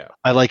 Yeah.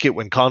 I like it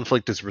when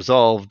conflict is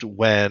resolved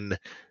when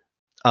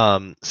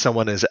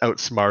someone is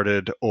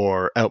outsmarted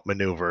or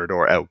outmaneuvered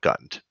or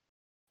outgunned.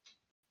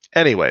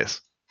 Anyways,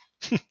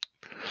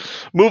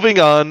 moving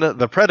on,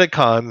 the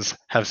Predacons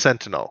have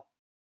Sentinel.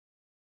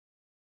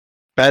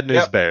 Bad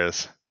news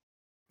bears.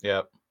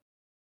 Yep.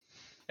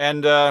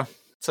 And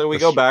so we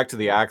go back to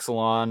the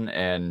Axelon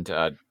and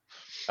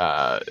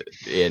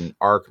in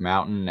Arc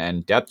Mountain,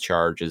 and Depth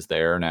Charge is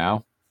there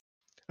now.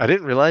 I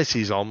didn't realize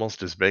he's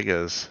almost as big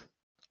as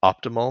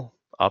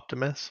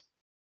Optimus.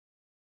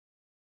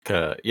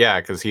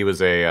 Yeah, because he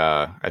was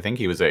I think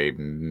he was a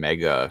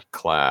Mega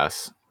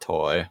class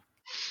toy.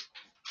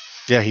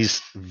 Yeah,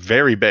 he's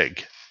very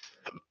big.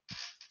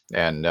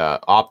 And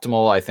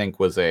Optimal, I think,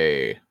 was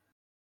a.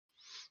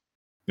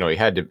 He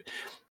had to.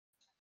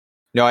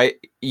 No,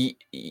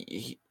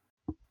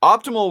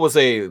 Optimal was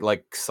a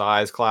like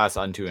size class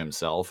unto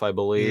himself, I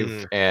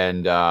believe,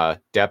 and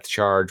Depth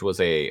Charge was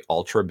a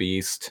Ultra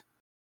Beast,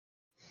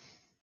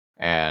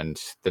 and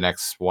the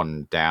next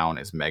one down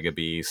is Mega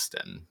Beast,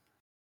 and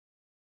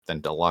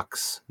then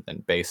Deluxe,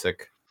 then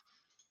Basic.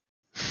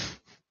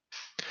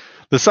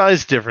 The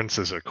size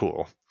differences are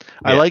cool.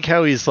 Yeah. I like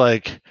how he's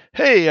like,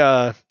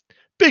 "Hey,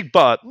 Big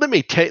Bot,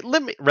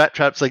 Rat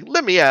Trap's like,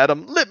 let me at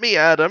him,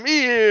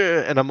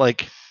 yeah," and I'm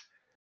like,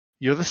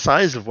 "You're the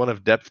size of one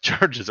of Depth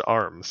Charge's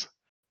arms."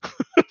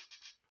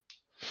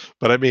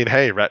 But I mean,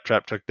 hey, Rat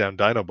Trap took down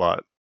Dinobot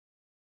a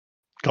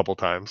couple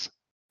times.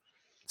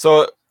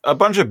 So a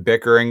bunch of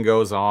bickering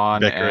goes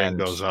on.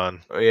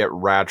 Yeah,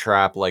 Rat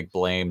Trap like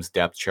blames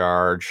Depth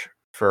Charge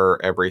for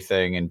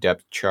everything, and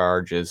Depth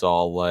Charge is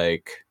all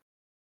like,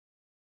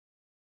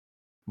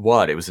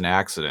 "What? It was an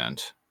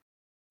accident.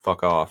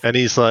 Fuck off." And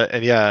he's like,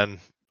 and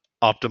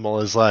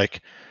Optimal is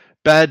like,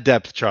 "Bad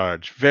Depth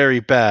Charge, very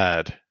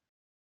bad."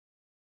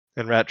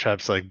 And Rat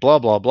Trap's like, "Blah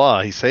blah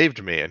blah. He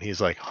saved me." And he's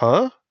like,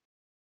 "Huh?"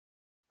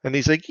 And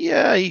he's like,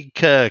 "Yeah, he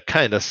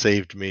kind of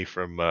saved me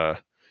from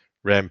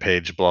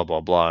Rampage. Blah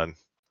blah blah." And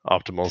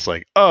Optimal's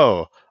like,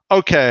 "Oh,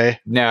 okay."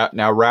 Now,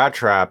 Rat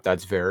Trap,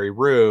 that's very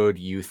rude.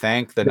 You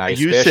thank the nice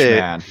fish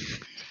man.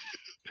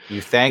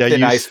 You thank the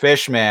nice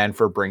fish man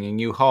for bringing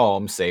you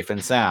home safe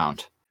and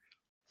sound.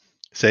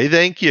 Say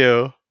thank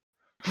you.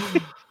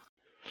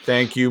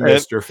 Thank you,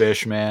 Mr.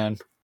 Fishman.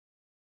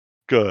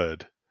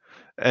 Good.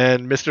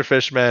 And Mr.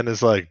 Fishman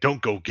is like,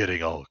 "Don't go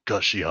getting all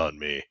gushy on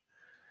me."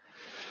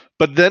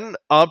 But then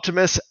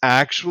Optimus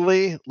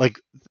actually, like,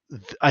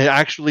 I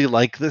actually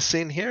like this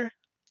scene here.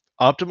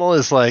 Optimal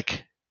is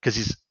like, because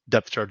he's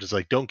Depth Charge is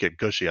like, "Don't get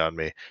gushy on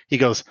me." He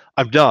goes,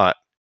 "I'm not.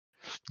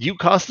 You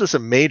cost us a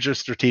major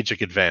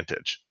strategic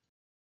advantage.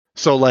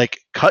 So, like,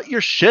 cut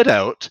your shit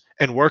out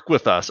and work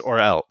with us or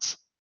else."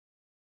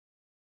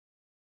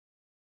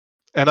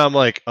 And I'm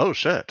like, oh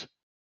shit.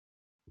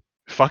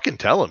 Fucking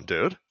tell him,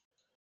 dude.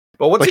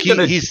 But what's he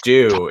gonna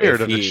do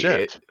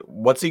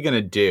what's he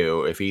gonna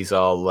do if he's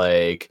all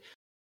like,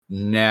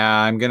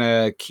 "Nah, I'm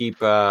gonna keep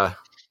going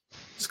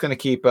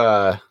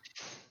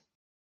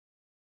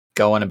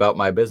about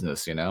my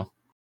business,"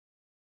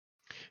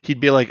 He'd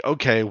be like,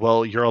 "Okay,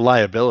 well, you're a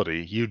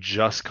liability. You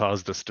just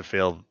caused us to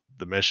fail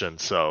the mission,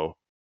 so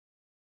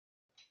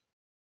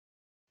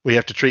we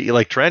have to treat you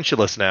like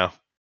Tarantulas now."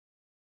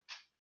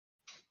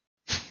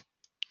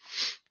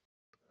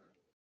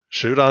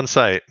 Shoot on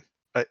sight.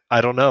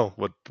 I don't know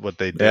what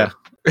they do. Yeah.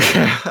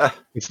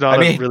 It's not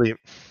really.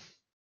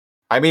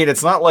 I mean,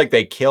 it's not like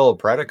they kill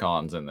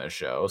Predacons in this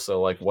show,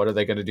 so like, what are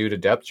they going to do to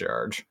Depth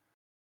Charge?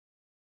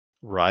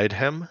 Ride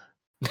him?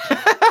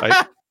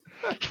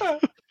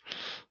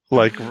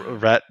 Like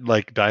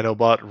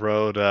Dinobot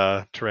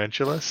rode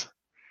Tarantulas?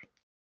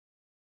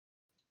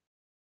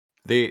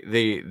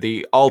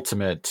 The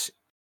ultimate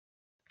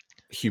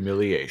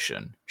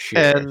humiliation.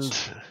 Cheers.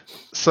 And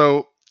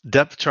so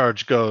depth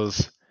charge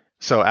goes.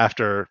 So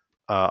after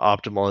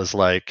Optimal is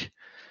like,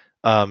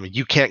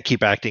 you can't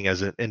keep acting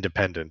as an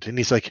independent, and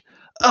he's like,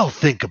 I'll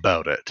think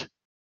about it.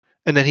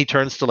 And then he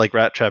turns to like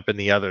Rat Trap and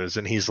the others,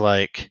 and he's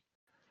like,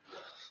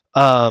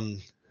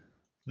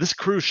 this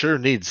crew sure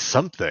needs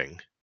something.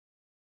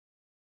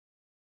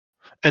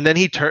 And then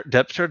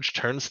depth charge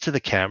turns to the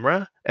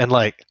camera and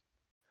like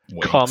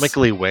Winks.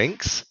 comically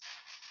winks.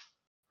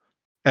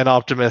 And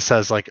Optimus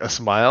has like a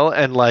smile,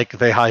 and like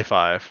they high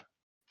five.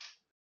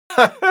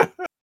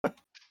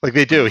 Like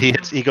they do.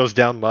 He goes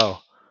down low.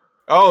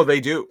 Oh,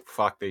 they do.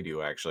 Fuck, they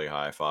do actually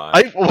high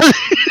five.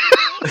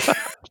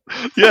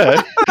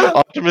 Yeah,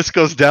 Optimus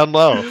goes down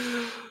low.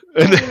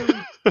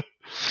 And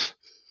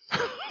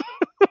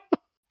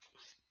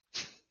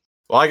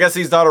Well, I guess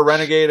he's not a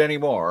renegade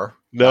anymore.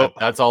 Nope.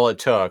 That's all it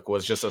took,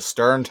 was just a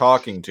stern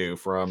talking to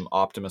from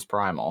Optimus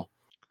Primal.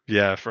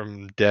 Yeah,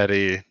 from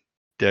Daddy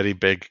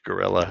Big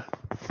Gorilla.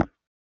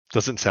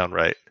 Doesn't sound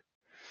right.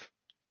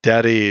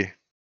 Daddy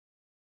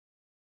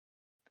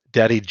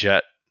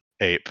Jet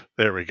Ape.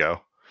 There we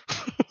go.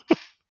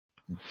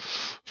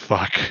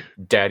 Fuck.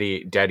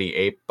 Daddy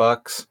Ape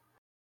Bucks.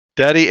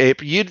 Daddy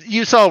Ape.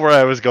 You saw where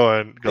I was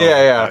going.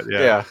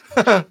 Yeah.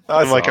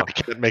 I'm like, I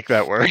can't make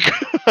that work.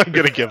 I'm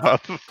gonna give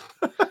up.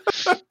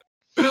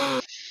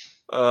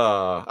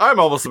 I'm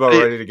almost about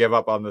ready to give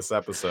up on this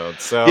episode.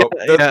 So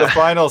the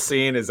final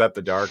scene is at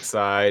the dark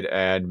side,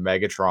 and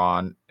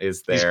Megatron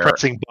is there. He's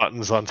pressing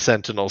buttons on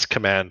Sentinel's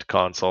command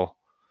console,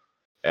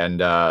 and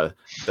the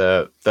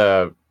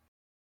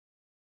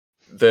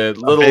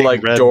little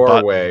like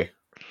doorway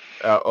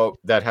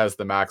that has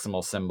the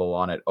Maximal symbol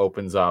on it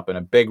opens up, and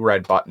a big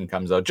red button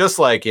comes out, just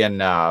like in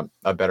A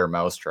Better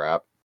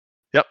Mousetrap.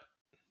 Yep.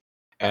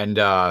 And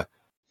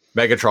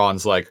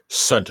Megatron's like,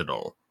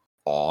 Sentinel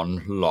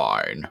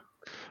online.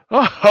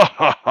 And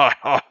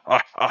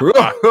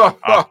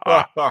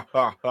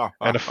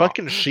a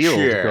fucking shield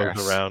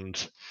goes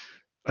around.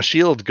 A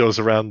shield goes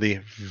around the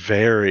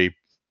very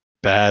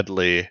bad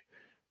looking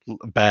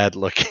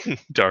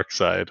dark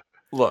side.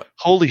 Look,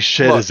 holy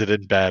shit, is it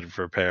in bad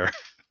repair?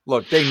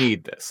 Look, they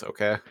need this,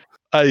 okay?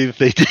 They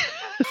did.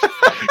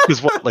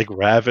 Because like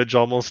Ravage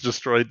almost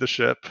destroyed the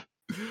ship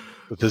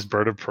with his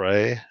bird of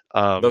prey.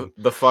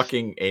 The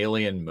fucking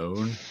alien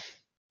moon.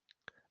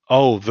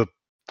 Oh,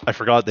 I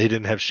forgot they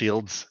didn't have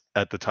shields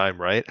at the time,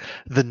 right?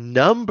 The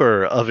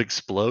number of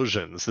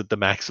explosions that the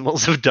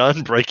Maximals have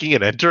done breaking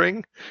and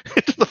entering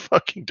into the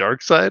fucking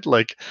dark side,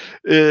 like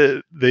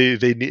they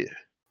need.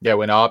 Yeah,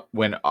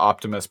 when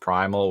Optimus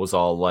Primal was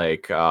all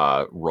like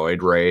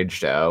roid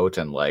raged out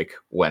and like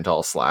went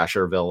all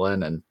slasher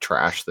villain and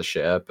trashed the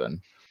ship,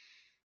 and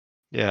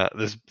yeah,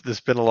 there's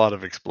been a lot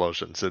of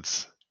explosions.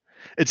 It's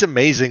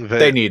amazing that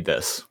they need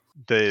this.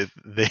 They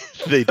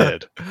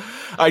did.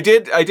 I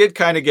did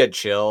kind of get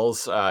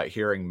chills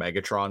hearing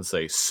Megatron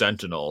say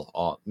Sentinel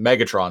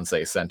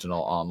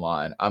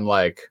online. I'm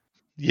like,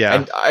 yeah,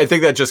 and I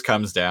think that just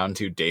comes down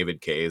to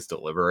David Kay's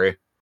delivery.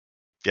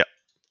 Yep,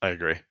 I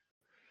agree.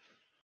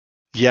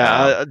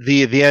 Yeah,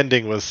 the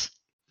ending was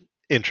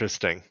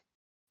interesting.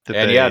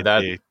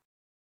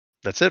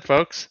 That's it,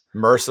 folks.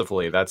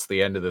 Mercifully, that's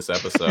the end of this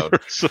episode.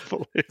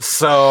 Mercifully.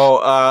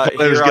 So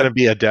there's going to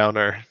be a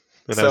downer.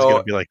 And I was going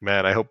to be like,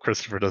 man, I hope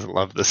Christopher doesn't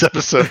love this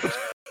episode.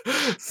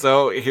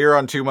 So here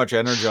on Too Much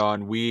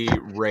Energon, we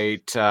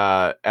rate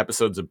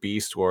episodes of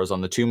Beast Wars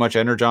on the Too Much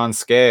Energon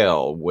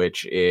scale,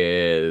 which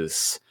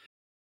is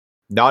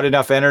not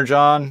enough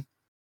Energon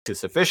to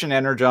sufficient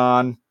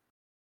Energon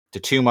to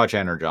too much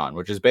Energon,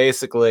 which is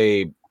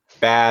basically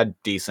bad,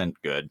 decent,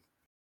 good.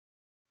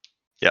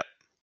 Yep.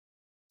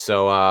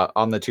 So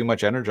on the Too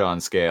Much Energon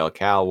scale,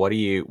 Cal, what are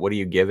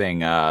you giving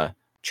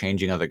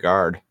Changing of the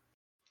Guard?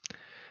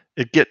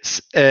 It gets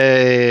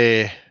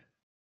a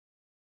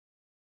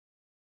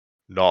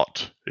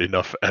not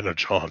enough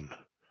Energon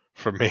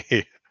for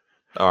me.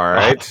 All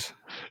right.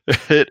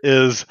 It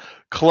is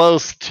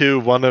close to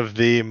one of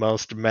the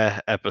most meh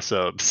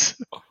episodes.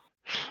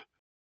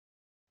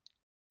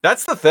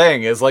 That's the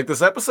thing, is like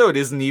this episode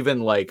isn't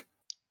even like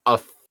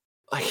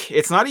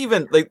it's not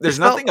even like there's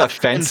nothing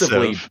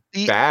offensively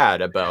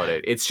bad about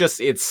it. It's just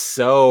it's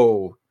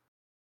so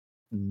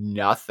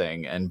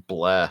nothing and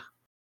bleh.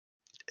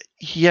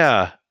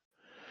 Yeah.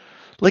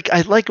 Like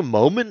I like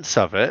moments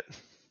of it.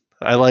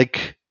 I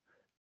like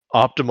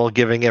Optimal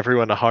giving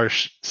everyone a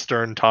harsh,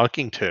 stern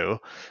talking to.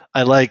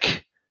 I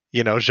like,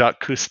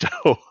 Jacques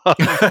Cousteau.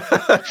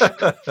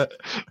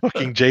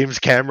 Fucking James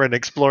Cameron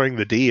exploring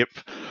the deep.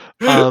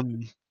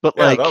 But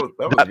yeah, like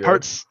that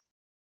part's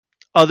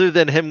other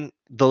than him,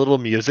 the little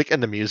music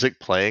and the music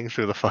playing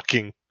through the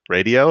fucking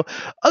radio,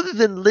 other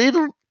than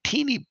little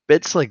teeny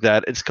bits like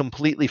that, it's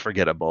completely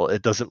forgettable.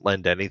 It doesn't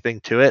lend anything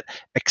to it,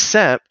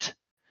 except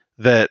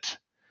that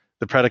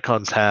the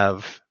Predacons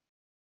have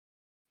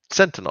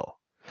Sentinel.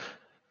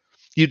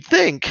 You'd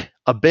think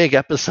a big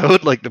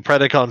episode like the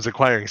Predacons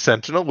acquiring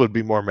Sentinel would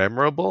be more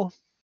memorable.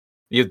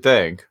 You'd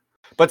think.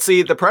 But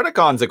see, the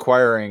Predacons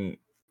acquiring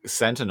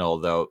Sentinel,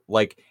 though,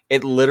 like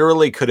it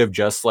literally could have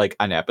just like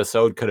an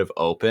episode could have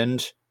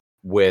opened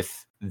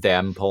with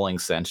them pulling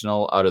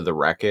Sentinel out of the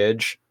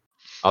wreckage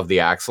of the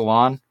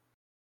Axelon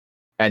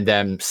and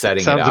them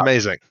setting it Sounds up.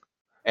 amazing.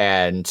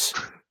 And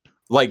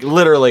like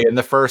literally in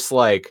the first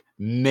like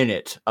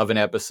minute of an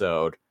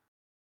episode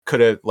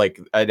could have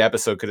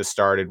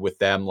started with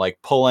them like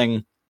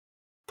pulling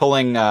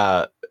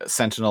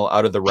Sentinel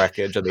out of the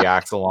wreckage of the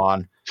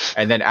Axelon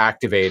and then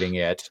activating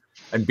it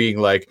and being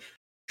like,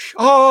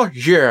 oh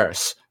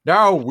yes,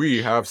 now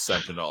we have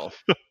Sentinel.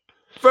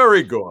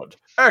 Very good.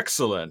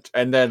 Excellent.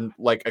 And then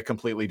like a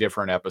completely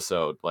different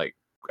episode, like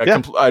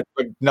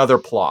another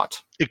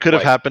plot. It could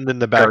have like, happened in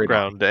the carried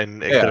background,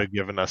 and it could have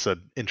given us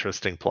an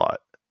interesting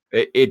plot.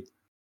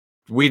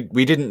 We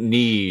didn't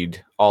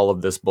need all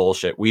of this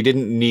bullshit. We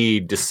didn't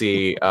need to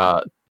see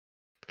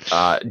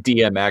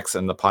DMX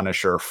and the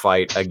Punisher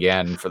fight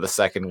again for the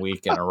second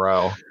week in a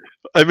row.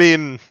 I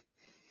mean,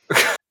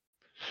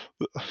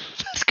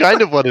 that's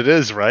kind of what it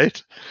is,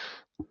 right?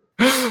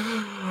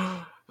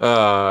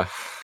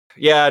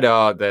 Yeah,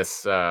 no,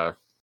 this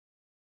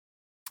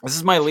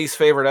is my least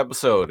favorite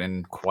episode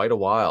in quite a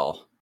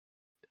while.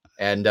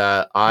 And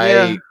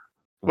I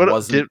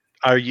wasn't.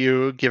 Are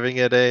you giving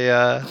it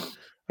a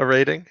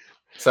rating?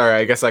 Sorry,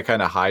 I guess I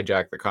kind of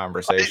hijacked the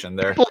conversation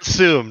there. People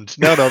assumed.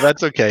 No,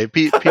 that's okay.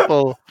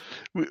 People,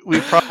 we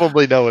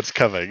probably know what's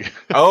coming.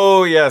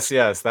 Oh, yes.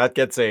 That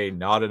gets a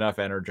not enough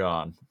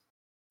energon.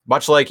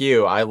 Much like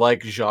you, I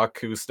like Jacques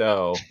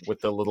Cousteau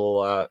with the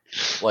little,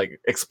 like,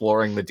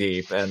 exploring the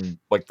deep and,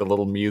 like, the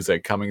little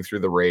music coming through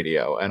the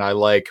radio. And I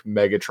like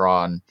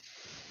Megatron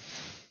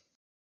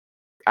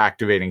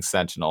activating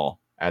Sentinel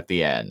at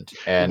the end.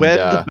 And when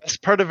the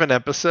best part of an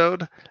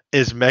episode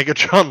is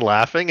Megatron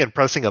laughing and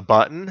pressing a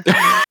button.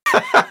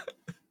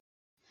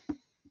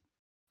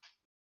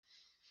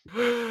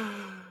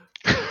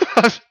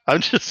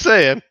 I'm just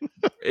saying.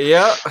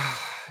 Yeah,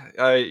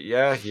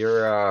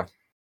 you're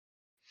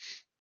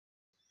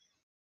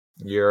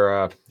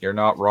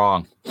not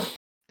wrong.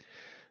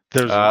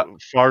 There's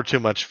far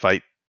too much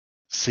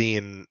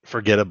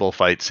forgettable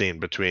fight scene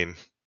between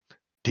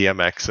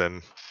DMX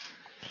and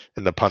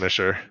the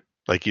Punisher.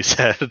 Like you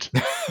said.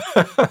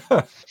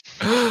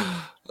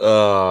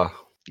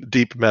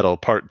 Deep Metal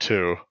Part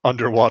 2,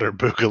 Underwater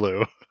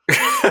Boogaloo.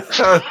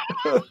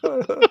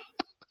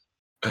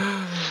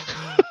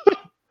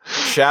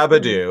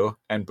 Shabadoo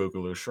and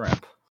Boogaloo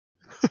Shrimp.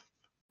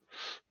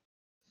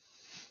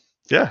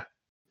 Yeah.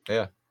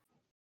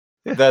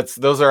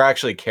 Those are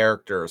actually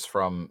characters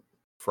from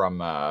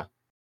that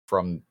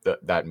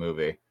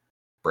movie.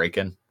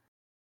 Breakin'.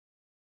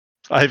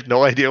 I have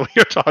no idea what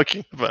you're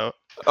talking about.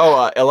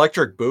 Oh,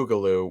 Electric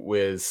Boogaloo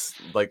was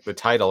like the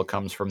title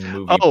comes from the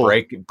movie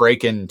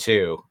Breakin'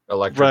 2.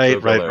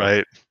 Electric Boogaloo.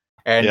 Right.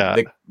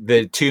 And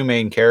the two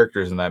main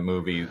characters in that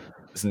movie's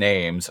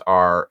names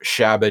are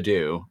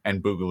Shabadoo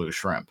and Boogaloo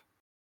Shrimp.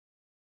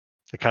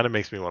 It kind of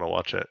makes me want to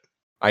watch it.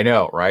 I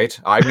know, right?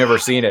 I've never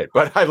seen it,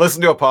 but I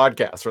listened to a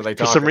podcast where they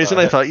talk. For some reason,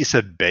 I thought you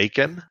said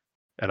bacon,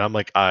 and I'm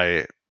like,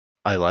 I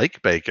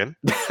like bacon.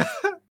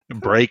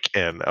 Break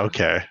in,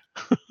 okay.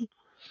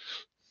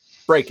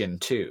 Breakin'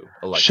 2.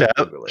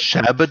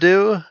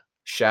 Shabadoo,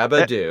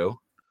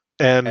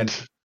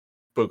 and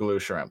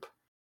Boogaloo Shrimp.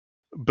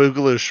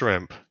 Boogaloo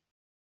Shrimp.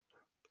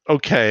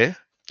 Okay.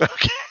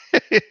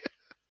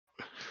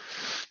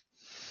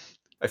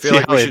 I feel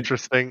like we should.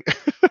 Interesting.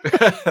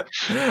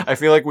 I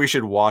feel like we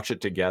should watch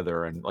it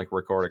together and like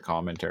record a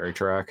commentary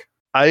track.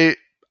 I'd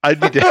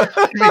be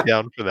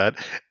down, for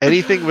that.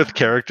 Anything with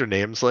character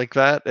names like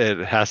that, it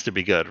has to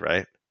be good,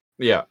 right?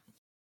 Yeah.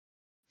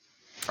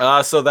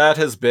 So that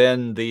has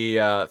been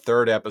the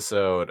third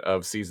episode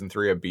of season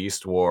 3 of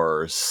Beast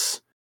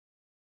Wars.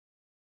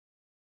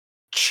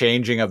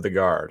 Changing of the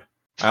Guard.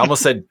 I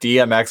almost said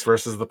DMX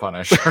versus the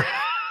Punisher.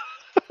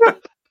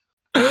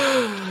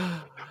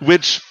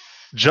 Which,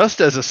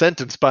 just as a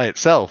sentence by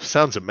itself,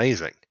 sounds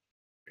amazing.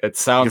 It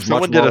sounds if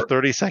someone did a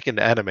 30-second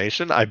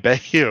animation, I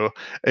bet you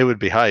it would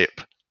be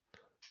hype.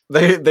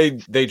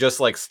 They just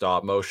like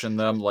stop motion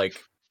them like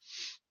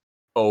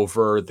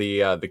over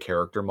the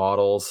character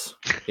models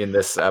in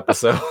this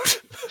episode.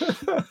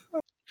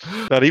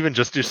 Not even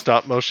just do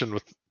stop motion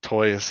with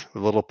toys, the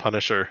little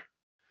Punisher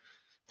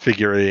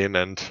figurine,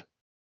 and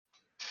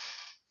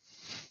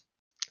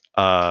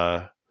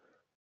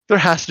there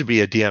has to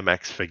be a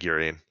DMX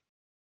figurine.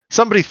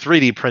 Somebody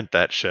 3D print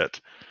that shit.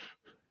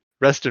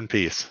 Rest in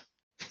peace.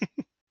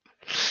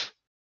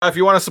 If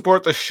you want to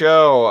support the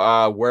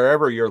show,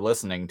 wherever you're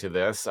listening to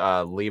this,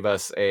 leave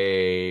us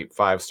a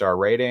 5-star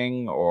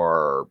rating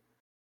or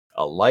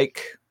a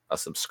like, a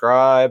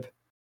subscribe,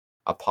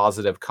 a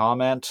positive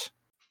comment,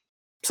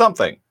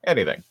 something,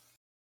 anything.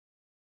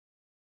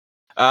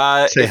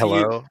 Say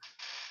hello.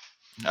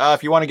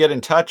 If you want to get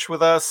in touch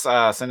with us,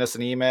 send us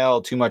an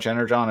email,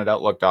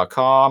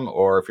 toomuchenergon@outlook.com,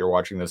 or if you're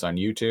watching this on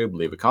YouTube,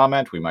 leave a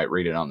comment. We might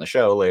read it on the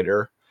show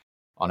later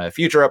on a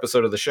future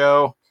episode of the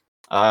show.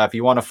 If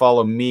you want to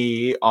follow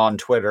me on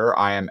Twitter,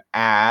 I am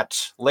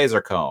at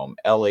Lazorcomb,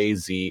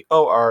 LAZORCOMB,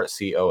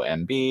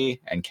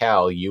 and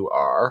Cal, you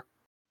are...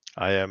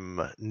 I am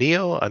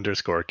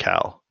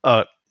Neo_Cal.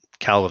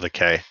 Cal with a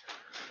K.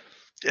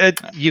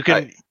 You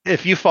can,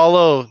 if you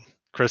follow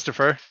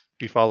Christopher,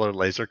 if you follow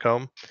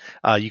Lasercomb,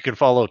 you can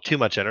follow Too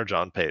Much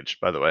Energon page,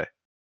 by the way,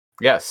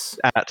 Yes.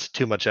 at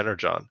Too Much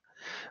Energon.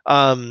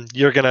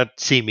 You're gonna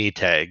see me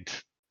tagged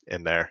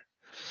in there.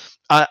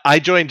 I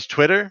joined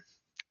Twitter.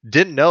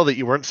 Didn't know that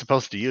you weren't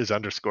supposed to use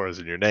underscores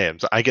in your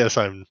names. I guess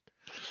I'm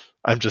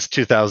just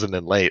 2000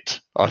 and late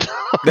on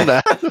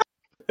that.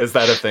 Is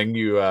that a thing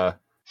you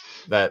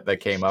that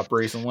came up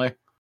recently?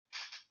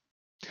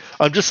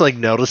 I'm just like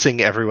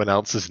noticing everyone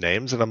else's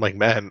names, and I'm like,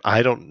 man,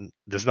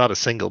 there's not a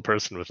single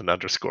person with an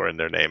underscore in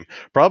their name.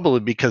 Probably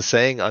because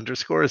saying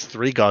underscore is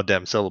 3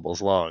 goddamn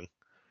syllables long.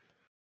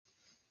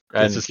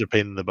 And, It's just a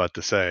pain in the butt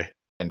to say.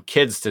 And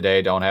kids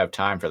today don't have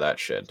time for that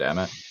shit, damn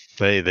it.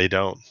 They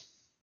don't.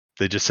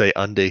 They just say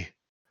undie.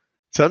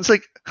 Sounds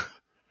like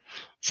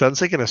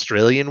an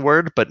Australian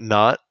word, but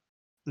not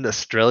an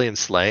Australian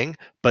slang,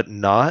 but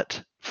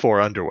not for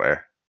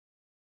underwear.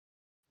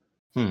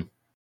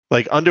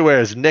 Like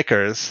underwear is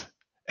knickers,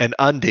 and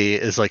undie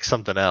is like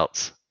something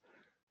else.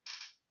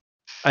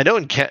 I know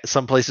in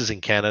some places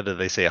in Canada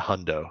they say a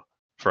hundo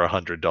for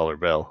 $100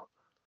 bill.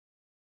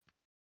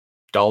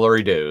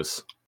 Dollary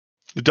dues.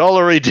 The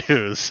dollary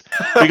dues.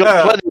 We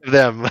got plenty of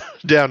them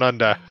down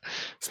under.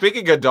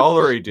 Speaking of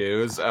dollary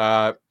dues, check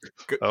out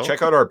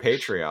our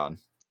Patreon.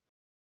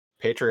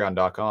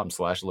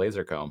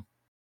 Patreon.com/lasercomb.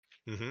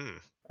 Mm-hmm.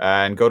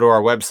 And go to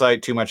our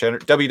website,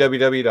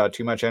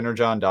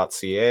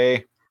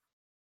 www.toomuchenergon.ca.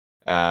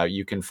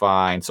 You can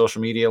find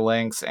social media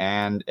links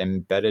and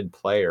embedded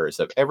players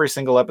of every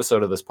single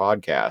episode of this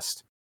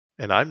podcast.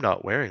 And I'm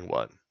not wearing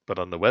one, but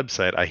on the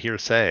website, I hear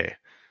say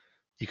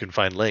you can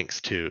find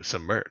links to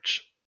some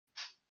merch.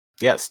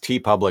 Yes,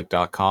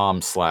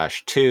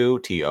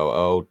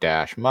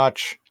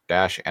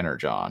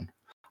 tpublic.com/too_much-energon.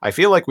 I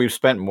feel like we've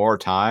spent more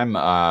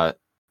time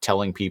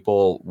telling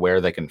people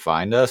where they can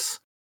find us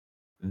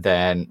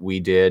than we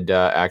did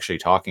actually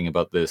talking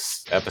about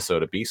this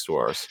episode of Beast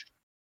Wars.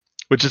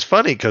 Which is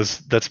funny because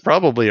that's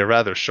probably a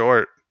rather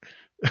short.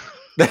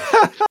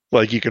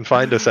 Like you can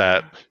find us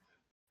at.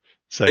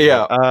 Segment.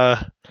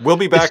 Yeah, we'll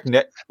be back.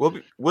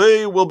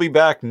 We will be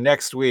back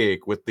next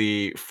week with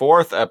the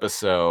 4th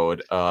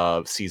episode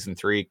of season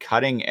 3,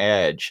 Cutting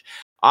Edge.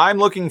 I'm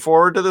looking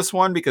forward to this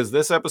one because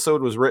this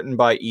episode was written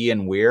by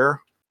Ian Weir.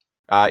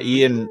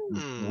 Ian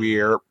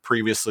Weir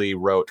previously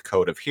wrote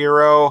Code of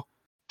Hero,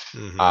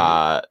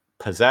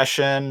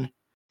 Possession,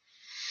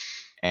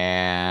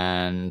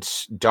 and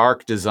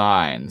Dark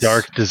Designs.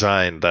 Dark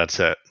Design, that's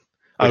it.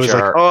 I was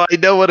like, oh, I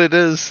know what it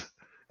is.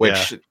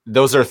 Which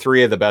those are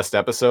 3 of the best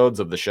episodes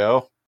of the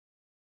show.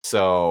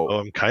 So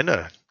I'm kind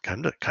of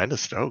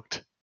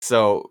stoked.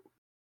 So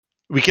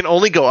we can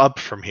only go up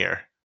from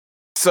here.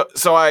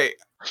 So I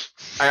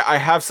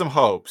have some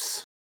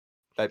hopes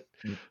that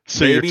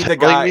maybe you're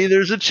telling me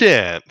there's a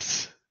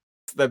chance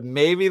that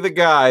maybe the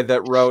guy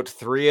that wrote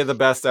 3 of the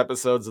best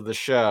episodes of the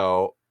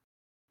show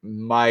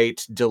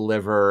might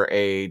deliver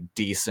a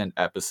decent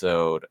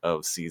episode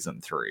of season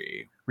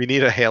 3. We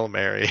need a Hail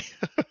Mary.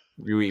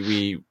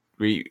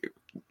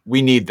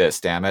 We need this,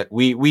 damn it.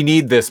 We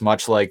need this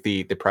much like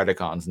the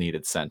Predacons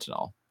needed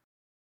Sentinel.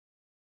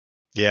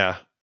 Yeah.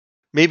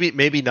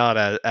 Maybe not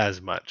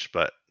as much,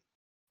 but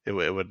it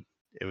would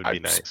be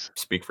nice.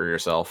 Speak for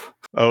yourself.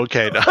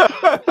 Okay.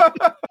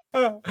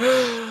 No.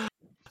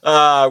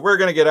 We're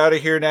going to get out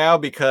of here now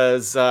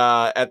because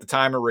at the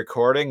time of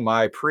recording,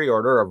 my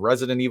pre-order of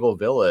Resident Evil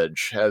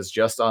Village has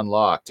just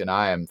unlocked, and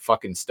I am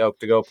fucking stoked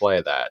to go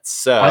play that.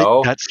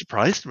 So that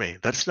surprised me.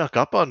 That snuck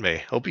up on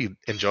me. Hope you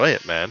enjoy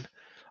it, man.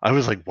 I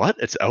was like, what?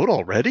 It's out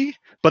already?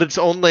 But it's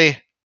only...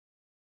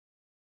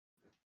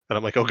 And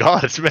I'm like, oh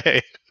God, it's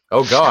May.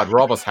 Oh God,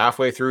 we're almost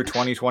halfway through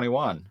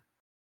 2021.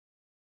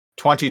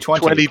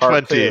 2020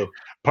 part 2.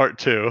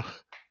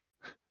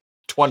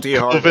 20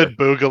 COVID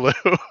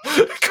Boogaloo.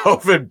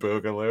 COVID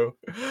Boogaloo.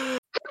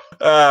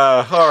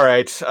 All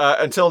right.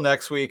 Until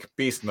next week,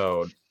 Beast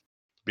Mode.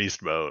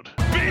 Beast Mode.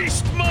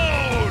 Beast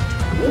Mode!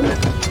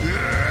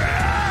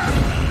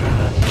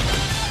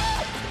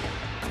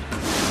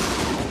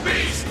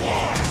 Beast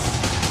Wars!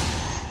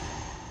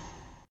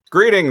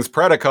 Greetings,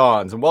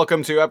 Predacons, and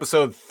welcome to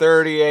episode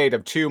 38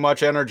 of Too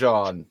Much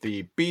Energon.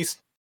 The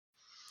Beast...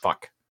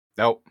 Fuck.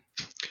 Nope.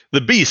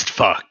 The Beast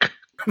Fuck.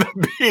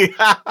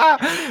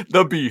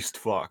 The Beast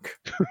Fuck.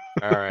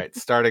 All right,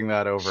 starting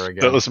that over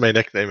again. That was my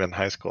nickname in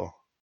high school.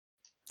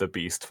 The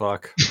Beast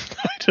Fuck.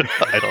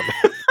 I don't know.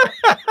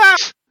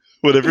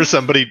 Whenever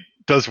somebody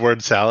does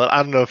word salad,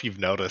 I don't know if you've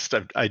noticed.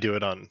 I do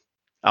it on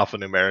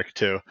alphanumeric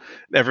too.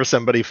 Whenever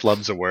somebody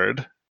flubs a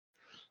word,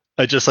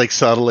 I just like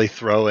subtly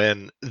throw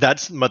in.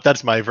 That's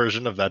my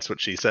version of that's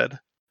what she said.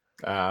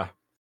 That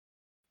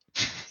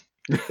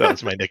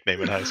was my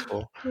nickname in high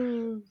school.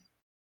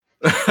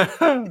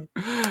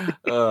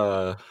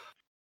 All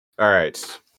right.